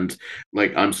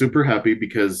like I'm super happy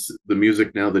because the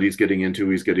music now that he's getting into,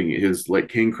 he's getting his like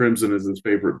King Crimson is his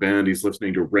favorite band. He's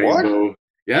listening to What? Rainbow.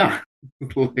 Yeah.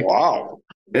 Like Wow.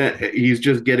 he's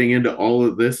just getting into all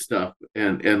of this stuff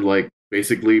and like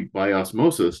basically by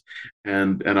osmosis,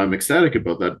 and I'm ecstatic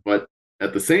about that. But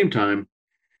at the same time,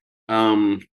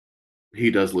 um he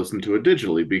does listen to it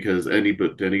digitally because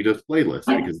but then he does playlists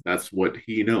because that's what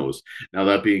he knows. Now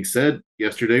that being said,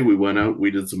 yesterday we went out,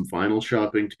 we did some vinyl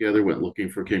shopping together, went looking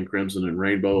for King Crimson and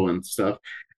Rainbow and stuff.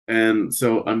 And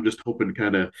so I'm just hoping to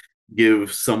kind of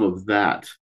give some of that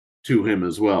to him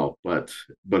as well. But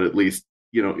at least,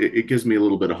 it gives me a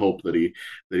little bit of hope that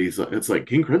he's it's like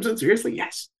King Crimson, seriously?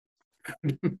 Yes.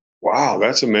 Wow,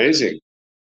 that's amazing.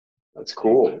 That's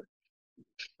cool.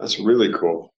 That's really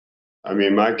cool. I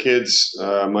mean, my kids,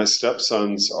 my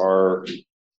stepsons are,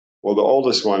 well, the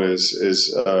oldest one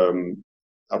is a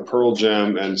Pearl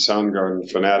Jam and Soundgarden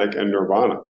fanatic and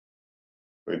Nirvana.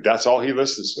 I mean, that's all he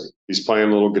listens to. He's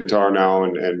playing a little guitar now,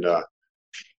 and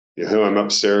you hear him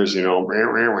upstairs, and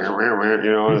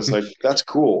it's like, that's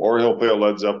cool. Or he'll play a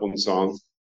Led Zeppelin song,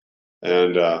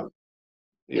 and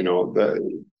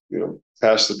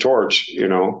pass the torch.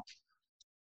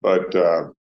 But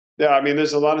yeah, I mean,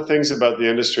 there's a lot of things about the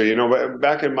industry. But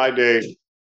back in my day,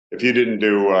 if you didn't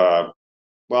do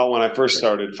well, when I first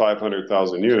started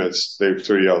 500,000 units, they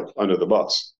threw you out under the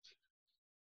bus.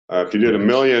 If you did a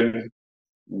million,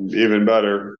 even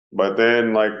better. But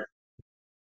then, like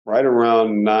right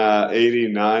around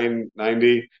 89,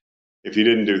 90, if you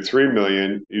didn't do 3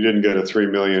 million, you didn't get a 3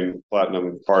 million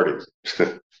platinum party.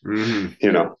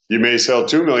 Mm-hmm. You may sell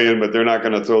 2 million, but they're not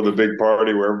going to throw the big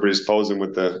party where everybody's posing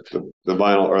with the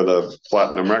vinyl or the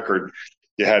platinum record.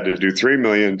 You had to do 3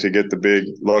 million to get the big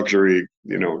luxury,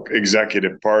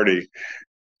 executive party.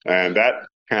 And that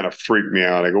kind of freaked me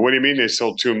out. I go, what do you mean they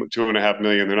sold 2.5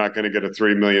 million? They're not going to get a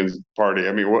 3 million party.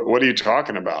 I mean, what are you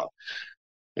talking about?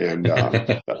 And you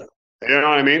know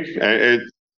what I mean?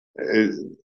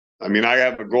 I mean, I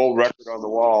have a gold record on the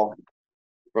wall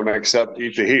from Accept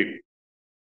Eat the Heat.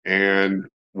 And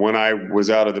when I was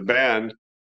out of the band,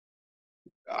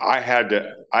 I had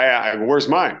to, where's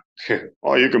mine?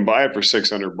 Oh, you can buy it for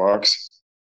 $600.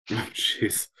 Oh,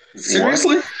 jeez.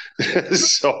 Seriously?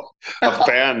 So a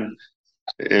fan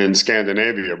in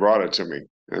Scandinavia brought it to me.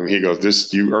 And he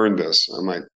goes, you earned this. I'm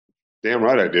like, damn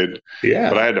right I did. Yeah.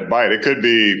 But I had to buy it. It could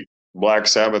be Black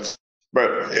Sabbath.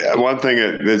 But one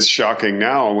thing that's shocking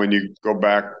now, when you go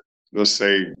back, let's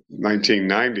say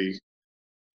 1990,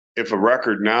 if a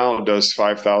record now does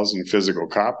 5,000 physical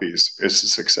copies, it's a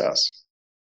success.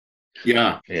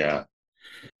 Yeah. Yeah.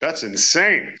 That's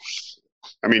insane.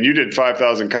 I mean, you did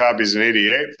 5,000 copies in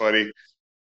 '88, buddy.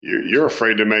 You're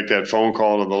afraid to make that phone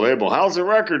call to the label. How's the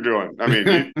record doing? I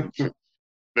mean,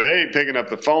 they ain't picking up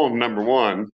the phone, number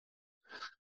one.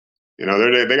 You know,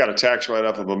 they got a tax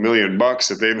write-off of $1 million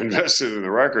that they've invested in the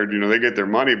record. You know, they get their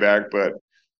money back, but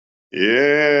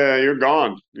yeah, you're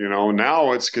gone. You know,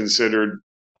 now it's considered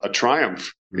a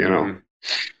triumph, you know.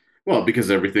 Well, because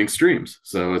everything streams,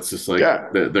 so it's just like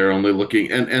they're only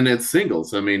looking, and it's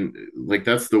singles. I mean, like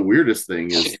that's the weirdest thing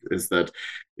is that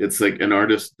it's like an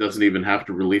artist doesn't even have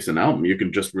to release an album. You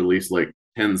can just release like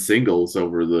 10 singles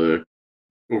over the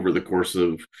course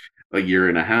of a year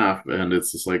and a half, and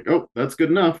it's just like, oh, that's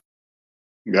good enough.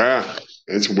 Yeah,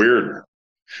 it's weird,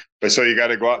 but so you got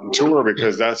to go out and tour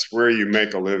because that's where you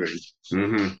make a living.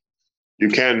 Mm-hmm. You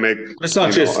can make. It's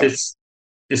not just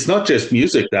it's not just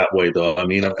music that way, though. I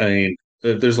mean,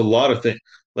 there's a lot of things.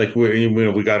 Like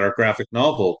we got our graphic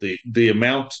novel. The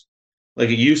amount, like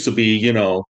it used to be, you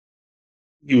know,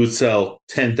 you would sell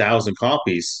 10,000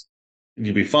 copies and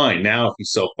you'd be fine. Now, if you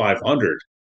sell 500,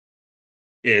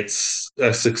 it's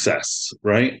a success,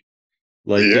 right?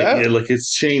 Like like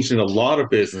it's changed in a lot of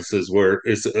businesses where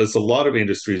it's a lot of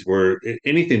industries where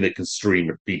anything that can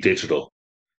stream or be digital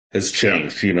has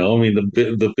changed. You know, I mean,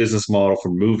 the business model for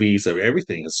movies,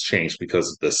 everything has changed because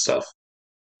of this stuff.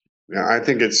 Yeah, I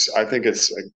think it's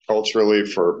culturally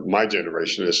for my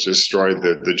generation, it's destroyed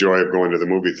the joy of going to the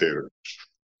movie theater.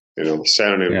 You know,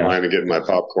 standing in line and getting my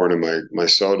popcorn and my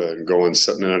soda and going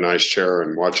sitting in a nice chair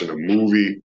and watching a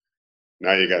movie.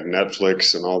 Now you got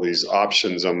Netflix and all these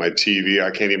options on my TV.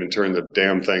 I can't even turn the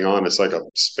damn thing on. It's like a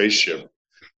spaceship.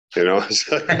 You know,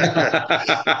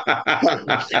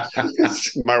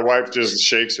 my wife just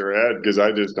shakes her head because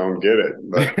I just don't get it.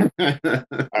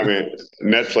 But I mean,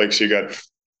 Netflix, you got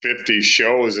 50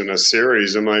 shows in a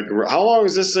series. I'm like, how long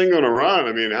is this thing going to run?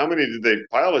 I mean, how many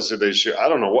pilots did they shoot? I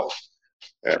don't know what.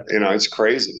 You know, it's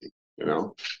crazy. You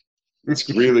know, it's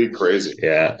really crazy.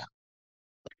 Yeah.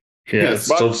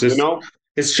 But you know,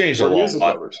 it's changed a lot. Music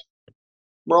lovers.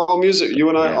 We're all music. You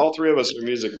and I, all three of us are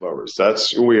music lovers.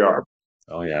 That's who we are.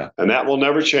 Oh yeah, and that will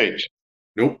never change.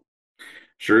 Nope,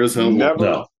 sure as hell never.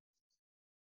 No.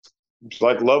 It's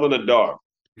like loving a dog.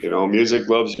 You know, music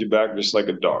loves you back just like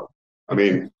a dog. I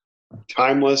mean,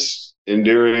 timeless,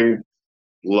 endearing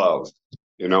love.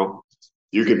 You know,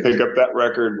 you can pick up that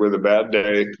record with a bad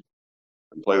day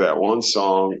and play that one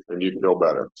song, and you feel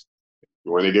better.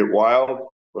 When you get wild,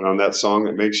 put on that song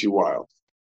that makes you wild.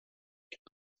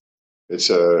 It's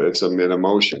an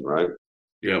emotion, right?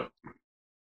 Yep.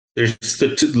 There's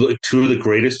two of the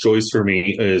greatest joys for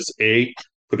me is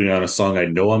putting on a song I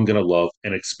know I'm going to love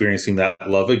and experiencing that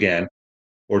love again,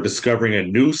 or discovering a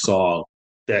new song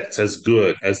that's as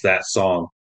good as that song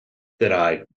that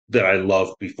I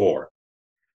loved before.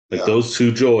 Like those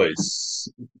two joys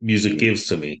music gives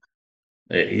to me.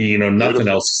 You know, nothing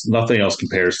else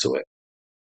compares to it.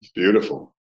 It's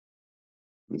beautiful.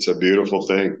 It's a beautiful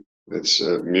thing. It's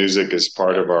music is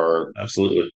part of our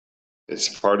absolutely. It's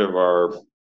part of our,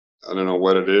 I don't know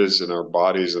what it is in our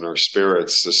bodies and our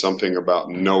spirits. There's something about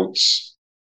notes.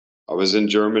 I was in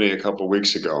Germany a couple of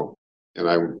weeks ago, and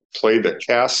I played the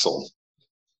castle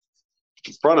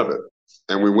in front of it,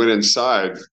 and we went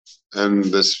inside, and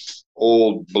this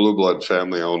old blue blood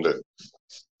family owned it,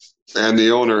 and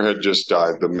the owner had just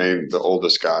died, the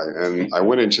oldest guy. And I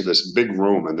went into this big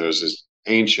room, and there's this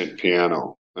ancient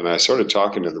piano, and I started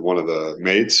talking to one of the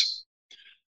maids,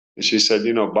 and she said,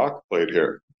 "You know, Bach played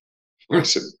here." I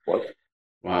said, "What?"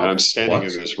 Wow. And I'm standing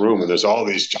in this room, and there's all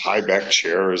these high back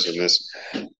chairs and this.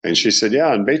 And she said,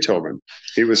 "Yeah, and Beethoven,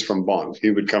 he was from Bonn. He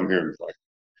would come here and play."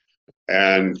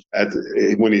 And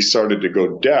when he started to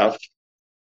go deaf,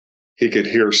 he could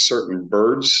hear certain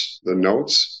birds, the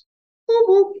notes, whoop,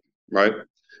 whoop, right?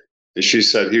 And she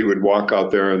said he would walk out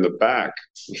there in the back,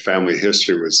 the family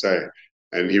history would say,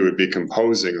 and he would be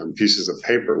composing on pieces of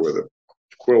paper with a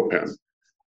quill pen,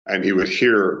 and he would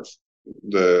hear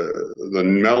the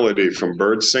melody from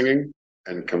birds singing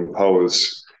and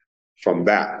compose from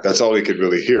that. That's all he could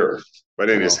really hear. But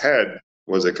in his head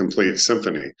was a complete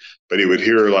symphony. But he would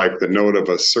hear like the note of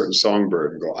a certain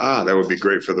songbird and go, that would be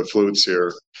great for the flutes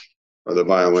here or the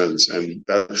violins. And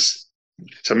that's,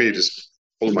 to me, just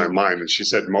blew my mind. And she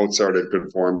said Mozart had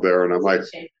performed there. And I'm like,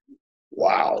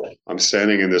 wow, I'm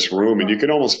standing in this room and you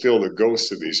can almost feel the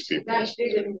ghosts of these people.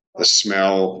 The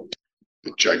smell,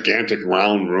 the gigantic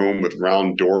round room with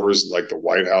round doors like the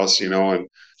White House, and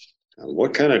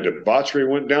what kind of debauchery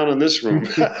went down in this room?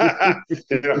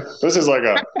 This is like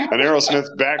an Aerosmith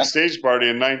backstage party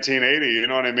in 1980. You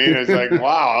know what I mean? It's like,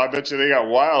 wow, I bet you they got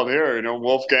wild here.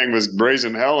 Wolfgang was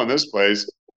raising hell in this place,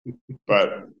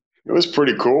 but it was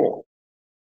pretty cool.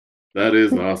 That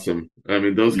is awesome. I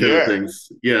mean, those kind of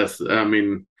things. Yes. I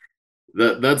mean,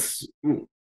 that's,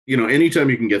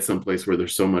 anytime you can get someplace where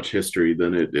there's so much history,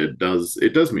 then it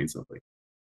does mean something.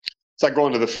 It's like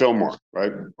going to the Fillmore,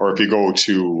 right? Or if you go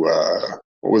to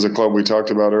what was a club we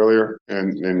talked about earlier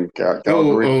in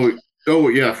Calgary? Oh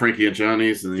yeah, Frankie and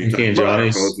Johnny's and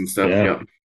Johnny's and stuff. Yeah.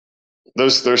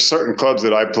 There's certain clubs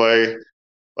that I play,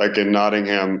 like in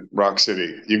Nottingham, Rock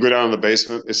City. You go down in the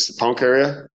basement, it's the punk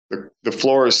area. The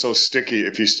floor is so sticky.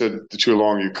 If you stood too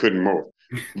long, you couldn't move.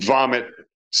 Vomit,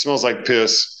 smells like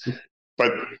piss.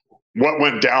 But what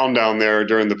went down there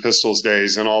during the Pistols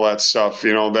days and all that stuff,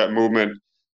 that movement.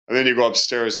 And then you go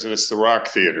upstairs and it's the Rock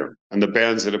Theater and the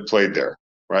bands that have played there,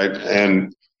 right?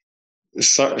 And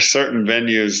certain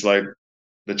venues like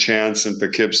the Chance in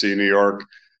Poughkeepsie, New York,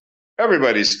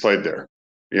 everybody's played there,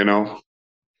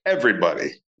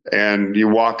 everybody. And you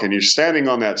walk and you're standing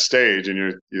on that stage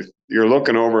and you're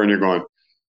looking over and you're going,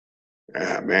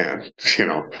 man,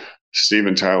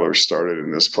 Steven Tyler started in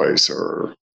this place,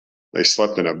 or they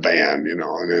slept in a van, and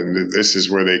then this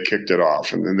is where they kicked it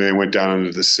off. And then they went down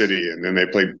into the city and then they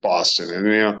played Boston.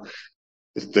 And,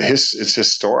 it's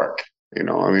historic,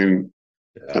 I mean,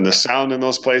 and the sound in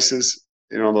those places,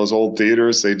 those old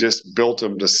theaters, they just built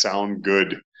them to sound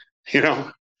good,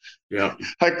 Yeah.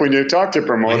 Like when you talk to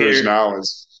promoters now,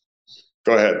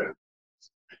 go ahead.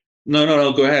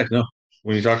 No, go ahead. No.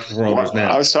 When you talk to promoters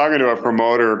now. I was talking to a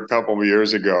promoter a couple of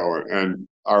years ago, and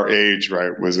our age,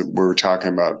 right, we were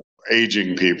talking about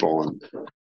aging people,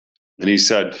 and he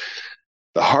said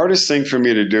the hardest thing for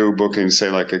me to do booking,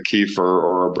 say like a Kiefer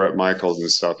or a Bret Michaels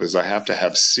and stuff, is I have to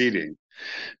have seating,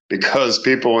 because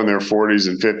people in their 40s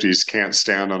and 50s can't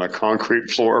stand on a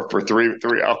concrete floor for three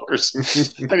hours.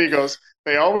 And he goes,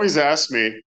 they always ask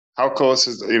me how close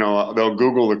is, they'll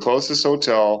Google the closest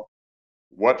hotel,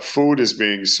 what food is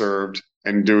being served,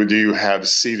 and do you have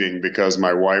seating, because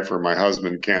my wife or my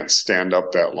husband can't stand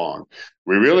up that long.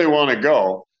 We really want to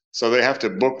go. So they have to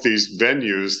book these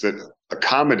venues that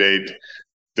accommodate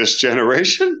this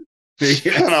generation.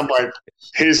 Yes. And I'm like,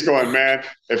 he's going, man,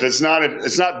 if it's not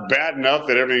bad enough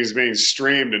that everything's being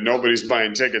streamed and nobody's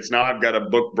buying tickets, now I've got to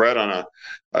book Brett on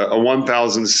a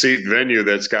 1,000 seat venue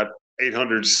that's got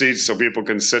 800 seats so people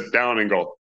can sit down and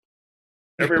go,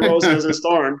 every rose has its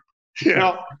thorn,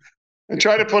 and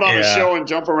try to put on a show and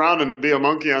jump around and be a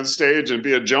monkey on stage and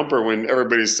be a jumper when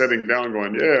everybody's sitting down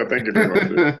going, yeah, thank you very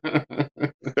much.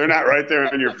 They're not right there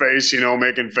in your face,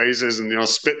 making faces and,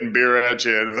 spitting beer at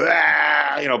you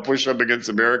and, push up against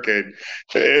the barricade.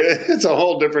 It's a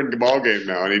whole different ballgame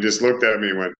now. And he just looked at me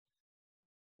and went,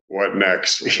 what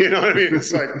next? You know what I mean?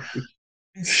 It's like,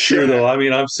 it's true though. I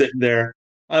mean, I'm sitting there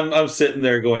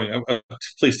going,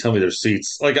 please tell me there's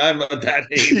seats. Like, I'm at that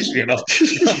age,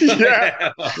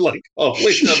 Yeah. I'm like, oh,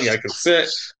 please tell me I can sit.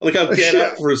 Like, I'll get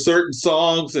up for certain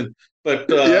songs, but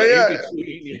in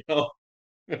between,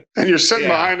 And you're sitting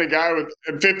behind a guy with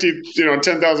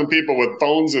 10,000 people with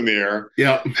phones in the air.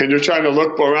 Yeah. And you're trying to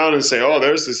look around and say, oh,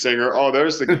 there's the singer. Oh,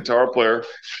 there's the guitar player.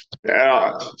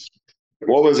 Yeah.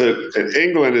 What was it? In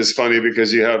England is funny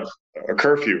because you have a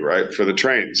curfew, right, for the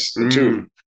trains, the tube.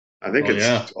 I think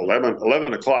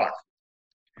 11 o'clock.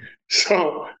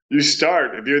 So you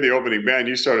start, if you're the opening band,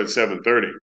 you start at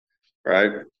 7:30,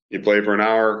 right? You play for an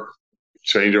hour,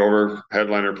 change over,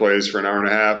 headliner plays for an hour and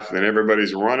a half, then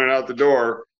everybody's running out the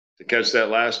door to catch that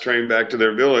last train back to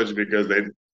their village because they're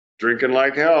drinking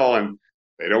like hell and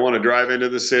they don't want to drive into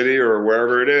the city or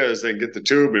wherever it is. They get the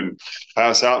tube and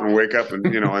pass out and wake up and,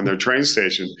 in their train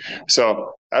station.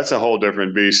 So that's a whole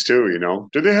different beast too,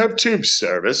 Do they have tube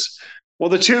service? Well,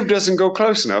 the tube doesn't go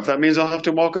close enough. That means I'll have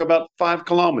to walk about 5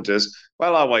 kilometers.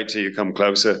 Well, I'll wait till you come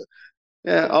closer.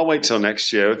 Yeah, I'll wait till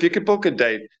next year. If you could book a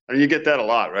date, and you get that a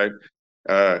lot, right?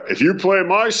 If you play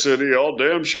my city, I'll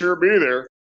damn sure be there.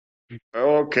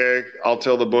 Okay, I'll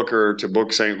tell the booker to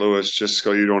book St. Louis just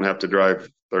so you don't have to drive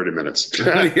 30 minutes.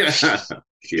 Yeah.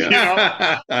 You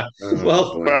Yeah. know, Oh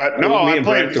Well, boy. but no, me I'm and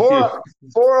playing Brent a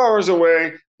few. 4 hours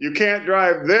away. You can't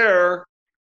drive there,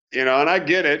 and I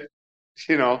get it,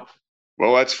 you know.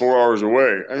 Well, that's 4 hours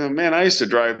away. Man, I used to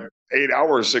drive 8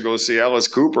 hours to go see Alice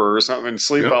Cooper or something and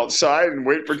sleep Yep. outside and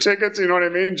wait for tickets. You know what I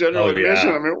mean? General Oh admission.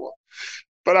 yeah, I mean,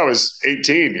 but I was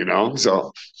 18,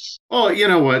 so. Oh, you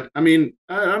know what? I mean,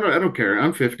 I don't care.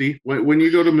 I'm 50. When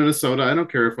you go to Minnesota, I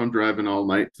don't care if I'm driving all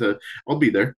night. I'll be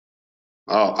there.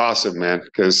 Oh, awesome, man.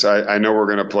 Because I know we're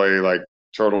going to play like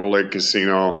Turtle Lake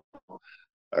Casino.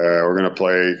 We're going to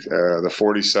play the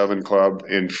 47 Club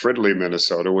in Fridley,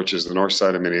 Minnesota, which is the north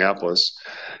side of Minneapolis.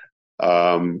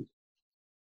 Um,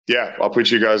 yeah, I'll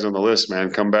put you guys on the list,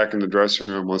 man. Come back in the dressing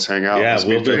room. Let's hang out. yeah. Let's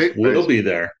meet face to We'll face. be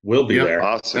there. We'll be Yep. there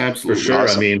Awesome. for Absolutely. sure. I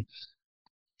Awesome. mean,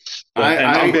 well, I and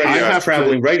I, I Brett's have to.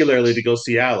 traveling regularly to go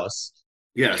see Alice.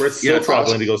 Yes. Brett's still Yes.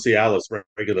 traveling to Awesome. go see Alice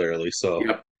regularly. So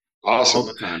Yep. All the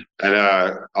Awesome. time. And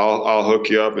I'll hook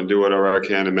you up and do whatever I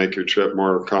can to make your trip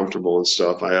more comfortable and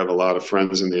stuff. I have a lot of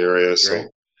friends in the area, great.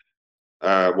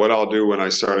 so what I'll do when I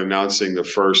start announcing the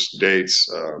first dates,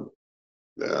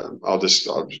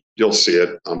 you'll see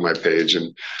it on my page,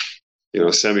 and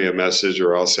send me a message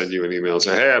or I'll send you an email and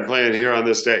say, hey, I'm playing here on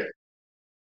this day.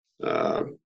 Uh,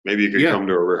 Maybe you could Yeah. come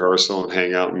to a rehearsal and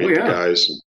hang out and Oh meet the yeah. guys.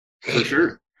 For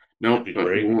sure. No, That'd be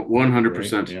great. one hundred Great.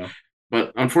 percent. Yeah.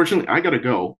 But unfortunately, I gotta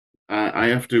go. I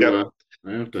have to. Yep.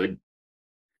 I have to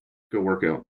go work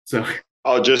out. So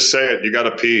I'll just say it. You got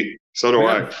to pee. So do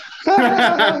yeah.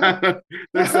 I.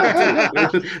 There's that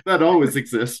too. That always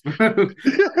exists.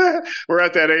 We're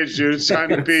at that age, dude. It's time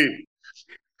to Yes. pee.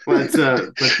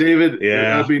 But David, I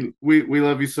Yeah. mean, we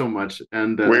love you so much,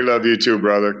 We love you too,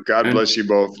 brother. God and bless you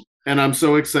both. I'm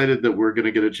so excited that we're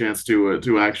gonna get a chance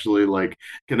to actually like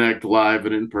connect live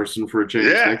and in person for a change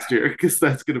Yeah. next year because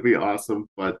that's gonna be awesome.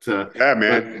 Yeah, But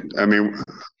man. I mean,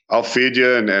 I'll feed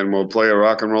you and we'll play a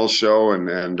rock and roll show.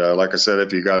 And like I said,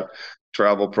 if you got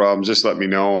travel problems, just let me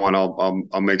know and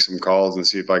I'll make some calls and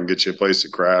see if I can get you a place to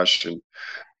crash and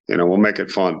we'll make it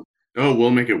fun. oh,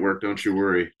 we'll make it work. Don't you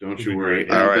worry. Don't It'd you be worry. great.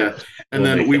 Yeah. All right. And We'll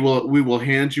then make it. we will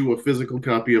hand you a physical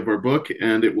copy of our book,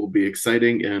 and it will be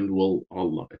exciting, and we'll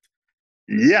all love it.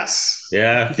 Yes.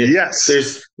 Yeah. Yes.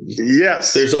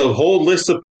 Yes. There's a whole list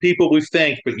of people we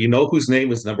thank, but you know whose name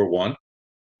is number one?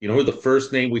 You know who the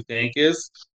first name we thank is?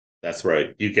 That's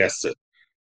right. You guessed it.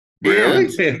 And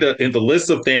Really? In the list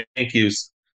of thank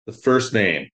yous, the first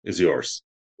name is yours.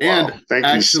 Wow. and Thank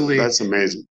you. actually, That's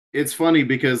amazing. it's funny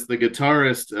because the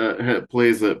guitarist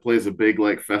plays a big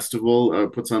like festival,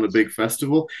 puts on a big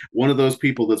festival. One of those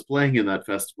people that's playing in that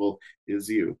festival is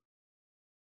you.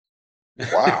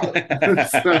 Wow.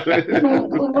 So,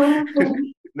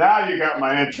 Now you got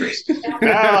my interest.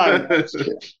 Now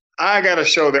I got to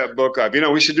show that book up.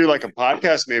 We should do like a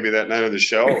podcast maybe that night of the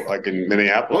show, like in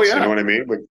Minneapolis. Oh, yeah. You know what I mean?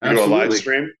 We do a live Absolutely.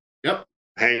 stream, Yep.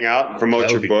 hang out, promote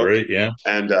That your would be book, great. Yeah.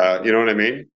 and you know what I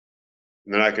mean?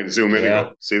 And then I can zoom in Yeah. and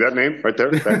go, see that name right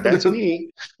there? That's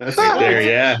me. That's Right there.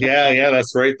 right. Yeah.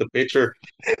 That's right. The picture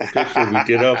we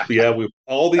get up. Yeah. We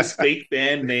all these fake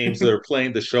band names that are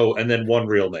playing the show and then one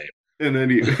real name. And then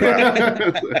you.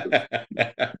 Wow.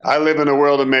 I live in a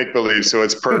world of make believe, so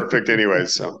it's perfect anyway.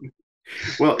 So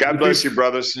Well, God bless you,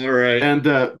 brothers. All right. and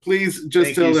please just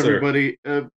Thank tell you, sir. everybody,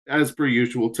 as per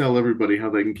usual, tell everybody how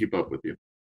they can keep up with you.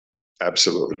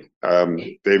 Absolutely.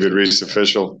 David Reece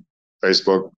official,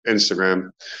 Facebook,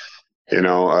 Instagram.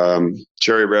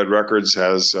 Cherry Red Records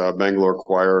has Bangalore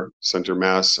Choir, Center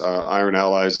Mass. Iron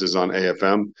Allies is on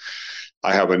AFM.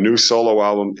 I have a new solo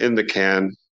album in the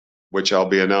can, which I'll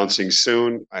be announcing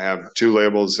soon. I have 2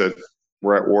 labels that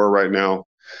we're at war right now.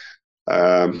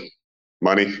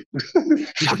 Money.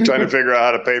 I'm trying to figure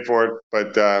out how to pay for it,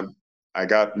 but I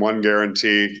got one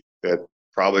guarantee that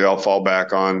probably I'll fall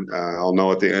back on. I'll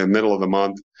know at the middle of the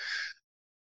month.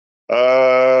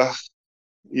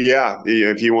 Yeah,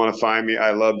 if you want to find me,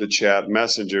 I love to chat.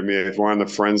 Messenger me. If we're on the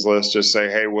friends list, just say,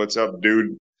 hey, what's up,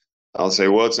 dude? I'll say,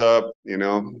 what's up?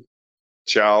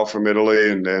 Ciao from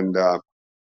Italy. And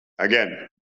again,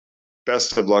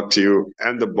 best of luck to you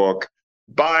and the book.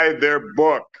 Buy their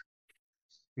book.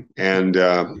 And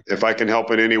if I can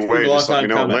help in any way, just let me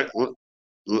know.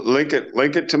 Link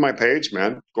it to my page,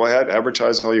 man. Go ahead,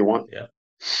 advertise all you want. Yeah.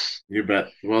 You bet.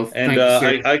 Well, And thank you,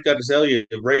 sir. I got to tell you,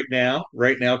 right now,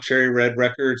 Cherry Red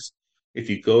Records, if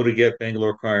you go to get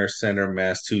Bangalore Choir Center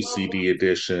Mass 2 CD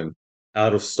edition,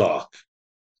 out of stock.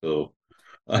 So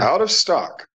Out of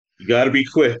stock. you got to be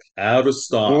quick. Out of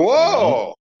stock.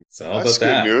 Whoa. So how That's about good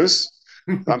that? news.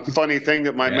 funny thing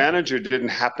that my manager didn't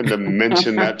happen to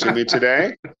mention that to me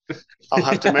today. I'll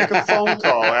have to make a phone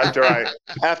call after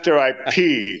I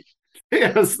pee.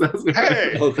 Yes, that's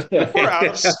hey, Okay. we're out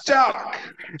of stock.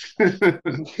 All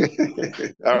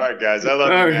right, guys. I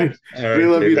love All you, man. right. All right, We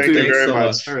love you David. too. Thank you Thanks very so much.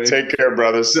 much. All right. Take care,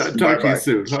 brothers. Talk to you Bye-bye.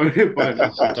 soon. All right, bye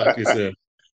now. I'll talk to you soon.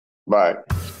 Bye.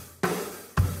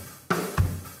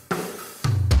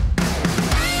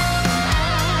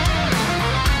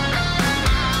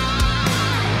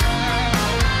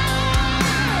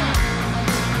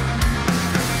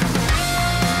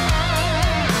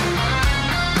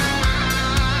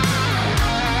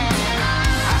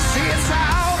 I see it's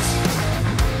out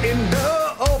in the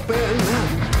open.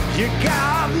 You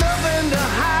got nothing to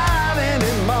hide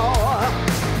anymore.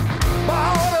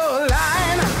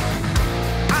 Borderline,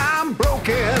 I'm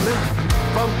broken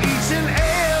from each and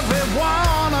every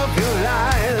one of your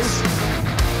lies.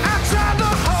 I tried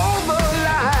to hold the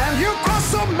line. You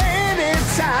crossed so many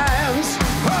times.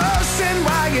 Person,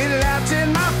 why you laughed in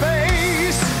my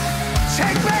face?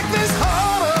 Take back this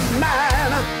heart of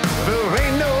mine. There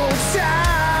ain't no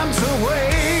time to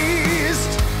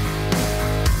waste.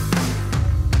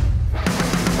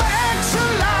 Back to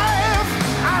life,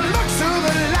 I look to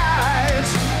the light.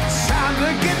 Time to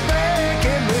get back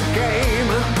in the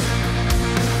game.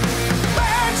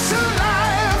 Back to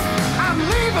life, I'm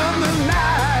leaving the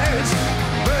night,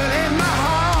 burning my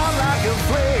heart like a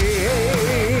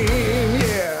flame.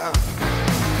 Yeah.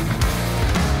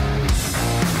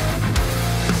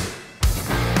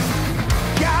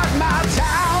 Got my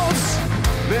doubts,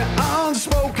 they're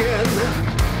unspoken,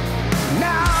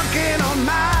 knocking on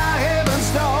my heaven's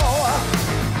door.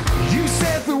 You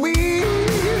set the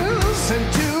wheels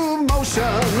into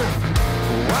motion.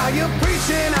 While you're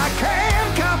preaching, I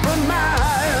can't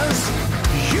compromise.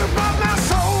 You brought my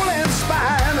soul and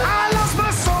spine. I lost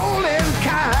my soul in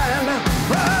kind.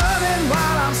 Running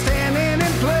while I'm standing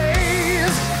in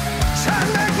place. Turn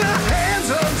back the hands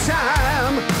of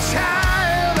time.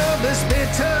 Tired of this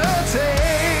bitter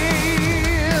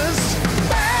taste.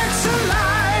 Back to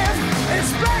life,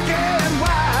 it's black and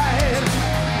white.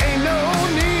 Ain't no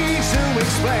need to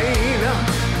explain.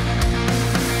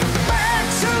 Back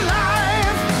to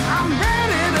life, I'm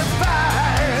ready to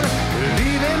fight.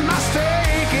 Leaving my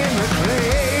stake in the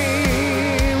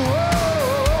claim.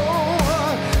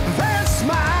 Whoa, that's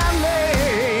my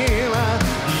name.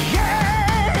 Yeah.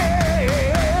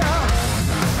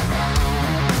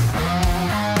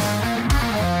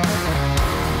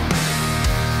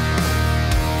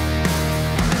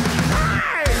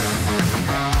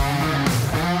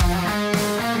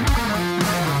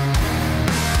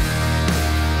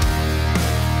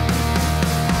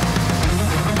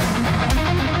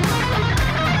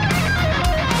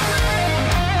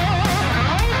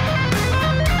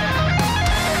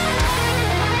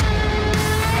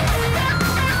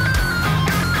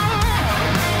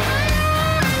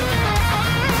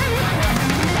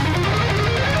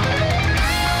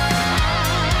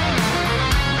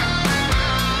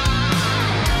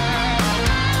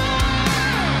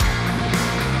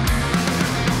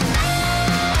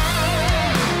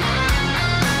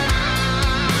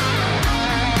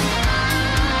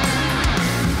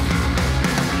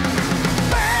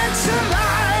 Back to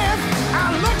life, I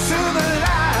look to the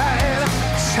light.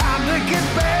 Time to get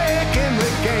back in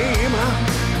the game.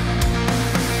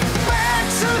 Back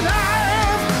to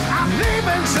life, I'm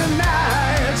leaving tonight.